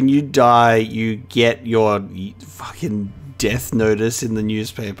 Bruh, when you die, you get your fucking death notice in the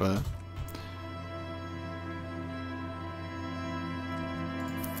newspaper.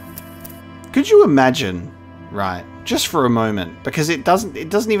 Could you imagine, right, just for a moment, because it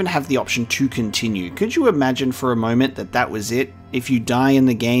doesn't even have the option to continue. Could you imagine for a moment that that was it? If you die in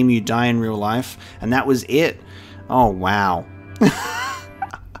the game, you die in real life, and that was it? Oh, wow.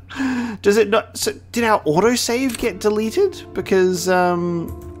 Does it not? So did our autosave get deleted? Because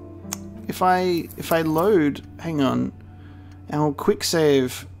if I load, hang on, our quick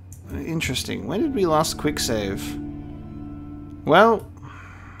save. Interesting. When did we last quick save? Well,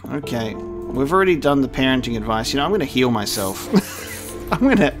 okay, we've already done the parenting advice. You know, I'm gonna heal myself. I'm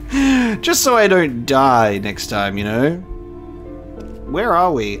gonna, just so I don't die next time. You know. Where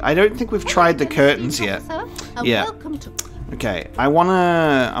are we? I don't think we've tried the curtains yet. Yeah. Okay, I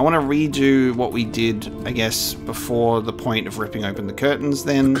wanna redo what we did, I guess, before the point of ripping open the curtains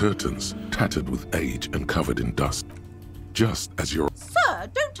then. The curtains, tattered with age and covered in dust. Just as your... Sir,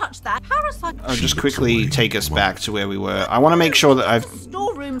 don't touch that. Parasite... I'll just quickly take us back to where we were. I want to make sure that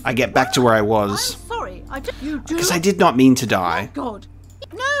I get back to where I was. I'm sorry, you do... Because I did not mean to die. Oh, God.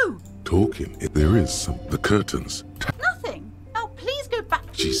 No! Talking, there is some... The curtains... Nothing. Now, please go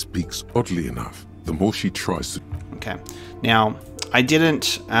back to... She speaks oddly enough. The more she tries to... Okay. Now, I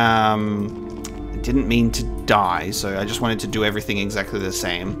didn't mean to die, so I just wanted to do everything exactly the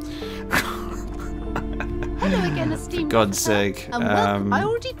same. Hello again, esteemed God's officer. sake. And welcome. I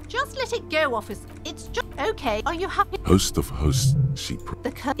already just let it go, officer. It's just okay. Are you happy? Host of hosts, she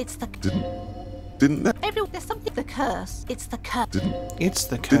It's the didn't that there's something. The curse. It's the curse. It's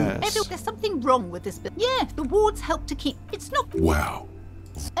the curse. There's something wrong with this bit. Yeah, the wards help to keep. It's not. wow.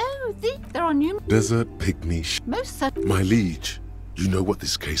 Oh, there are numerous. Desert pygmy Most certainly. my liege, you know what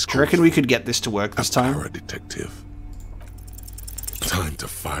this case Do you reckon we could get this to work this time? Para-detective. Time to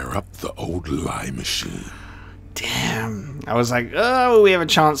fire up the old lie machine. Damn. I was like, oh, we have a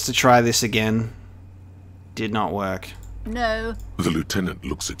chance to try this again. Did not work. No. The lieutenant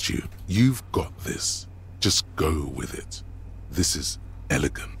looks at you. You've got this. Just go with it. This is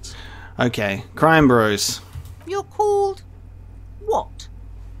elegant. Okay, crime bros. You're called what?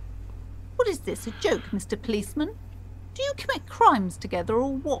 What is this, a joke, Mr. Policeman? Do you commit crimes together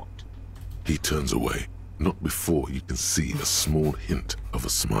or what? He turns away, not before you can see a small hint of a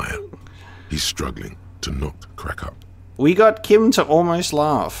smile. He's struggling to not crack up. We got Kim to almost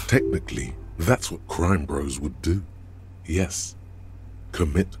laugh. Technically, that's what crime bros would do. Yes.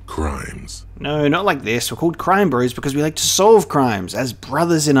 Commit crimes. No, not like this. We're called crime bros because we like to solve crimes as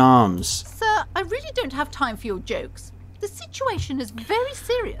brothers in arms. Sir, I really don't have time for your jokes. The situation is very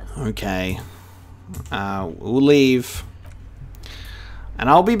serious. Okay. We'll leave. And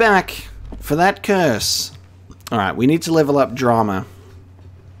I'll be back for that curse. Alright, we need to level up drama.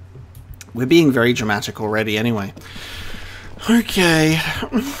 We're being very dramatic already anyway. Okay.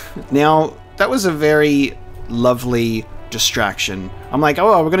 Now, that was a very lovely distraction. I'm like,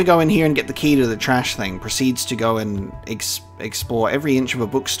 oh, we're going to go in here and get the key to the trash thing. Proceeds to go and explore every inch of a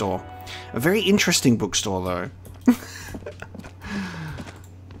bookstore. A very interesting bookstore, though.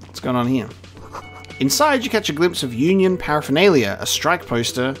 What's going on here? Inside, you catch a glimpse of Union paraphernalia, a strike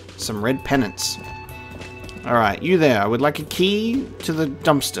poster, some red pennants. Alright, you there. I would like a key to the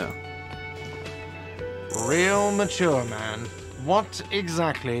dumpster. Real mature, man. What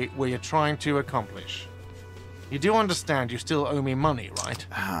exactly were you trying to accomplish? You do understand you still owe me money, right?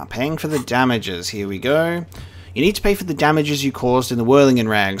 Paying for the damages. Here we go. You need to pay for the damages you caused in the whirling in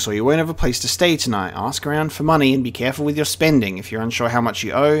rags, or you won't have a place to stay tonight. Ask around for money and be careful with your spending. If you're unsure how much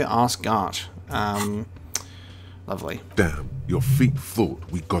you owe, ask Gart. Lovely. Damn, your feet thought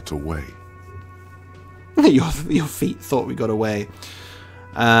we got away. your feet thought we got away.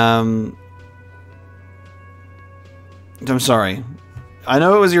 I'm sorry. I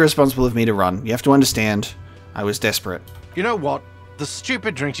know it was irresponsible of me to run. You have to understand, I was desperate. You know what? The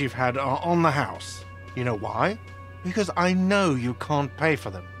stupid drinks you've had are on the house. You know why? Because I know you can't pay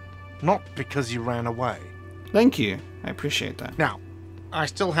for them. Not because you ran away. Thank you. I appreciate that. Now, I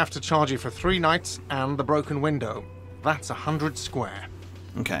still have to charge you for 3 nights and the broken window. That's 100 square.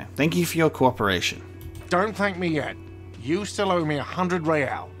 Okay. Thank you for your cooperation. Don't thank me yet. You still owe me 100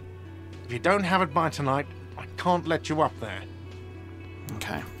 real. If you don't have it by tonight, I can't let you up there.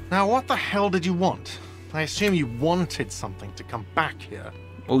 Okay. Now, what the hell did you want? I assume you wanted something to come back here.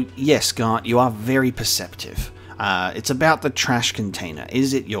 Well, yes, Gart, you are very perceptive. It's about the trash container.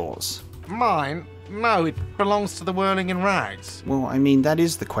 Is it yours? Mine? No, it belongs to the Whirling in Rags. Well, I mean, that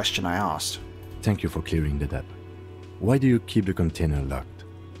is the question I asked. Thank you for clearing that up. Why do you keep the container locked?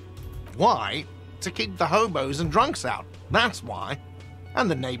 Why? To keep the hobos and drunks out. That's why.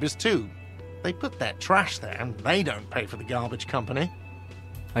 And the neighbors too. They put their trash there and they don't pay for the garbage company.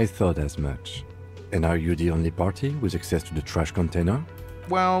 I thought as much. And are you the only party with access to the trash container?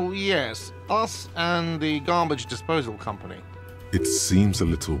 Well, yes. Us and the garbage disposal company. It seems a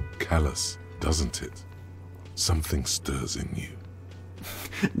little callous, doesn't it? Something stirs in you.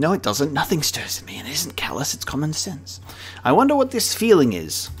 No, it doesn't. Nothing stirs in me. It isn't callous. It's common sense. I wonder what this feeling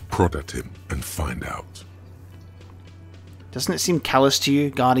is. Prod at him and find out. Doesn't it seem callous to you,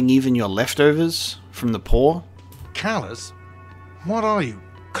 guarding even your leftovers from the poor? Callous? What are you,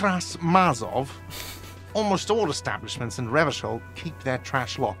 Kras Mazov? Almost all establishments in Revachol keep their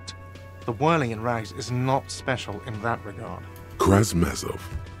trash locked. The Whirling in Rags is not special in that regard. Krasmazov,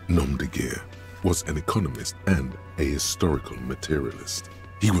 nom de guerre, was an economist and a historical materialist.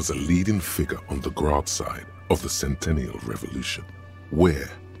 He was a leading figure on the Grad side of the Centennial Revolution, where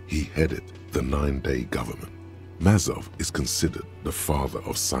he headed the 9-day government. Mazov is considered the father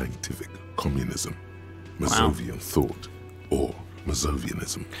of scientific communism, Mazovian thought, or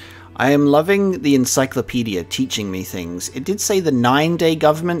Mazovianism. I am loving the encyclopedia teaching me things. It did say the 9-day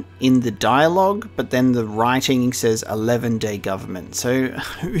government in the dialogue, but then the writing says 11-day government. So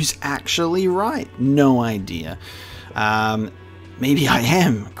who's actually right? No idea. Maybe I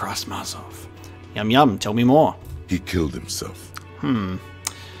am Krasmazov. Yum yum, tell me more. He killed himself. I'm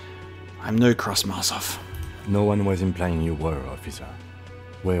no Krasmazov. No one was implying you were, officer.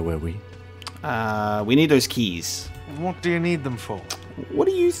 Where were we? We need those keys. What do you need them for? What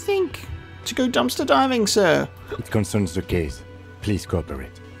do you think? To go dumpster diving, sir? It concerns the case. Please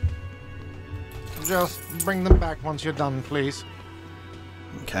cooperate. Just bring them back once you're done, please.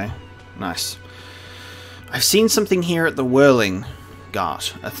 Okay, nice. I've seen something here at the Whirling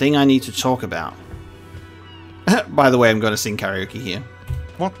Gart. A thing I need to talk about. By the way, I'm going to sing karaoke here.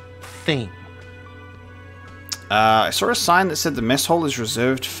 What thing? I saw a sign that said the mess hall is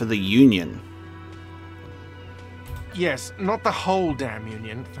reserved for the Union. Yes, not the whole damn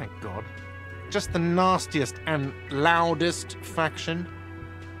Union, thank God. Just the nastiest and loudest faction.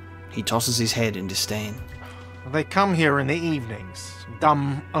 He tosses his head in disdain. They come here in the evenings.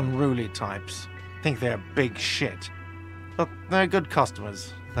 Dumb, unruly types. Think they're big shit. But they're good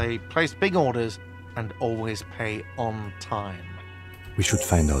customers. They place big orders and always pay on time. We should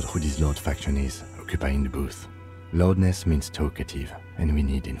find out who this Lord faction is, occupying the booth. Loudness means talkative, and we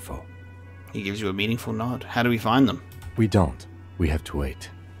need info. He gives you a meaningful nod. How do we find them? We don't. We have to wait.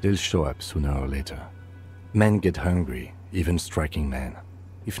 They'll show up sooner or later. Men get hungry, even striking men.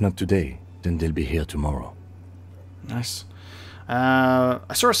 If not today, then they'll be here tomorrow. Nice. I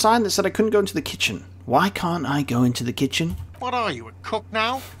saw a sign that said I couldn't go into the kitchen. Why can't I go into the kitchen? What are you, a cook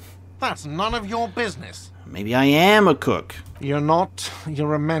now? That's none of your business. Maybe I am a cook. You're not.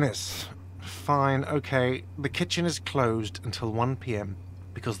 You're a menace. Fine, okay. The kitchen is closed until 1 p.m.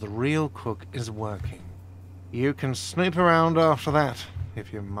 because the real cook is working. You can snoop around after that,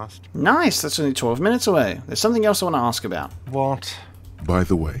 if you must. Nice, that's only 12 minutes away. There's something else I want to ask about. What? By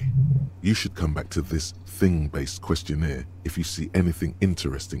the way, you should come back to this thing-based questionnaire if you see anything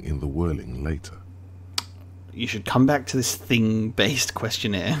interesting in the Whirling later. You should come back to this thing-based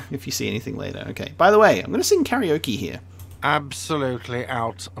questionnaire if you see anything later. Okay, by the way, I'm going to sing karaoke here. Absolutely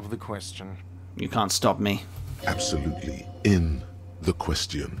out of the question. You can't stop me. Absolutely in the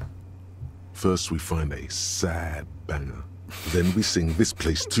question. First we find a sad banger. Then we sing this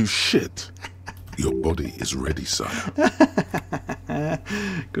place to shit. Your body is ready, sire.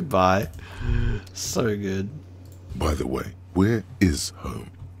 Goodbye. So good. By the way, where is home?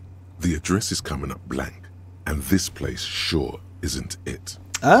 The address is coming up blank, and this place sure isn't it.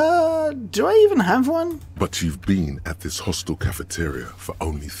 Do I even have one? But you've been at this hostel cafeteria for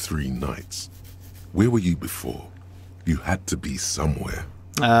only 3 nights. Where were you before? You had to be somewhere.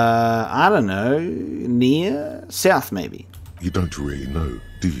 I don't know. Near? South, maybe. You don't really know,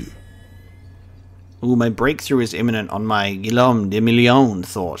 do you? Ooh, my breakthrough is imminent on my Guillaume de Million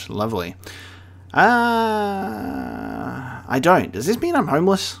thought. Lovely. I don't. Does this mean I'm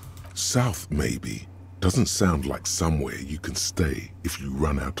homeless? South, maybe. Doesn't sound like somewhere you can stay if you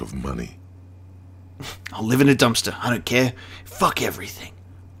run out of money. I'll live in a dumpster. I don't care. Fuck everything.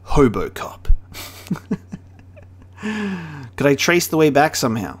 Hobo cop. Could I trace the way back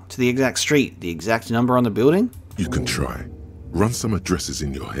somehow? To the exact street? The exact number on the building? You can try. Run some addresses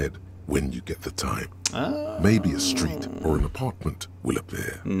in your head when you get the time. Maybe a street or an apartment will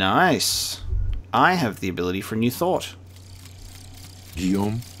appear. Nice. I have the ability for new thought.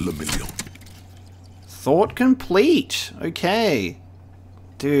 Guillaume Le Million. Thought complete. Okay.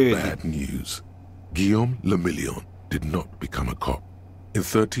 Dude. Bad news. Guillaume Le Million did not become a cop. In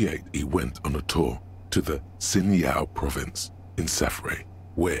 38, he went on a tour to the Sinyao province in Safre,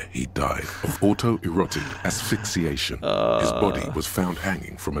 where he died of autoerotic asphyxiation. His body was found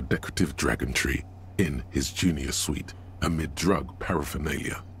hanging from a decorative dragon tree in his junior suite amid drug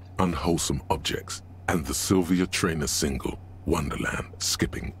paraphernalia, unwholesome objects, and the Sylvia Trainer single, Wonderland,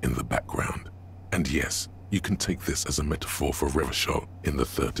 skipping in the background. And yes, you can take this as a metaphor for Revachol in the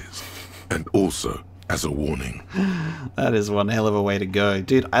 30s, and also as a warning. That is one hell of a way to go.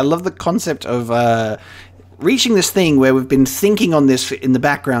 Dude, I love the concept of reaching this thing where we've been thinking on this in the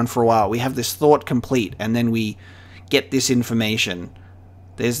background for a while. We have this thought complete, and then we get this information.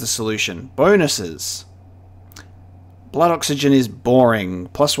 There's the solution. Bonuses. Blood oxygen is boring.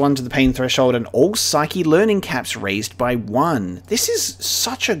 +1 to the pain threshold, and all psyche learning caps raised by 1. This is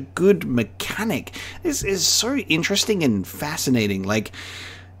such a good mechanic. This is so interesting and fascinating. Like,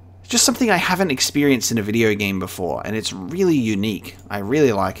 just something I haven't experienced in a video game before, and it's really unique. I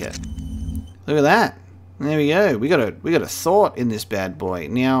really like it. Look at that. There we go. We got a thought in this bad boy.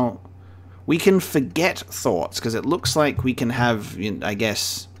 Now, we can forget thoughts, because it looks like we can have, I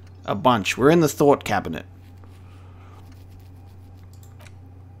guess, a bunch. We're in the thought cabinet.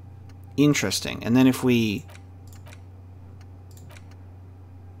 Interesting. And then if we...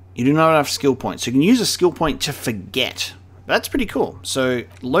 You do not have skill points. So you can use a skill point to forget. That's pretty cool. So,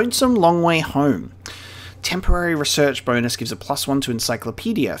 Lonesome Long Way Home. Temporary research bonus gives a +1 to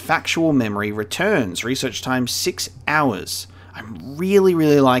encyclopedia. Factual memory returns. Research time 6 hours. I'm really,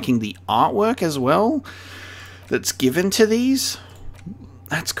 really liking the artwork as well that's given to these.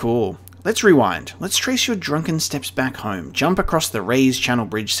 That's cool. Let's rewind. Let's trace your drunken steps back home. Jump across the raised channel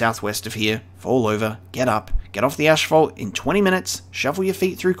bridge southwest of here. Fall over. Get up. Get off the asphalt in 20 minutes. Shuffle your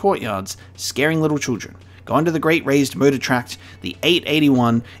feet through courtyards, scaring little children. Go onto the great raised motor tract, the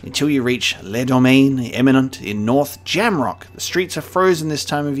 881, until you reach Le Domaine Eminent in North Jamrock. The streets are frozen this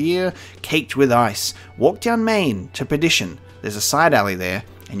time of year, caked with ice. Walk down Main to Perdition. There's a side alley there,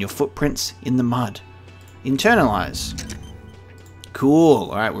 and your footprints in the mud. Internalize. Cool.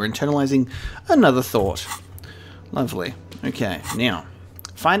 Alright, we're internalizing another thought. Lovely. Okay, now,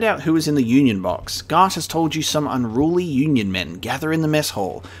 find out who is in the Union box. Gart has told you some unruly Union men gather in the mess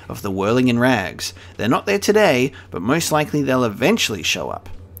hall of the Whirling in Rags. They're not there today, but most likely they'll eventually show up.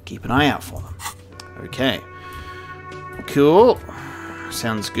 Keep an eye out for them. Okay. Cool.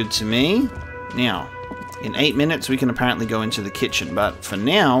 Sounds good to me. Now, in 8 minutes we can apparently go into the kitchen, but for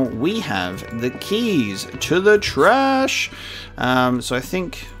now we have the keys to the trash. So I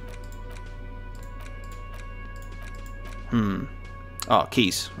think... Oh,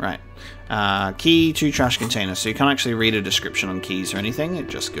 keys, right. Key to trash container. So you can't actually read a description on keys or anything. It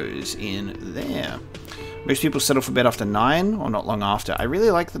just goes in there. Most people settle for bed after 9 or not long after. I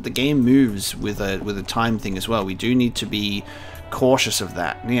really like that the game moves with a time thing as well. We do need to be cautious of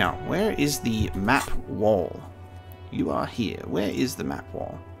that. Now, where is the map wall? You are here. Where is the map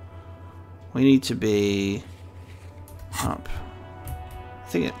wall? We need to be up. I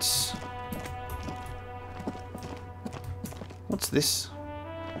think it's... What's this?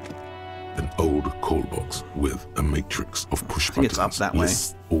 An old call box with a matrix of push buttons up that way.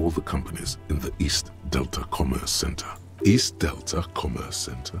 lists all the companies in the East Delta Commerce Center. East Delta Commerce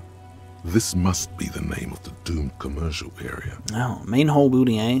Center? This must be the name of the doomed commercial area. Oh, Main Hall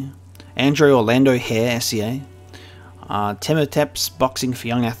Building A. Andrew Orlando Hair SCA. Temetep's Boxing for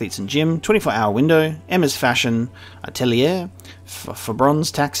Young Athletes and Gym, 24-hour window. Emma's Fashion Atelier, for Bronze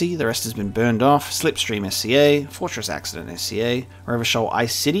Taxi, the rest has been burned off. Slipstream SCA, Fortress Accident SCA, Revachol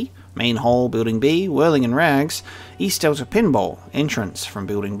Ice City, Main Hall Building B, Whirling in Rags, East Delta Pinball, entrance from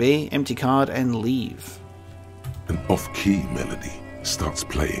Building B, empty card and leave. An off-key melody starts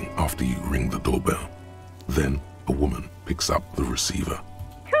playing after you ring the doorbell. Then a woman picks up the receiver.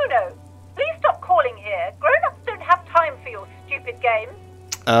 Kuno, please stop calling here. Grown-ups don't have time for your stupid games.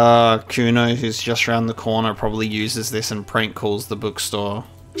 Kuno, who's just round the corner, probably uses this and prank calls the bookstore.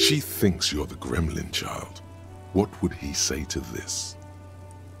 She thinks you're the gremlin child. What would he say to this?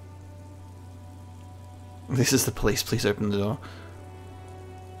 This is the police, please open the door.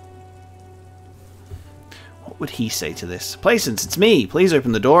 What would he say to this? Placence, it's me. Please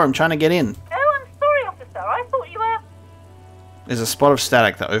open the door. I'm trying to get in. Oh, I'm sorry, officer. I thought you were... There's a spot of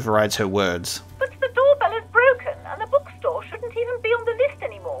static that overrides her words. But the doorbell is broken, and the bookstore shouldn't even be on the list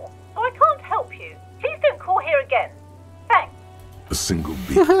anymore. So I can't help you. Please don't call here again. Thanks. A single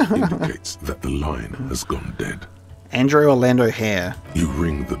beep indicates that the line has gone dead. Andrew Orlando Hare. You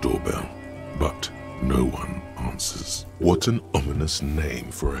ring the doorbell, but no one answers. What an ominous name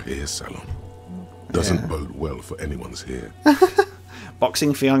for a hair salon. Doesn't bode well for anyone's hair.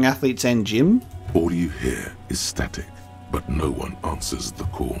 Boxing for Young Athletes and Gym. All you hear is static, but no one answers the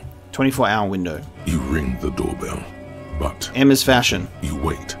call. 24-hour window. You ring the doorbell, but Emma's Fashion. you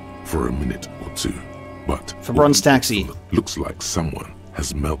wait for a minute or two. But For Bronze Taxi. looks like someone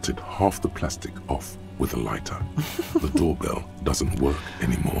has melted half the plastic off with a lighter. The doorbell doesn't work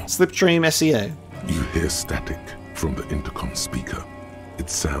anymore. Slipstream SCA. You hear static from the intercom speaker. It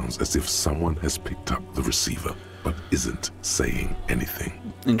sounds as if someone has picked up the receiver, but isn't saying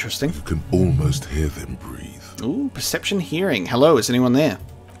anything. Interesting. You can almost hear them breathe. Ooh, perception hearing. Hello, is anyone there?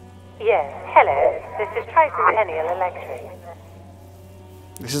 Yes, hello. This is Tricentennial Electric.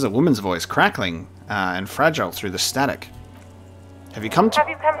 This is a woman's voice, crackling and fragile through the static. Have you come to... Have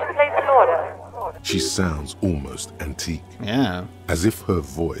you come to place an order? She sounds almost antique, Yeah. as if her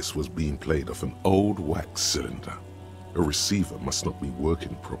voice was being played off an old wax cylinder. A receiver must not be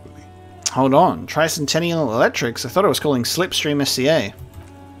working properly. Hold on. Tricentennial Electrics? I thought I was calling Slipstream SCA.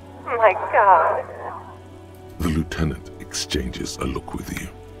 My God. The lieutenant exchanges a look with you.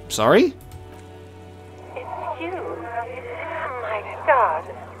 Sorry? It's you. My God.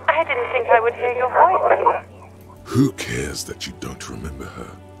 I didn't think I would hear your voice. Who cares that you don't remember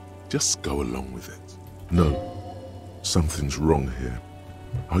her? Just go along with it. No, something's wrong here.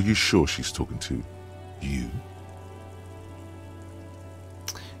 Are you sure she's talking to you?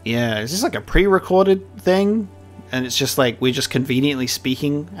 Yeah, is this like a pre-recorded thing? And it's just like, we're just conveniently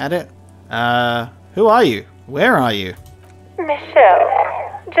speaking at it? Who are you? Where are you?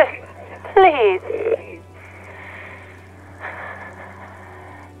 Michelle, just please.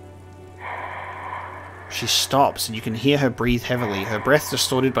 She stops, and you can hear her breathe heavily, her breath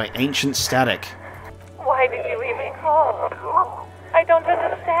distorted by ancient static. Why did you even call? I don't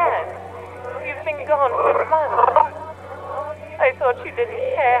understand. You've been gone for months. I thought you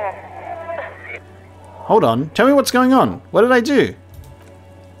didn't care. Hold on, tell me what's going on. What did I do?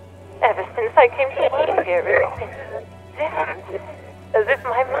 Ever since I came to work here, it's been different. As if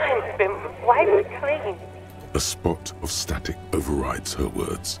my mind's been wiped clean. A spot of static overrides her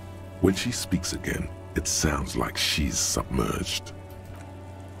words. When she speaks again, it sounds like she's submerged.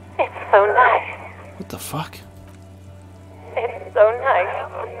 It's so nice. What the fuck? It's so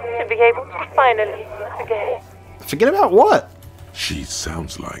nice to be able to finally forget. Forget about what? She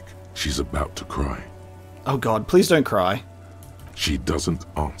sounds like she's about to cry. Oh god, please don't cry. She doesn't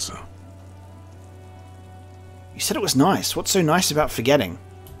answer. You said it was nice. What's so nice about forgetting?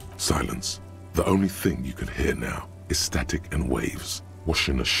 Silence. The only thing you can hear now is static and waves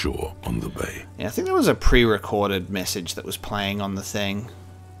washing ashore on the bay. Yeah, I think there was a pre-recorded message that was playing on the thing.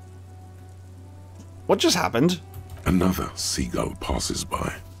 What just happened? Another seagull passes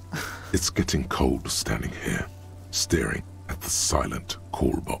by. It's getting cold standing here, staring at the silent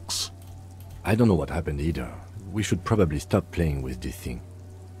call box. I don't know what happened either. We should probably stop playing with this thing.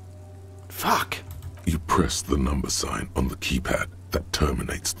 Fuck. You press the number sign on the keypad that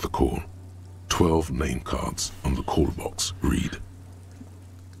terminates the call. 12 name cards on the call box read.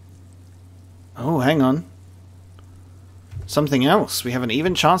 Oh, hang on. Something else. We have an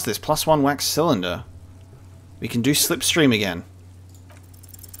even chance this +1 wax cylinder. We can do slipstream again.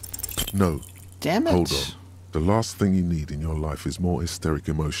 No. Damn it. Hold on. The last thing you need in your life is more hysteric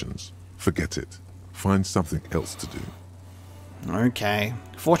emotions. Forget it. Find something else to do. Okay.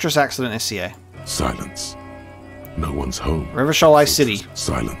 Fortress Accident SCA. Silence. No one's home. Revachol Ice City.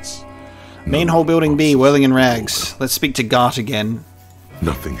 Silence. Main hall building B, whirling in rags. Let's speak to Gart again.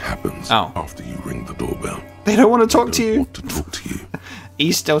 Nothing happens after you ring the doorbell. They don't want to talk to They you. want to talk to you.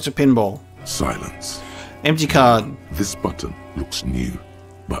 East Delta Pinball. Silence. Empty card. This button looks new,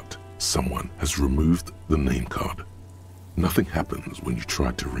 but someone has removed the name card. Nothing happens when you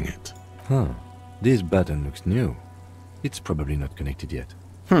try to ring it. Huh. This button looks new. It's probably not connected yet.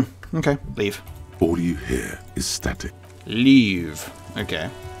 Okay, leave. All you hear is static. Leave. Okay.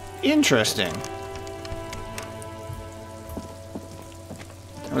 Interesting.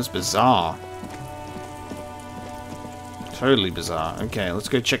 That was bizarre. Totally bizarre. Okay, let's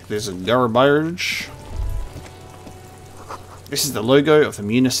go check this garbage. This is the logo of the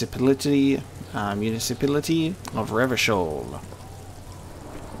municipality of Revachol.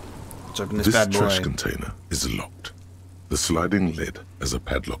 Let's open this bad boy. Trash container is locked. The sliding lid has a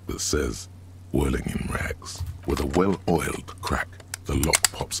padlock that says, "Whirling in rags." With a well-oiled crack, the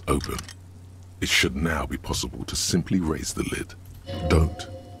lock pops open. It should now be possible to simply raise the lid. Don't.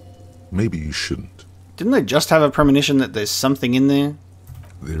 Maybe you shouldn't. Didn't they just have a premonition that there's something in there?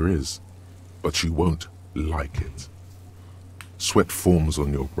 There is, but you won't like it. Sweat forms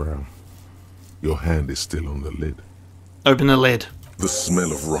on your brow. Your hand is still on the lid. Open the lid. The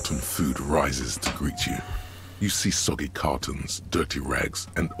smell of rotten food rises to greet you. You see soggy cartons, dirty rags,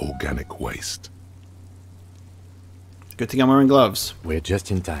 and organic waste. Good thing I'm wearing gloves. We're just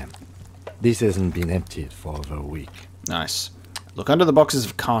in time. This hasn't been emptied for over a week. Nice. Look under the boxes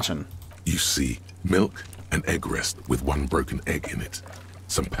of carton. You see milk and egg rest with one broken egg in it.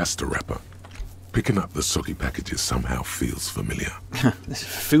 Some pasta wrapper. Picking up the soggy packages somehow feels familiar. This is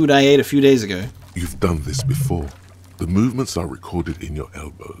food I ate a few days ago. You've done this before. The movements are recorded in your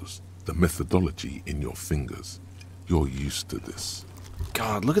elbows, the methodology in your fingers. You're used to this.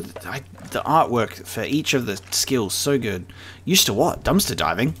 God, look at the artwork for each of the skills. So good. Used to what? Dumpster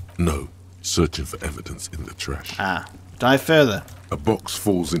diving? No, searching for evidence in the trash. Ah, dive further. A box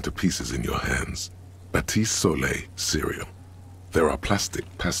falls into pieces in your hands. Baptiste Soleil cereal. There are plastic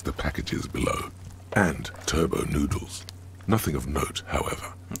pasta packages below, and turbo noodles. Nothing of note,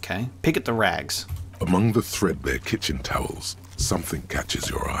 however. Okay, pick at the rags. Among the threadbare kitchen towels, something catches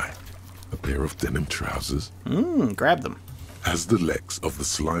your eye. A pair of denim trousers. Grab them. As the legs of the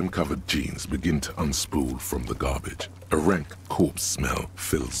slime-covered jeans begin to unspool from the garbage, a rank corpse smell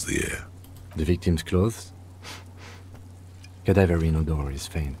fills the air. The victim's clothes? Cadaverine odor is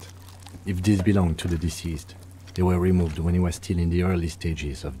faint. If these belong to the deceased, they were removed when he was still in the early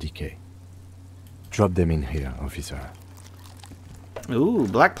stages of decay. Drop them in here, officer. Ooh,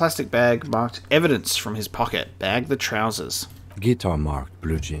 black plastic bag marked evidence from his pocket. Bag the trousers. Guitar marked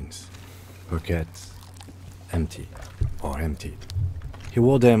blue jeans. Pockets empty or emptied. He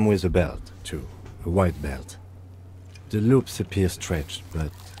wore them with a belt, too. A white belt. The loops appear stretched,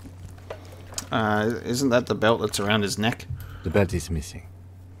 but Isn't that the belt that's around his neck? the belt is missing.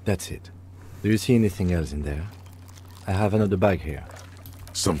 That's it. Do you see anything else in there? I have another bag here.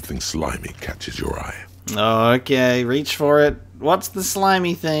 Something slimy catches your eye. Okay, reach for it. What's the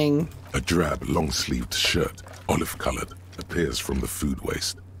slimy thing? A drab, long-sleeved shirt, olive-colored, appears from the food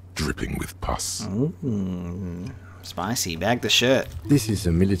waste, dripping with pus. Spicy. Bag the shirt. This is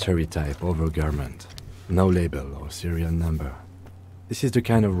a military-type overgarment. No label or serial number. This is the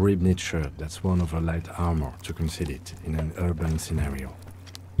kind of rib-knit shirt that's worn over light armor to conceal it in an urban scenario.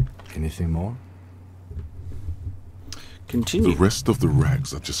 Anything more? Continue. The rest of the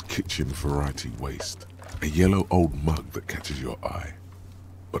rags are just kitchen variety waste. A yellow old mug that catches your eye.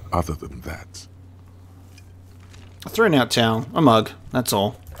 But other than that... A thrown-out towel. A mug. That's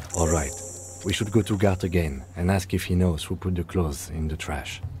all. Alright. We should go to Gart again and ask if he knows who put the clothes in the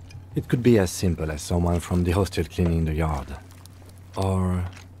trash. It could be as simple as someone from the hostel cleaning the yard. Or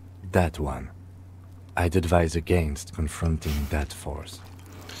that one. I'd advise against confronting that force.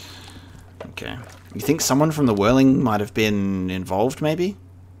 Okay. You think someone from the Whirling might have been involved, maybe?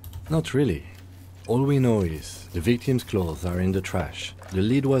 Not really. All we know is the victim's clothes are in the trash, the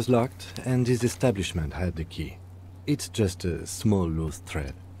lid was locked, and his establishment had the key. It's just a small loose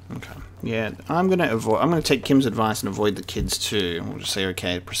thread. Okay. Yeah, I'm gonna take Kim's advice and avoid the kids too. We'll just say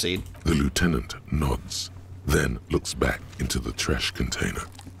okay, proceed. The lieutenant nods, then looks back into the trash container.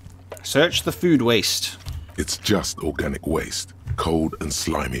 Search the food waste. It's just organic waste, cold and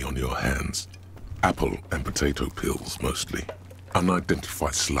slimy on your hands. Apple and potato peels, mostly.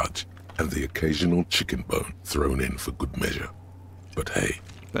 Unidentified sludge, and the occasional chicken bone thrown in for good measure. But hey.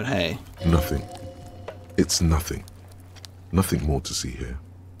 Nothing. It's nothing. Nothing more to see here.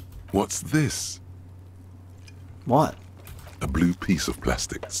 What's this? What? A blue piece of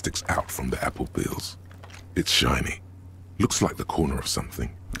plastic sticks out from the apple peels. It's shiny. Looks like the corner of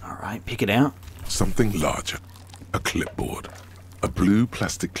something. Alright, pick it out. Something larger. A clipboard. A blue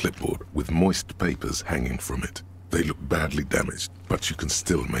plastic clipboard with moist papers hanging from it. They look badly damaged, but you can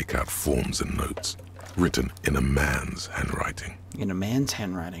still make out forms and notes. Written in a man's handwriting. In a man's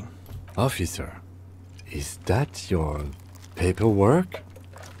handwriting. Officer, is that your paperwork?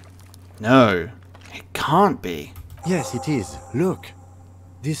 No, it can't be. Yes, it is. Look.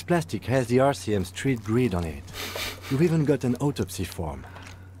 This plastic has the RCM street grid on it. You've even got an autopsy form.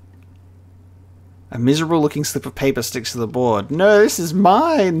 A miserable-looking slip of paper sticks to the board. No, this is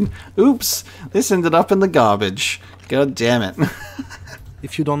mine! Oops, this ended up in the garbage. God damn it.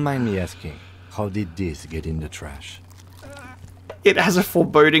 If you don't mind me asking, how did this get in the trash? It has a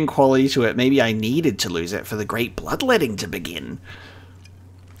foreboding quality to it. Maybe I needed to lose it for the great bloodletting to begin.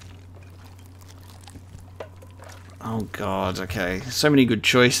 Oh god, okay. So many good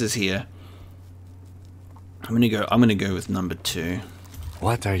choices here. I'm gonna go with number 2.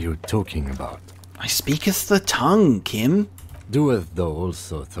 What are you talking about? I speaketh the tongue, Kim. Doeth thou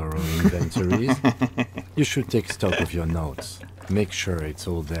also thorough inventories? You should take stock of your notes. Make sure it's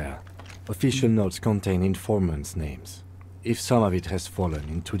all there. Official notes contain informants' names. If some of it has fallen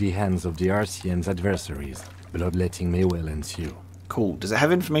into the hands of the RCM's adversaries, bloodletting may well ensue. Cool. Does it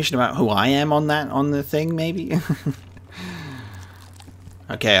have information about who I am on the thing, maybe?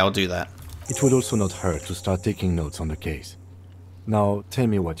 Okay, I'll do that. It would also not hurt to start taking notes on the case. Now, tell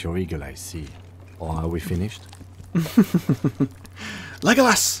me what your eagle eyes see. Or are we finished?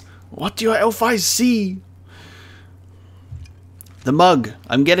 Legolas! What do your elf eyes see? The mug.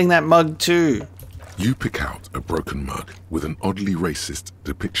 I'm getting that mug too. You pick out a broken mug with an oddly racist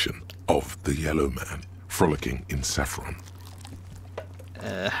depiction of the Yellow Man frolicking in saffron.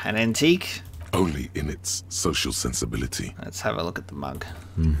 An antique? Only in its social sensibility. Let's have a look at the mug.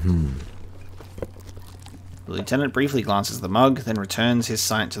 Mm-hmm. The lieutenant briefly glances at the mug, then returns his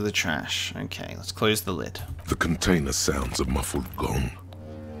sight to the trash. Okay, let's close the lid. The container sounds a muffled gong.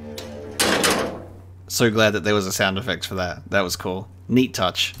 So glad that there was a sound effect for that. That was cool. Neat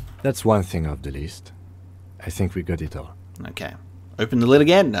touch. That's one thing off the list. I think we got it all. Okay. Open the lid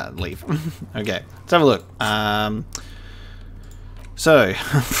again? No, leave. Okay, let's have a look. So,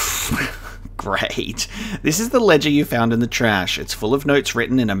 great. This is the ledger you found in the trash. It's full of notes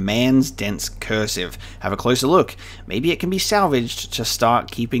written in a man's dense cursive. Have a closer look. Maybe it can be salvaged to start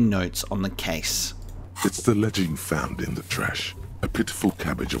keeping notes on the case. It's the ledger you found in the trash. A pitiful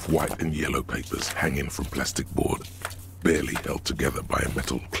cabbage of white and yellow papers hanging from plastic board, barely held together by a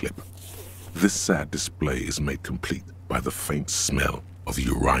metal clip. This sad display is made complete by the faint smell of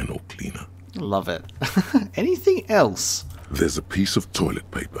urinal cleaner. Love it. Anything else? There's a piece of toilet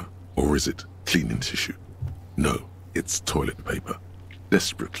paper, or is it cleaning tissue? No, it's toilet paper,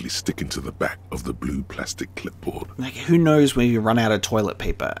 desperately sticking to the back of the blue plastic clipboard. Like, who knows when you run out of toilet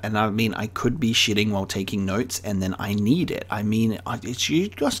paper? And I mean, I could be shitting while taking notes, and then I need it. I mean, you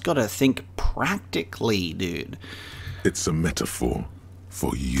just gotta think practically, dude. It's a metaphor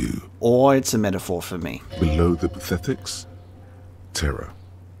for you. Or it's a metaphor for me. Below the pathetics, terror.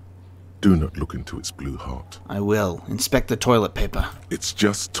 Do not look into its blue heart. I will. Inspect the toilet paper. It's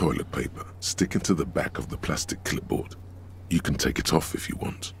just toilet paper sticking to the back of the plastic clipboard. You can take it off if you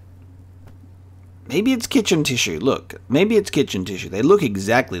want. Maybe it's kitchen tissue. Look, maybe it's kitchen tissue. They look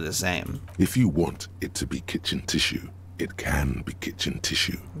exactly the same. If you want it to be kitchen tissue, it can be kitchen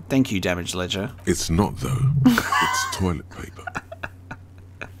tissue. Thank you, Damage Ledger. It's not, though. It's toilet paper.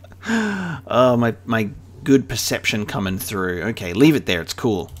 Oh, my good perception coming through. Okay, leave it there. It's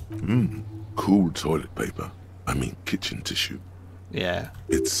cool. Cool toilet paper. I mean kitchen tissue. Yeah.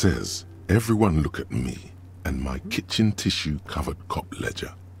 It says, everyone look at me and my kitchen tissue covered cop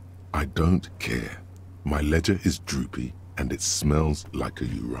ledger. I don't care. My ledger is droopy and it smells like a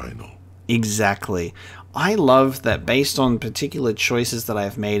urinal. Exactly. I love that based on particular choices that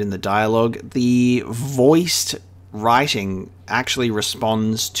I've made in the dialogue, the voiced writing actually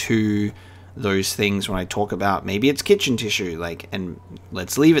responds to those things when I talk about maybe it's kitchen tissue, like, and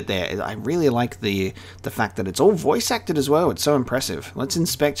let's leave it there. I really like the fact that it's all voice acted as well. It's so impressive. Let's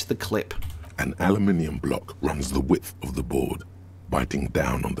inspect the clip. An aluminium block runs the width of the board, biting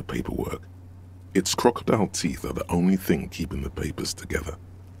down on the paperwork. Its crocodile teeth are the only thing keeping the papers together.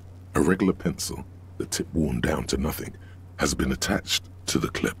 A regular pencil, the tip worn down to nothing, has been attached to the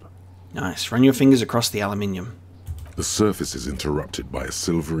clip. Nice. Run your fingers across the aluminium. The surface is interrupted by a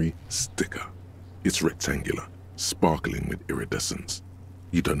silvery sticker. It's rectangular, sparkling with iridescence.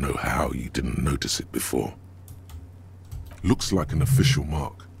 You don't know how you didn't notice it before. Looks like an official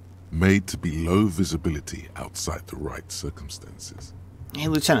mark, made to be low visibility outside the right circumstances. Hey,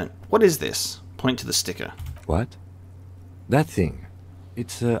 Lieutenant, what is this? Point to the sticker. What? That thing.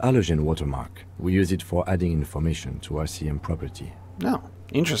 It's a halogen watermark. We use it for adding information to RCM property. Oh,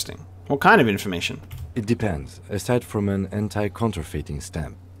 interesting. What kind of information? It depends. Aside from an anti-counterfeiting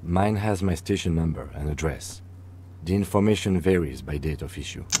stamp, mine has my station number and address. The information varies by date of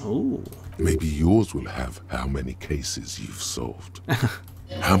issue. Ooh. Maybe yours will have how many cases you've solved.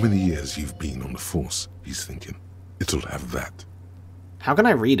 How many years you've been on the force, he's thinking. It'll have that. How can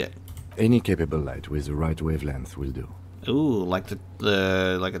I read it? Any capable light with the right wavelength will do. Ooh, like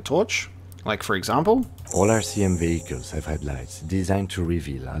like a torch? Like, for example? All RCM vehicles have headlights designed to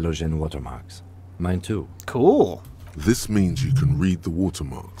reveal halogen watermarks. Mine too. Cool. This means you can read the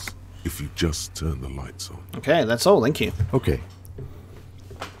watermarks if you just turn the lights on. Okay, that's all. Thank you. Okay.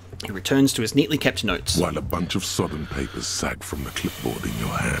 He returns to his neatly kept notes. While a bunch of sodden papers sag from the clipboard in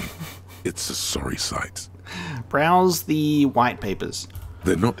your hand. It's a sorry sight. Browse the white papers.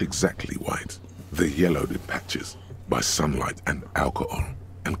 They're not exactly white. They're yellowed in patches by sunlight and alcohol,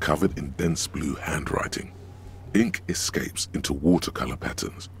 and covered in dense blue handwriting. Ink escapes into watercolor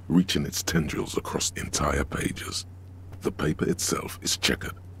patterns, reaching its tendrils across entire pages. The paper itself is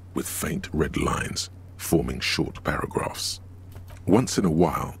checkered, with faint red lines, forming short paragraphs. Once in a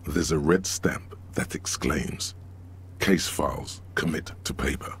while, there's a red stamp that exclaims, "Case files commit to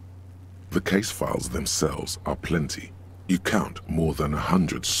paper." The case files themselves are plenty. You count more than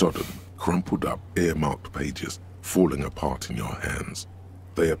 100 sodden, crumpled up, earmarked pages falling apart in your hands.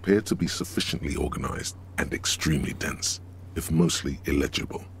 They appear to be sufficiently organized and extremely dense, if mostly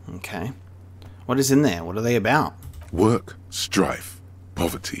illegible. Okay. What is in there? What are they about? Work, strife,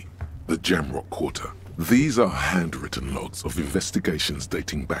 poverty, the Jamrock Quarter. These are handwritten logs of investigations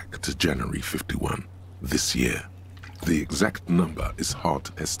dating back to January 51, this year. The exact number is hard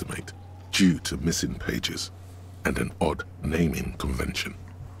to estimate, due to missing pages and an odd naming convention.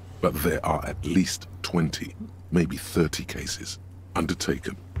 But there are at least 20, maybe 30 cases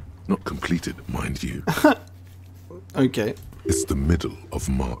undertaken, not completed, mind you. Okay. It's the middle of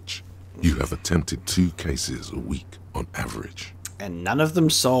March. You have attempted 2 cases a week on average. And none of them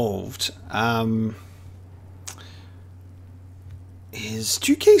solved. Is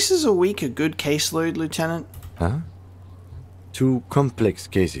 2 cases a week a good caseload, Lieutenant? Huh? 2 complex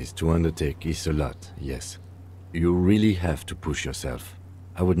cases to undertake is a lot, yes. You really have to push yourself.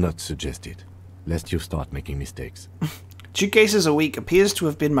 I would not suggest it, lest you start making mistakes. 2 cases a week appears to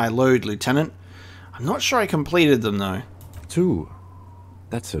have been my load, Lieutenant. I'm not sure I completed them, though. 2?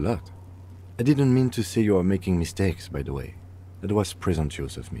 That's a lot. I didn't mean to say you are making mistakes, by the way. That was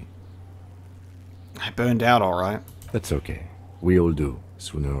presumptuous of me. I burned out, alright. That's okay. We all do,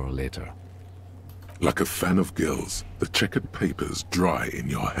 sooner or later. Like a fan of gills, the checkered papers dry in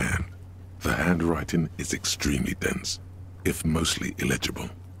your hand. The handwriting is extremely dense, if mostly illegible.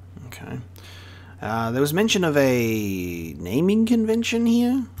 Okay. There was mention of a naming convention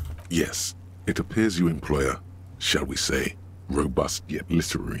here? Yes, it appears you employ a, shall we say, robust yet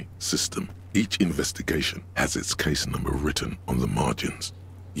literary system Each investigation has its case number written on the margins.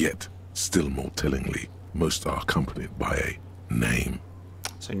 Yet, still more tellingly, most are accompanied by a name.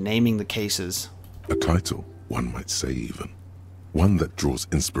 So naming the cases. A title, one might say even. One that draws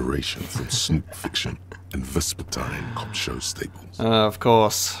inspiration from snoop fiction and Vespertine cop show staples. Of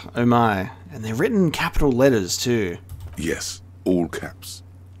course. Oh my. And they're written in capital letters too. Yes, all caps.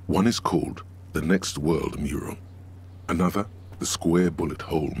 One is called The Next World Mural. Another, The Square Bullet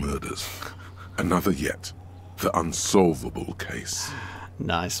Hole Murders. Another yet, The Unsolvable Case.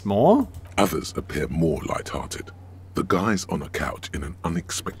 Nice. More? Others appear more light-hearted. The guys on a couch in an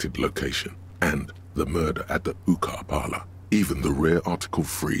unexpected location, and the murder at the Ukar Parlor. Even the rare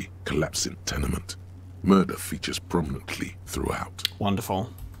article-free collapsing tenement. Murder features prominently throughout. Wonderful.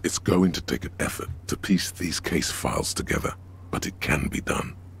 It's going to take an effort to piece these case files together, but it can be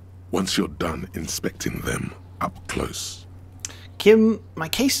done. Once you're done inspecting them up close. Kim, my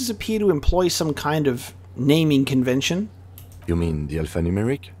cases appear to employ some kind of naming convention. You mean the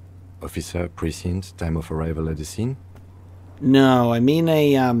alphanumeric? Officer, precinct, time of arrival at the scene? No, I mean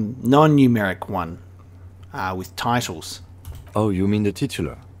a non-numeric one. With titles. Oh, you mean the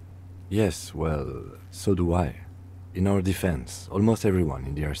titular? Yes, well, so do I. In our defense, almost everyone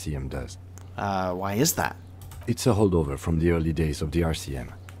in the RCM does. Why is that? It's a holdover from the early days of the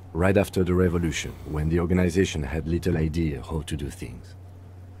RCM, right after the revolution, when the organization had little idea how to do things.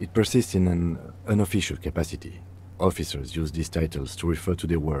 It persists in an unofficial capacity. Officers use these titles to refer to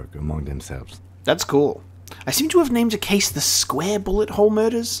their work among themselves. That's cool. I seem to have named a case the Square Bullet Hole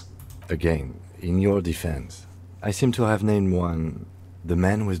Murders. Again, in your defense, I seem to have named one the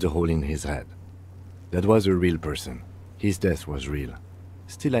man with the hole in his head. That was a real person. His death was real.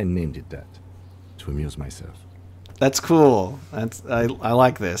 Still, I named it that, to amuse myself. That's cool. I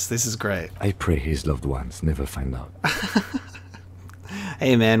like this. This is great. I pray his loved ones never find out.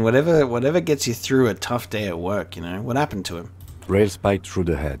 Hey man, whatever gets you through a tough day at work, you know? What happened to him? Rail spiked through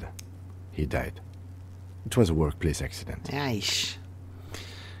the head. He died. It was a workplace accident. Aish.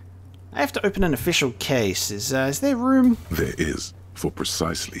 I have to open an official case. Is there room? There is, for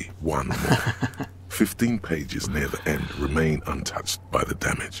precisely one more. 15 pages near the end remain untouched by the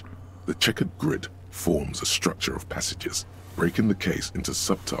damage. The checkered grid forms a structure of passages, breaking the case into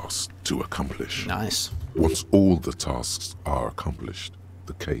subtasks to accomplish. Nice. Once all the tasks are accomplished,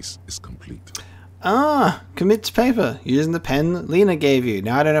 the case is complete. Ah, commit to paper, using the pen that Lena gave you.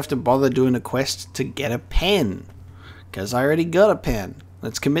 Now I don't have to bother doing a quest to get a pen, because I already got a pen.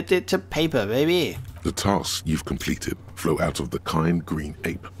 Let's commit it to paper, baby. The tasks you've completed flow out of the kind green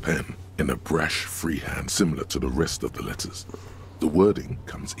ape pen in a brash freehand similar to the rest of the letters. The wording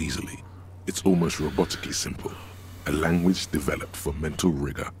comes easily. It's almost robotically simple. A language developed for mental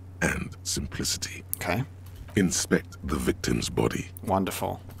rigor and simplicity. Okay. Inspect the victim's body.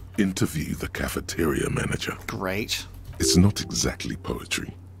 Wonderful. Interview the cafeteria manager. Great. It's not exactly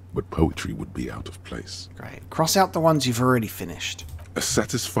poetry, but poetry would be out of place. Great. Cross out the ones you've already finished. A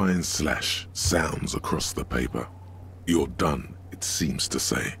satisfying slash sounds across the paper. You're done, it seems to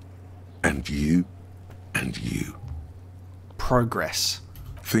say. And you, and you. Progress.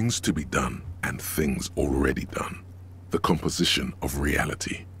 Things to be done and things already done. The composition of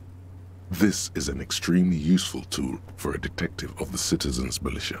reality. This is an extremely useful tool for a detective of the citizens'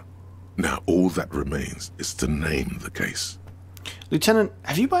 militia. Now all that remains is to name the case. Lieutenant,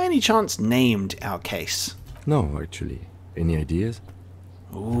 have you by any chance named our case? No, actually. Any ideas?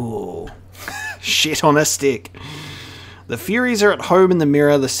 Ooh. Shit on a stick. The Furies are at home in the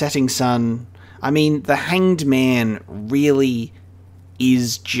mirror, the setting sun. I mean, the Hanged Man really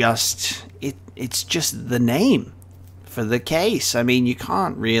is just... It's just the name for the case. I mean, you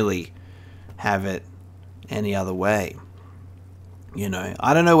can't really have it any other way. You know,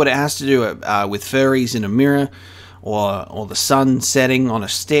 I don't know what it has to do with furries in a mirror or the sun setting on a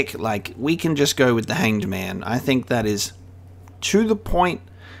stick. Like, we can just go with the Hanged Man. I think that is to the point,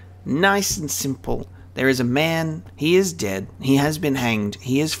 nice and simple. There is a man, he is dead, he has been hanged,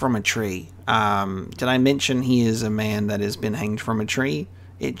 he is from a tree. Did I mention he is a man that has been hanged from a tree?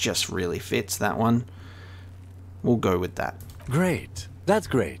 It just really fits, that one. We'll go with that. Great. That's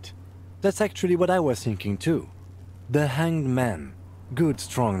great. That's actually what I was thinking too. The Hanged Man. Good,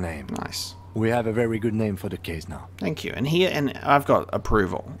 strong name. Nice. We have a very good name for the case now. Thank you. And I've got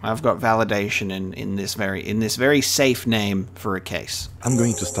approval. I've got validation in this very safe name for a case. I'm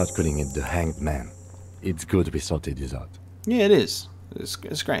going to start calling it the Hanged Man. It's good we sorted this out. Yeah, it is.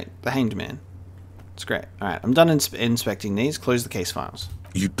 It's great. The Hanged Man. It's great. All right, I'm done inspecting these. Close the case files.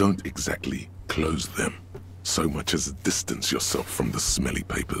 You don't exactly close them, so much as distance yourself from the smelly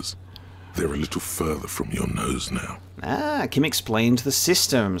papers. They're a little further from your nose now. Ah, Kim explained the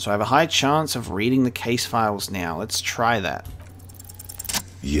system, so I have a high chance of reading the case files now. Let's try that.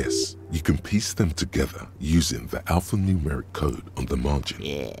 Yes, you can piece them together using the alphanumeric code on the margin.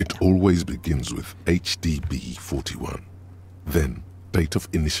 Yeah. It always begins with HDB 41, then date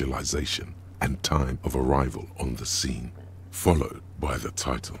of initialization and time of arrival on the scene, followed by the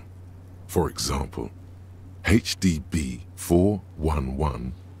title. For example, HDB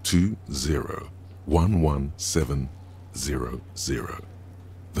 41120117000,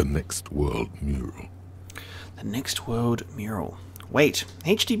 the Next World Mural. The Next World Mural. Wait,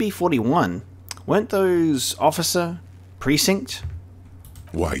 HDB 41? Weren't those officer? Precinct?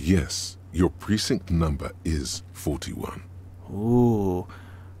 Why, yes, your precinct number is 41. Ooh.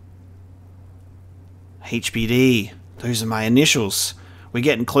 HBD. Those are my initials. We're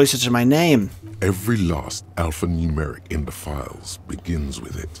getting closer to my name. Every last alphanumeric in the files begins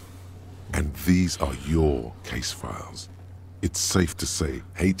with it. And these are your case files. It's safe to say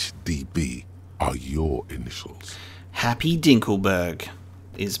HDB are your initials. Happy Dinkelberg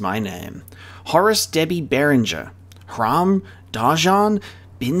is my name. Horace Debbie Beringer. Hram Darjan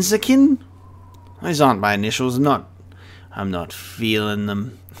Binzakin? Those aren't my initials. I'm not feeling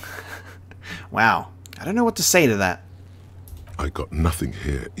them. Wow. I don't know what to say to that. I got nothing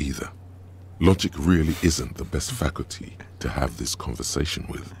here either. Logic really isn't the best faculty to have this conversation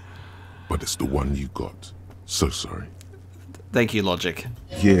with. But it's the one you got. So sorry. Thank you, Logic.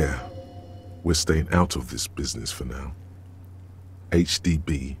 Yeah. We're staying out of this business for now.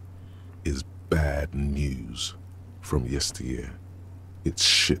 HDB is bad news from yesteryear. It's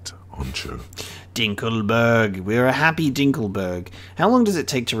shit, honcho. Dinkelberg. We're a happy Dinkelberg. How long does it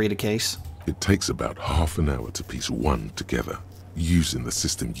take to read a case? It takes about half an hour to piece one together, using the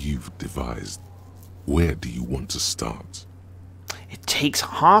system you've devised. Where do you want to start? It takes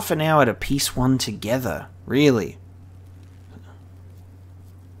half an hour to piece one together. Really?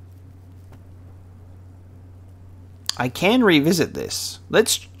 I can revisit this.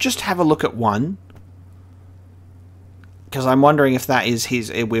 Let's just have a look at one. Because I'm wondering if that is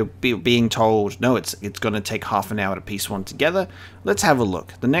his... We're being told, no, it's going to take half an hour to piece one together. Let's have a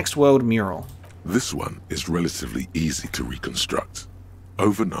look. The Next World Mural. This one is relatively easy to reconstruct.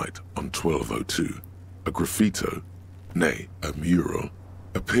 Overnight on 1202, a graffito, nay, a mural,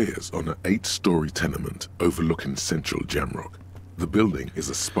 appears on an 8-story tenement overlooking central Jamrock. The building is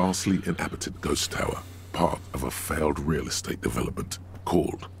a sparsely inhabited ghost tower, part of a failed real estate development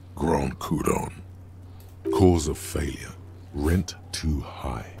called Grand Couronne. Cause of failure: rent too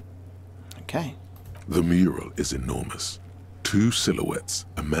high. Okay. The mural is enormous. 2 silhouettes,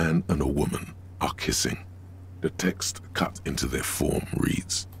 a man and a woman, are kissing. The text cut into their form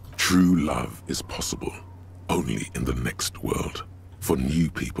reads, "True love is possible, only in the next world. For new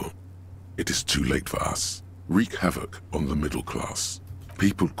people, it is too late for us. Wreak havoc on the middle class.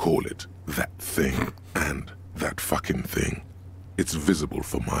 People call it that thing and that fucking thing. It's visible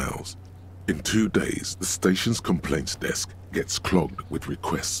for miles. In 2 days, the station's complaints desk gets clogged with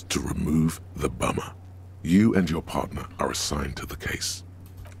requests to remove the bummer. You and your partner are assigned to the case.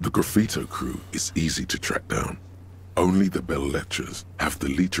 The graffito crew is easy to track down. Only the bell lectures have the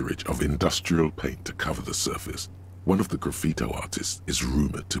literage of industrial paint to cover the surface. One of the graffito artists is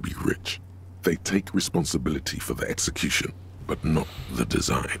rumored to be rich. They take responsibility for the execution, but not the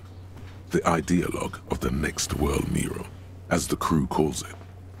design. The ideologue of the Next World Mural, as the crew calls it,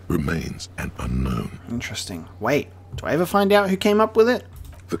 remains an unknown. Interesting. Wait, do I ever find out who came up with it?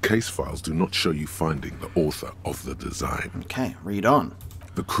 The case files do not show you finding the author of the design. Okay, read on.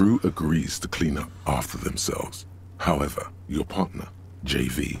 The crew agrees to clean up after themselves. However, your partner,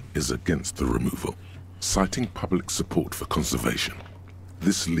 JV, is against the removal, citing public support for conservation.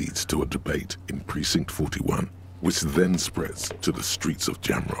 This leads to a debate in Precinct 41, which then spreads to the streets of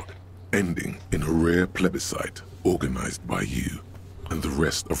Jamrock, ending in a rare plebiscite organized by you and the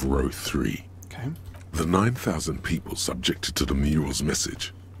rest of Row 3. Okay. The 9,000 people subjected to the mural's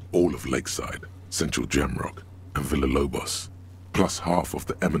message, all of Lakeside, Central Jamrock, and Villalobos, plus half of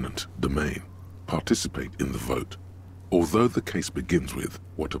the eminent domain, participate in the vote. Although the case begins with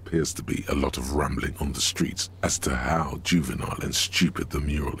what appears to be a lot of rambling on the streets as to how juvenile and stupid the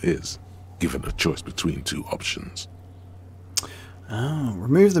mural is, given a choice between 2 options. Oh,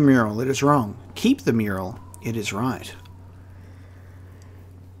 remove the mural, it is wrong. Keep the mural, it is right.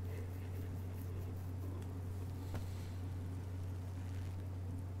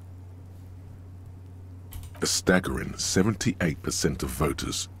 A staggering 78% of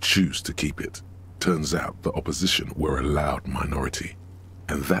voters choose to keep it. Turns out the opposition were a loud minority,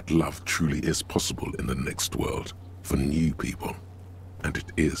 and that love truly is possible in the next world for new people. and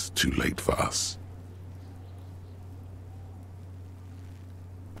it is too late for us.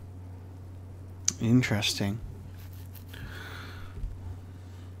 Interesting.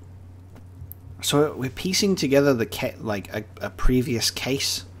 So we're piecing together the a previous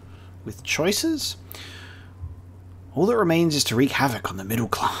case with choices. All that remains is to wreak havoc on the middle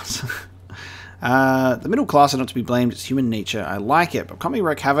class. The middle class are not to be blamed. It's human nature. I like it, but can't we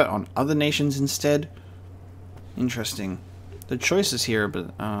wreak havoc on other nations instead? Interesting. The choices here,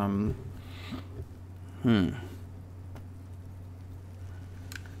 but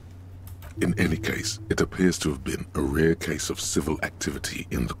In any case, it appears to have been a rare case of civil activity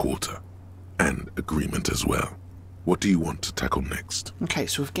in the quarter, and agreement as well. What do you want to tackle next? Okay,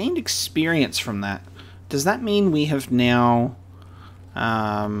 so we've gained experience from that. Does that mean we have now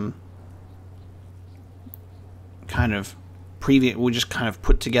we'll just kind of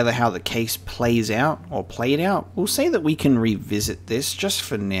put together how the case plays out or played out? We'll say that we can revisit this just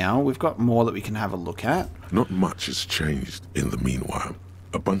for now. We've got more that we can have a look at. Not much has changed in the meanwhile.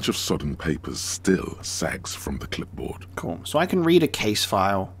 A bunch of sodden papers still sags from the clipboard. Cool. So I can read a case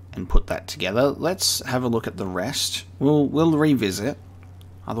file and put that together. Let's have a look at the rest. We'll revisit.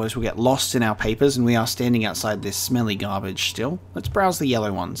 Otherwise we'll get lost in our papers and we are standing outside this smelly garbage still. Let's browse the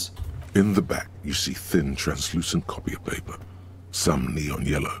yellow ones. In the back, you see thin, translucent copier paper. Some neon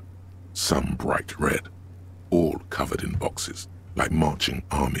yellow, some bright red, all covered in boxes, like marching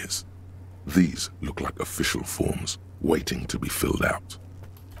armies. These look like official forms, waiting to be filled out.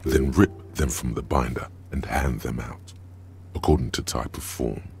 Then rip them from the binder and hand them out, according to type of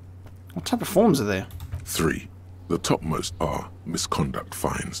form. What type of forms are there? 3. The topmost are misconduct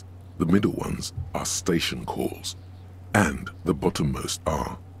fines, the middle ones are station calls, and the bottommost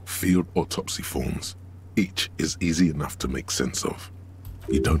are field autopsy forms. Each is easy enough to make sense of.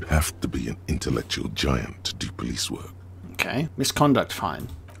 You don't have to be an intellectual giant to do police work. Okay, misconduct fine.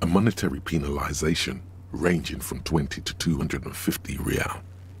 A monetary penalization ranging from 20 to 250 real.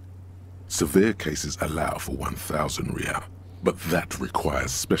 Severe cases allow for 1,000 real, but that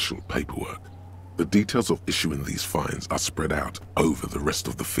requires special paperwork. The details of issuing these fines are spread out over the rest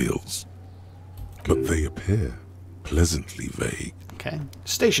of the fields, but they appear pleasantly vague. Okay,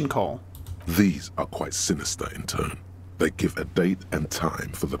 station call. These are quite sinister in turn. They give a date and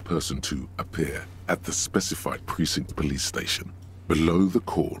time for the person to appear at the specified precinct police station. Below the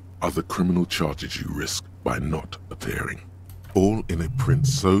call are the criminal charges you risk by not appearing. All in a print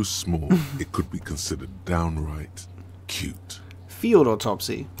so small it could be considered downright cute. Field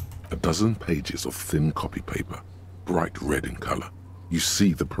autopsy. A dozen pages of thin copy paper, bright red in color. You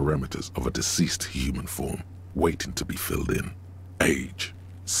see the parameters of a deceased human form waiting to be filled in. Age,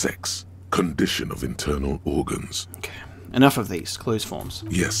 sex, condition of internal organs. Okay, enough of these closed forms.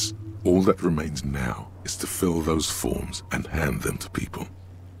 Yes, all that remains now is to fill those forms and hand them to people.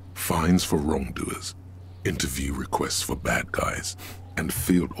 Fines for wrongdoers, interview requests for bad guys, and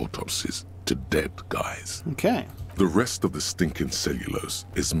field autopsies to dead guys. Okay. The rest of the stinking cellulose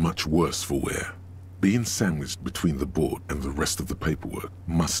is much worse for wear. Being sandwiched between the board and the rest of the paperwork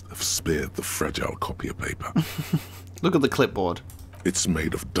must have spared the fragile copier paper. Look at the clipboard. It's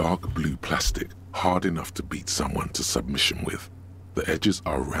made of dark blue plastic, hard enough to beat someone to submission with. The edges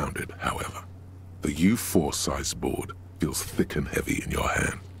are rounded, however. The U4 size board feels thick and heavy in your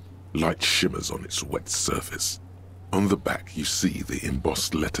hand. Light shimmers on its wet surface. On the back you see the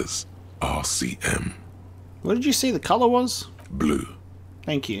embossed letters, RCM. What did you say the color was? Blue.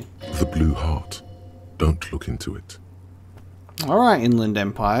 Thank you. The blue heart. Don't look into it. Alright, Inland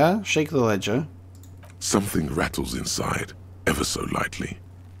Empire. Shake the ledger. Something rattles inside, ever so lightly.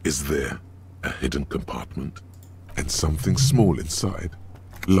 Is there a hidden compartment? And something small inside?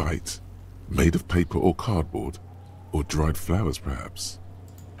 Light, made of paper or cardboard? Or dried flowers, perhaps?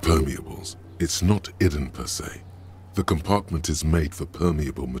 Permeables. It's not hidden per se. The compartment is made for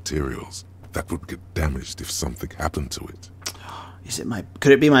permeable materials that would get damaged if something happened to it.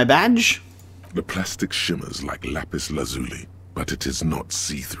 Could it be my badge? The plastic shimmers like lapis lazuli, but it is not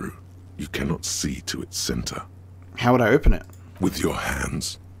see-through. You cannot see to its center. How would I open it? With your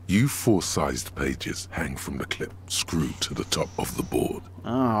hands. U4-sized pages hang from the clip, screwed to the top of the board. Oh,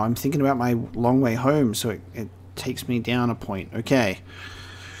 I'm thinking about my long way home, so it takes me down a point. Okay.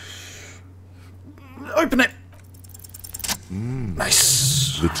 Open it!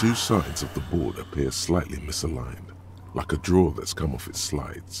 Nice. The two sides of the board appear slightly misaligned, like a drawer that's come off its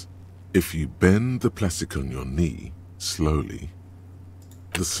slides. If you bend the plastic on your knee, slowly,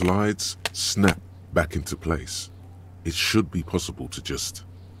 the slides snap back into place. It should be possible to just,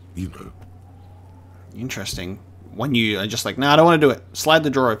 you know. Interesting. When you are just like, nah, I don't want to do it. Slide the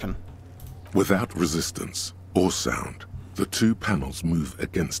drawer open. Without resistance or sound, The two panels move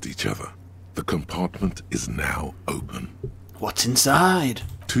against each other. The compartment is now open. What's inside?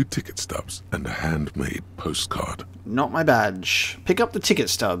 2 ticket stubs and a handmade postcard. Not my badge. Pick up the ticket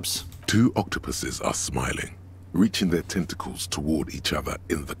stubs. 2 octopuses are smiling, reaching their tentacles toward each other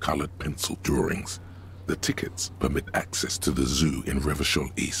in the colored pencil drawings. The tickets permit access to the zoo in Revachol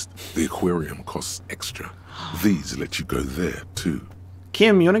East. The aquarium costs extra. These let you go there too.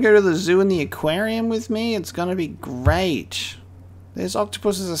 Kim, you want to go to the zoo and the aquarium with me? It's gonna be great. There's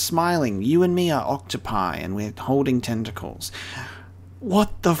octopuses are smiling. You and me are octopi, and we're holding tentacles.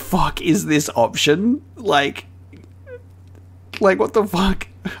 What the fuck is this option? Like what the fuck?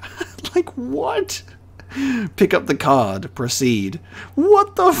 Like, what? Pick up the card. Proceed.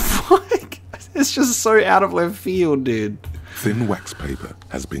 What the fuck? It's just so out of left field, dude. Thin wax paper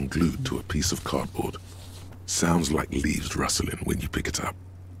has been glued to a piece of cardboard. Sounds like leaves rustling when you pick it up.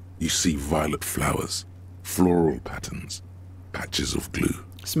 You see violet flowers, floral patterns, patches of glue.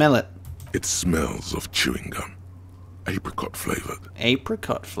 Smell it. It smells of chewing gum. Apricot flavored.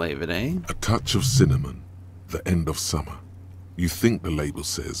 Apricot flavored, eh? A touch of cinnamon. The end of summer. You think the label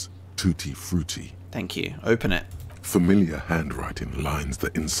says Tutti Frutti. Thank you. Open it. Familiar handwriting lines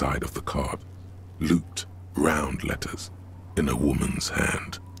the inside of the card. Looped, round letters in a woman's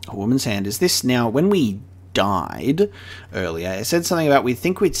hand. A woman's hand. Is this now, when we died earlier, it said something about we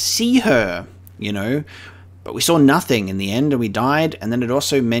think we'd see her, you know, but we saw nothing in the end and we died. And then it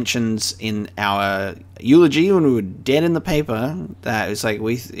also mentions in our eulogy when we were dead in the paper that it's like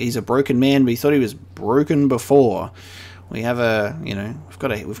he's a broken man, but we thought he was broken before. We have a, you know, we've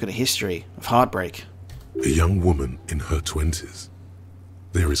got a history of heartbreak. A young woman in her 20s.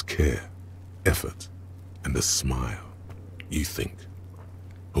 There is care, effort, and a smile, you think.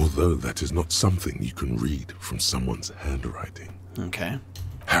 Although that is not something you can read from someone's handwriting. Okay.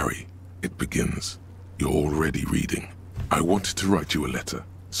 Harry, it begins. You're already reading. I wanted to write you a letter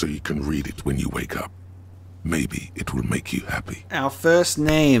so you can read it when you wake up. Maybe it will make you happy. Our first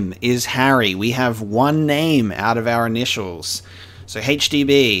name is Harry. We have one name out of our initials. So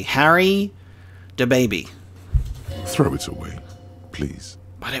HDB, Harry the baby. Throw it away, please.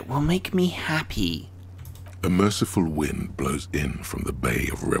 But it will make me happy. A merciful wind blows in from the bay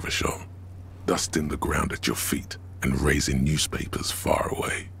of Revachol, dusting the ground at your feet and raising newspapers far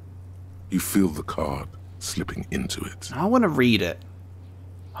away. You feel the card slipping into it. I want to read it.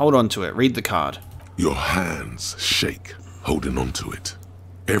 Hold on to it. Read the card. Your hands shake, holding on to it.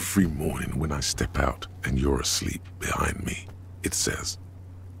 Every morning when I step out and you're asleep behind me, it says,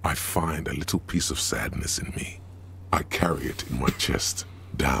 I find a little piece of sadness in me. I carry it in my chest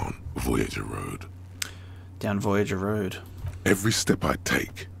down Voyager Road. Down Voyager Road. Every step I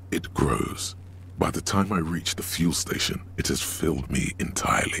take, it grows. By the time I reach the fuel station, it has filled me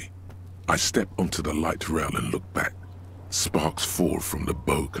entirely. I step onto the light rail and look back. Sparks fall from the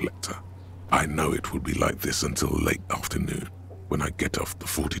bow collector. I know it will be like this until late afternoon, when I get off the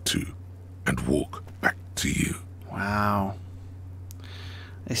 42 and walk back to you. Wow.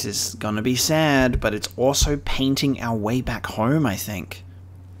 This is gonna be sad, but it's also painting our way back home, I think.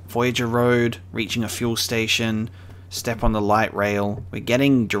 Voyager Road, reaching a fuel station, step on the light rail. We're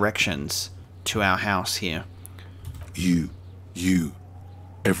getting directions to our house here. You.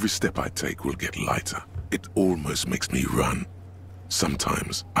 Every step I take will get lighter. It almost makes me run.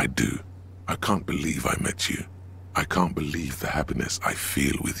 Sometimes I do. I can't believe I met you. I can't believe the happiness I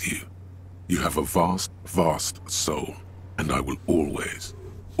feel with you. You have a vast, vast soul, and I will always,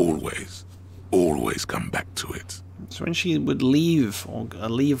 always, always come back to it. So when she would leave, or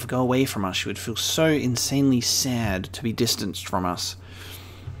go away from us, she would feel so insanely sad to be distanced from us.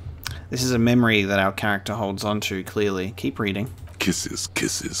 This is a memory that our character holds on to, clearly. Keep reading. Kisses,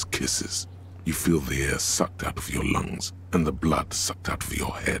 kisses, kisses. You feel the air sucked out of your lungs, and the blood sucked out of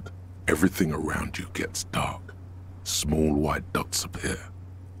your head. Everything around you gets dark. Small white dots appear.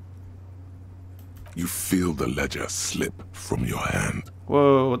 You feel the ledger slip from your hand.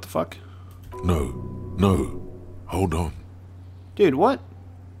 Whoa, what the fuck? No. Hold on. Dude, what?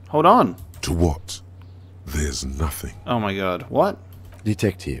 Hold on. To what? There's nothing. Oh my god, what?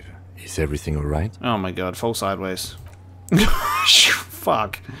 Detective, is everything alright? Oh my god, fall sideways.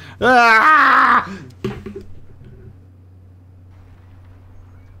 Fuck. Ah!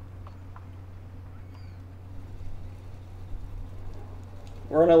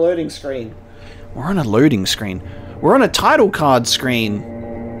 We're on a loading screen. We're on a loading screen. We're on a title card screen.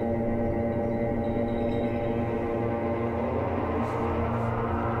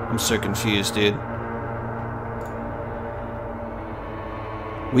 I'm so confused, dude.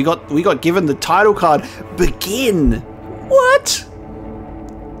 We got given the title card. Begin. What?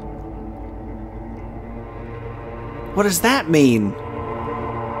 What does that mean?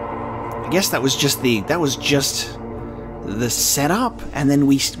 I guess that was just the setup, and then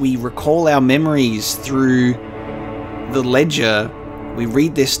we recall our memories through the ledger. We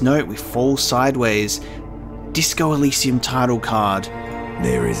read this note, we fall sideways. Disco Elysium title card.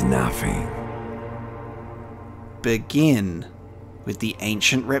 There is nothing. Begin with the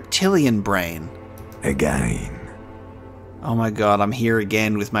ancient reptilian brain. Again. Oh my god, I'm here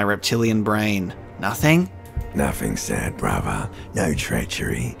again with my reptilian brain. Nothing? Nothing sad, brother. No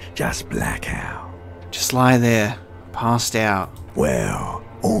treachery, just blackout. Just lie there, passed out. Well,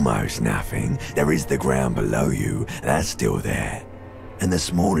 almost nothing. There is the ground below you, that's still there. And the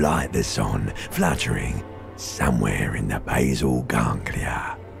small light that's on, fluttering, somewhere in the basal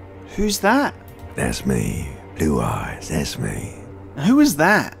ganglia. Who's that? That's me. Blue eyes, that's me. Who is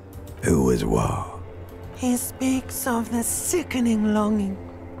that? Who was what? He speaks of the sickening longing,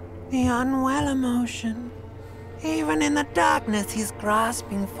 the unwell emotion. Even in the darkness, he's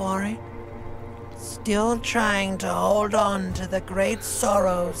grasping for it. Still trying to hold on to the great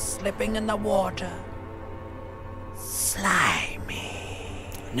sorrows slipping in the water. Slimy.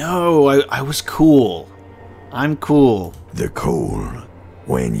 No, I was cool. I'm cool. The cool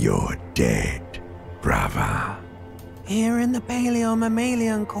when you're dead, brother. Here in the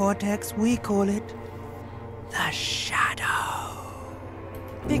paleo-mammalian cortex, we call it the shadow.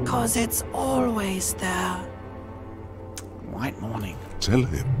 Because it's always there. White morning. Tell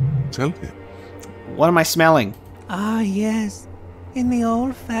him. Tell him. What am I smelling? Ah, yes. In the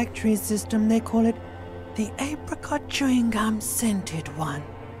olfactory system, they call it the apricot chewing gum scented one.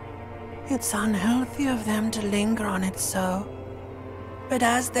 It's unhealthy of them to linger on it so. But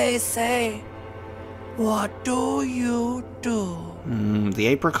as they say, what do you do? The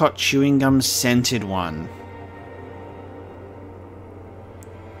apricot chewing gum scented one.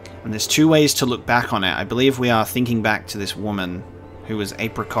 And there's two ways to look back on it. I believe we are thinking back to this woman who was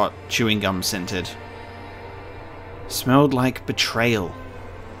apricot chewing gum scented. Smelled like betrayal.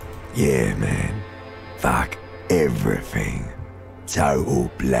 Yeah, man. Fuck everything. Total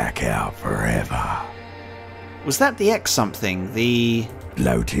blackout forever. Was that the X something? The...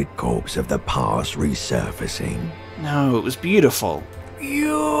 bloated corpse of the past resurfacing. No, it was beautiful.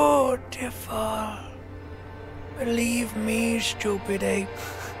 Beautiful. Believe me, stupid ape.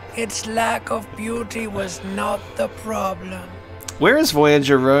 Its lack of beauty was not the problem. Where is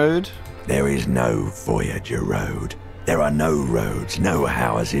Voyager Road? There is no Voyager Road. There are no roads, no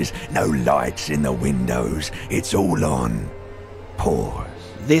houses, no lights in the windows. It's all on pause.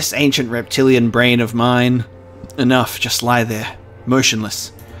 This ancient reptilian brain of mine. Enough, just lie there,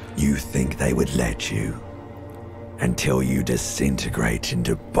 motionless. You think they would let you? Until you disintegrate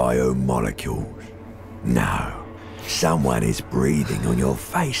into biomolecules? No. Someone is breathing on your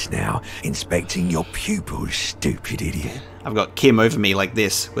face now, inspecting your pupils, stupid idiot. I've got Kim over me like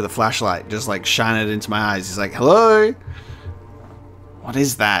this, with a flashlight, just like shining it into my eyes. He's like, hello? What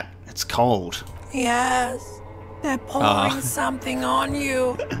is that? It's cold. Yes. They're pouring something on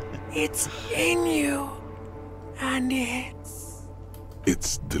you. It's in you. And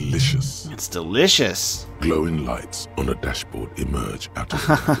It's delicious. It's delicious. Glowing lights on a dashboard emerge out of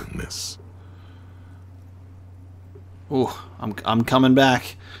nothingness. Oh, I'm coming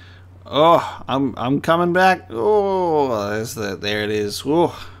back. Oh, I'm coming back. Oh, there it is.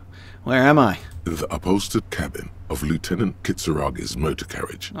 Oh, where am I? In the upholstered cabin of Lieutenant Kitsuragi's motor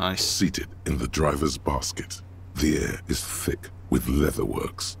carriage, Nice. seated in the driver's basket. The air is thick with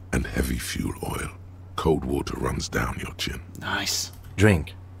leatherworks and heavy fuel oil. Cold water runs down your chin. Nice.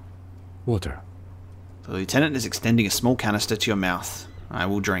 Drink. Water. The lieutenant is extending a small canister to your mouth. I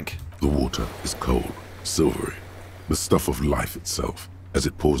will drink. The water is cold, silvery, the stuff of life itself, as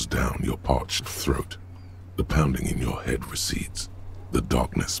it pours down your parched throat. The pounding in your head recedes. The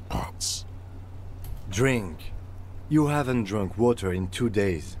darkness parts. Drink. You haven't drunk water in 2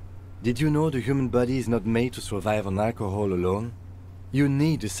 days. Did you know the human body is not made to survive on alcohol alone? You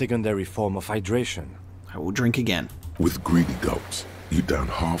need a secondary form of hydration. I will drink again. With greedy gulps, you down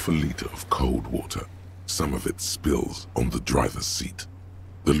half a liter of cold water. Some of it spills on the driver's seat.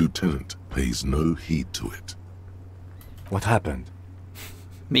 The lieutenant pays no heed to it. What happened?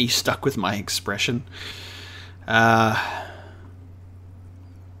 Me stuck with my expression. I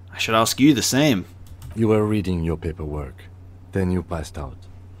should ask you the same. You were reading your paperwork. Then you passed out.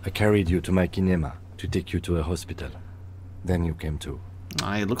 I carried you to my kinema to take you to a hospital. Then you came to.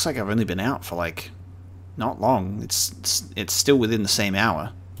 It looks like I've only been out for like not long. It's still within the same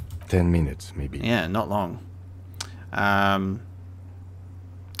hour. 10 minutes, maybe. Yeah, not long. I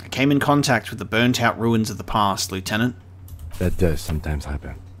came in contact with the burnt-out ruins of the past, Lieutenant. That does sometimes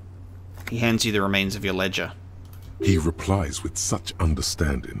happen. He hands you the remains of your ledger. He replies with such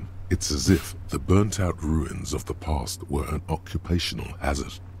understanding, it's as if the burnt-out ruins of the past were an occupational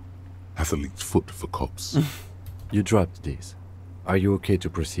hazard. Athlete's foot for cops. You dropped these. Are you okay to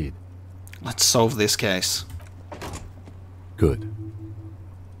proceed? Let's solve this case. Good.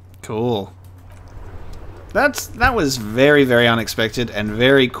 Cool. That was very, very unexpected and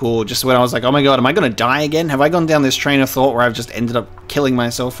very cool. Just when I was like, oh my god, am I going to die again? Have I gone down this train of thought where I've just ended up killing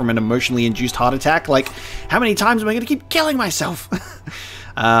myself from an emotionally induced heart attack? Like, how many times am I going to keep killing myself?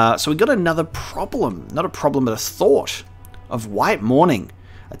 So we got another problem. Not a problem, but a thought of White Morning.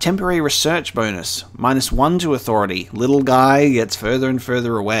 A temporary research bonus. -1 to authority. Little guy gets further and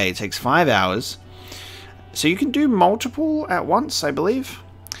further away. It takes 5 hours. So you can do multiple at once, I believe.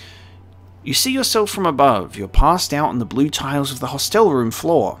 You see yourself from above. You're passed out on the blue tiles of the hostel room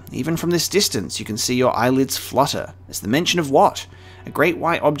floor. Even from this distance, you can see your eyelids flutter. It's the mention of what? A great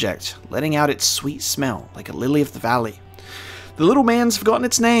white object, letting out its sweet smell, like a lily of the valley. The little man's forgotten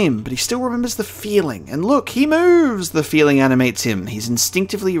its name, but he still remembers the feeling. And look, he moves! The feeling animates him. He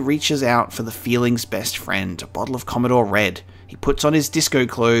instinctively reaches out for the feeling's best friend, a bottle of Commodore Red. He puts on his disco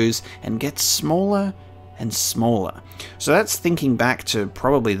clothes and gets smaller and smaller. So that's thinking back to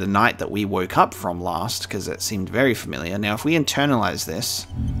probably the night that we woke up from last, because it seemed very familiar. Now, if we internalize this,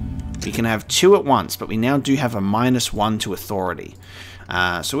 we can have 2 at once, but we now do have a -1 to authority.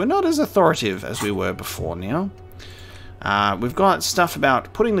 So we're not as authoritative as we were before now. We've got stuff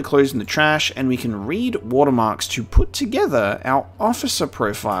about putting the clothes in the trash, and we can read watermarks to put together our officer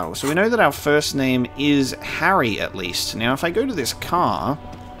profile. So we know that our first name is Harry, at least. Now, if I go to this car...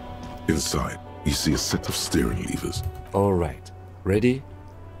 Inside, you see a set of steering levers. All right. Ready?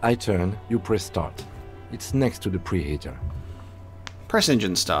 I turn, you press start. It's next to the preheater. Press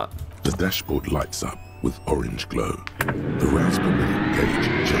engine start. The dashboard lights up with orange glow. The rounds per minute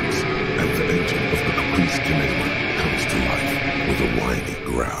gauge jumps, and the engine of the Caprice Canadian comes to life with a whiny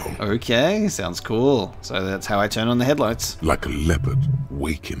growl. Okay, sounds cool. So that's how I turn on the headlights. Like a leopard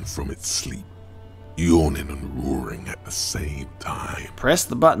waking from its sleep, yawning and roaring at the same time. Press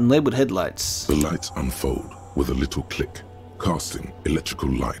the button labeled headlights. The lights unfold with a little click, casting electrical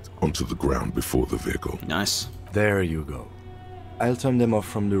light onto the ground before the vehicle. Nice. There you go. I'll turn them off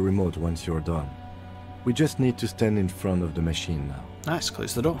from the remote once you're done. We just need to stand in front of the machine now. Nice,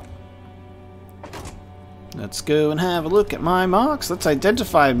 close the door. Let's go and have a look at my marks. Let's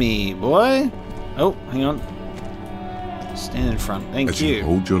identify me, boy. Oh, hang on. Stand in front. Thank As you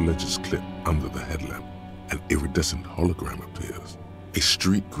hold your ledger's clip under the headlamp, an iridescent hologram appears. A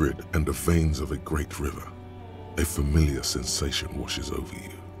street grid and the veins of a great river. A familiar sensation washes over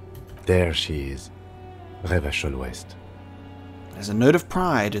you. There she is. Revachol West. There's a note of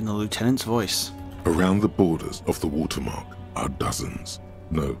pride in the lieutenant's voice. Around the borders of the watermark are dozens,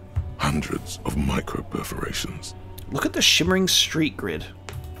 no, hundreds of micro-perforations. Look at the shimmering street grid.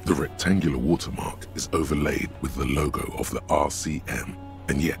 The rectangular watermark is overlaid with the logo of the RCM,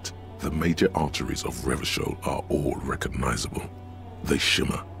 and yet the major arteries of Revachol are all recognizable. They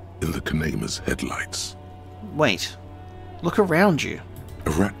shimmer in the Kanema's headlights. Wait, look around you. A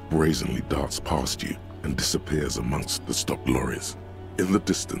rat brazenly darts past you and disappears amongst the stopped lorries. In the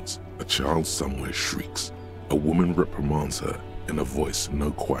distance, a child somewhere shrieks. A woman reprimands her in a voice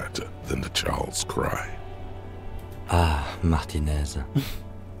no quieter than the child's cry. Ah, Martinez.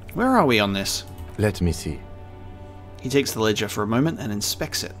 Where are we on this? Let me see. He takes the ledger for a moment and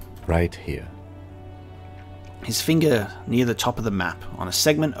inspects it. Right here. His finger near the top of the map, on a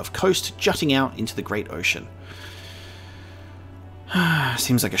segment of coast jutting out into the great ocean.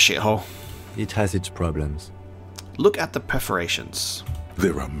 Seems like a shithole. It has its problems. Look at the perforations.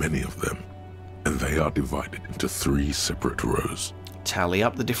 There are many of them, and they are divided into 3 separate rows. Tally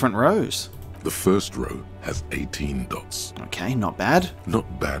up the different rows. The first row has 18 dots. Okay, not bad.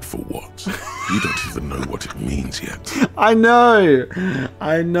 Not bad for what? You don't even know what it means yet. I know!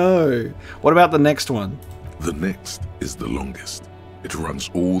 What about the next one? The next is the longest. It runs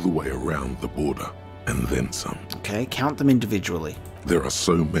all the way around the border, and then some. Okay, count them individually. There are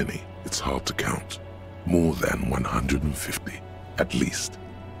so many, it's hard to count. More than 150, at least.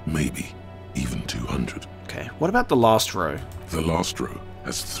 Maybe even 200. Okay, what about the last row? The last row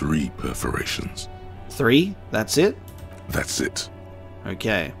has 3 perforations. 3? That's it? That's it.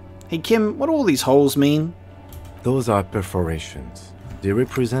 Okay. Hey Kim, what do all these holes mean? Those are perforations. They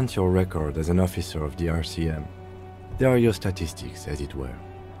represent your record as an officer of the RCM. They are your statistics, as it were.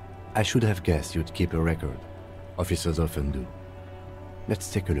 I should have guessed you'd keep a record. Officers often do.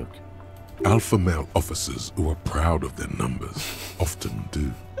 Let's take a look. Alpha male officers who are proud of their numbers often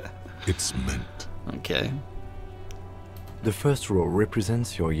do. It's meant. Okay. The first row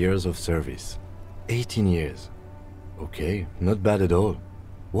represents your years of service. 18 years. Okay, not bad at all.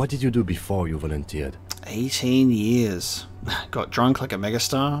 What did you do before you volunteered? 18 years. Got drunk like a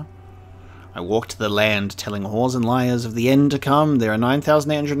megastar. I walked the land telling whores and liars of the end to come. There are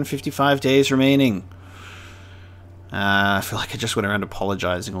 9,855 days remaining. I feel like I just went around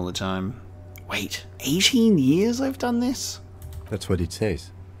apologizing all the time. Wait, 18 years I've done this? That's what it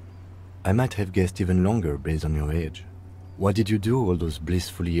says. I might have guessed even longer based on your age. What did you do all those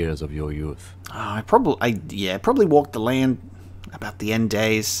blissful years of your youth? I probably walked the land about the end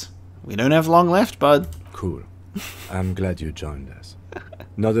days. We don't have long left, bud. Cool. I'm glad you joined us.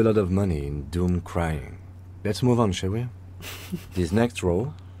 Not a lot of money in doom crying. Let's move on, shall we? This next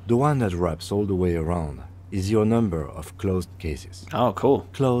row, the one that wraps all the way around, is your number of closed cases. Oh, cool.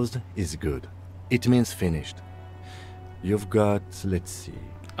 Closed is good. It means finished. You've got, let's see...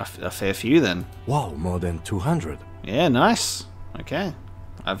 A fair few, then. Wow, more than 200. Yeah, nice. Okay.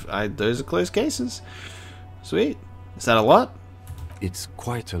 Those are closed cases. Sweet. Is that a lot? It's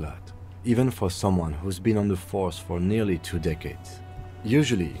quite a lot, even for someone who's been on the force for nearly 2 decades.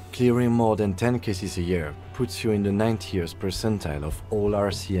 Usually, clearing more than 10 cases a year puts you in the 90th percentile of all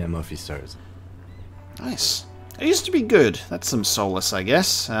RCM officers. Nice. I used to be good. That's some solace, I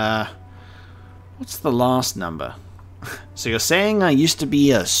guess. What's the last number? So you're saying I used to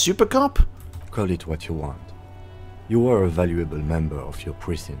be a super cop? Call it what you want. You were a valuable member of your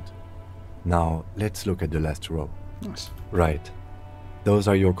precinct. Now, let's look at the last row. Nice. Right. Those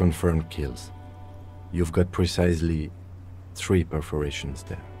are your confirmed kills. You've got precisely 3 perforations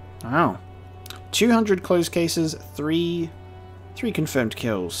there. Wow. 200 closed cases, 3 confirmed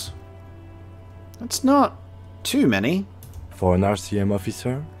kills. That's not too many. For an RCM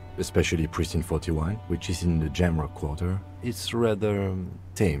officer, especially Precinct 41, which is in the Jamrock quarter, it's rather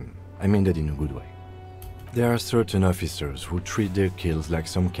tame. I mean that in a good way. There are certain officers who treat their kills like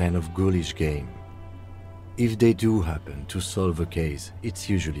some kind of ghoulish game. If they do happen to solve a case, it's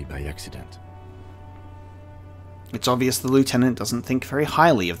usually by accident. It's obvious the lieutenant doesn't think very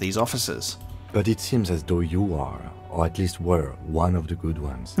highly of these officers. But it seems as though you are, or at least were, one of the good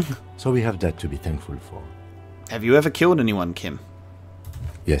ones. So we have that to be thankful for. Have you ever killed anyone, Kim?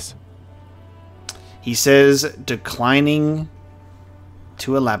 Yes. He says, declining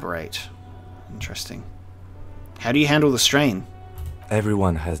to elaborate. Interesting. How do you handle the strain?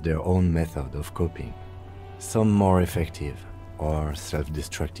 Everyone has their own method of coping. Some more effective or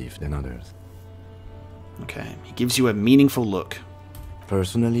self-destructive than others. Okay, he gives you a meaningful look.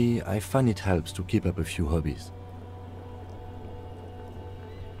 Personally, I find it helps to keep up a few hobbies.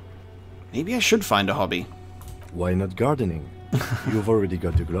 Maybe I should find a hobby. Why not gardening? You've already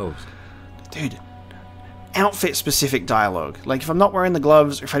got the gloves. Dude, outfit-specific dialogue. Like, if I'm not wearing the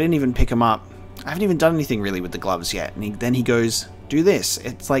gloves, or if I didn't even pick them up, I haven't even done anything really with the gloves yet. And then he goes, do this.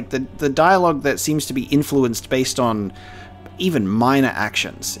 It's like the dialogue that seems to be influenced based on even minor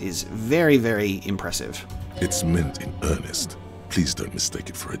actions is very, very impressive. It's meant in earnest. Please don't mistake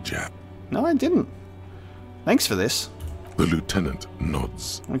it for a jab. No, I didn't. Thanks for this. The lieutenant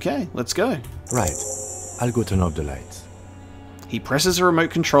nods. Okay, let's go. Right. I'll go turn off the lights. He presses a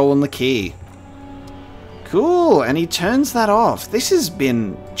remote control on the key. Cool, and he turns that off. This has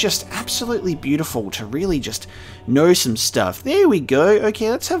been just absolutely beautiful to really just know some stuff. There we go. Okay,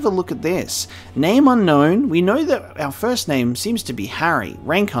 let's have a look at this. Name unknown. We know that our first name seems to be Harry.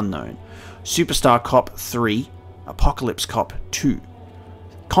 Rank unknown. Superstar Cop 3. Apocalypse Cop 2.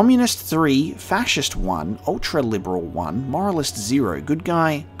 Communist 3. Fascist 1. Ultra Liberal 1. Moralist 0. Good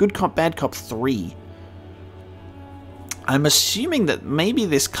guy. Good Cop, Bad Cop 3. I'm assuming that maybe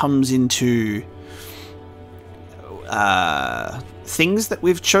this comes into things that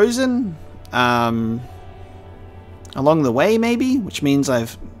we've chosen along the way, maybe, which means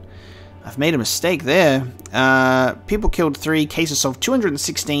I've made a mistake there. People killed 3, cases solved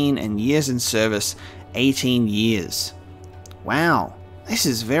 216, and years in service 18 years. Wow, this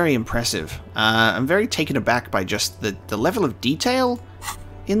is very impressive. I'm very taken aback by just the level of detail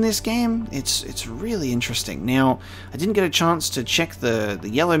in this game. It's really interesting. Now, I didn't get a chance to check the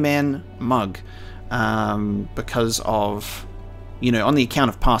Yellow Man mug because of, on the account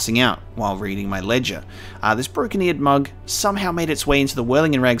of passing out while reading my ledger. This broken-eared mug somehow made its way into the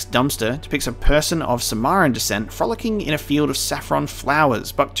Whirling in Rags dumpster. Depicts a person of Samaran descent frolicking in a field of saffron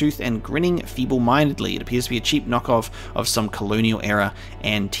flowers, bucktooth and grinning feeble-mindedly. It appears to be a cheap knockoff of some colonial-era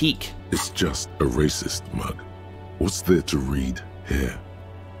antique. It's just a racist mug. What's there to read here?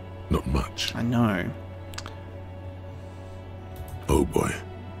 Not much. I know. Oh boy,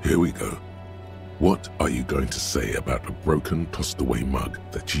 here we go. What are you going to say about a broken, tossed-away mug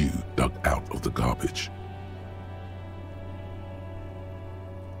that you dug out of the garbage?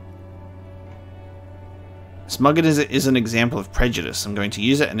 Smuggled is an example of prejudice. I'm going to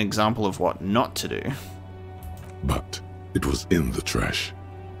use it as an example of what not to do. But it was in the trash.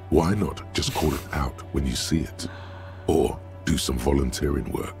 Why not just call it out when you see it? Or do some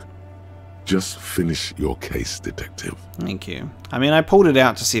volunteering work. Just finish your case, detective. Thank you. I mean, I pulled it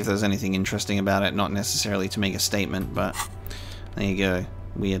out to see if there's anything interesting about it, not necessarily to make a statement, but there you go.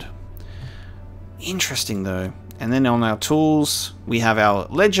 Weird. Interesting, though. And then on our tools, we have our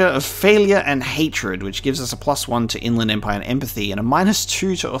Ledger of Failure and Hatred, which gives us a +1 to Inland Empire and Empathy, and a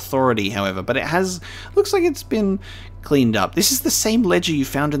 -2 to Authority, however. But it looks like it's been cleaned up. This is the same ledger you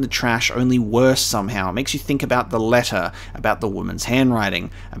found in the trash, only worse somehow. It makes you think about the letter, about the woman's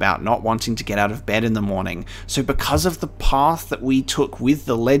handwriting, about not wanting to get out of bed in the morning. So because of the path that we took with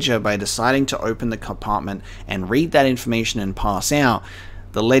the ledger by deciding to open the compartment and read that information and pass out,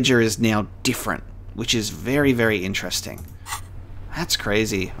 the ledger is now different, which is very, very interesting. That's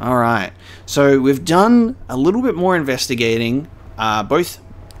crazy. Alright, so we've done a little bit more investigating, both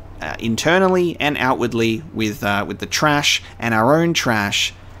internally and outwardly with the trash and our own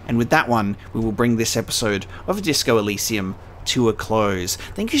trash, and with that one, we will bring this episode of Disco Elysium to a close.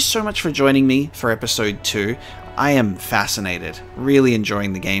 Thank you so much for joining me for episode 2. I am fascinated, really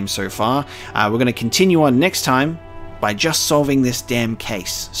enjoying the game so far. We're going to continue on next time by just solving this damn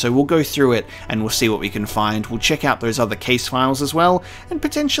case. So we'll go through it and we'll see what we can find. We'll check out those other case files as well and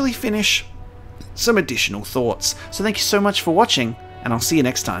potentially finish some additional thoughts. So thank you so much for watching, and I'll see you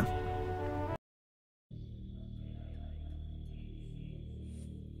next time.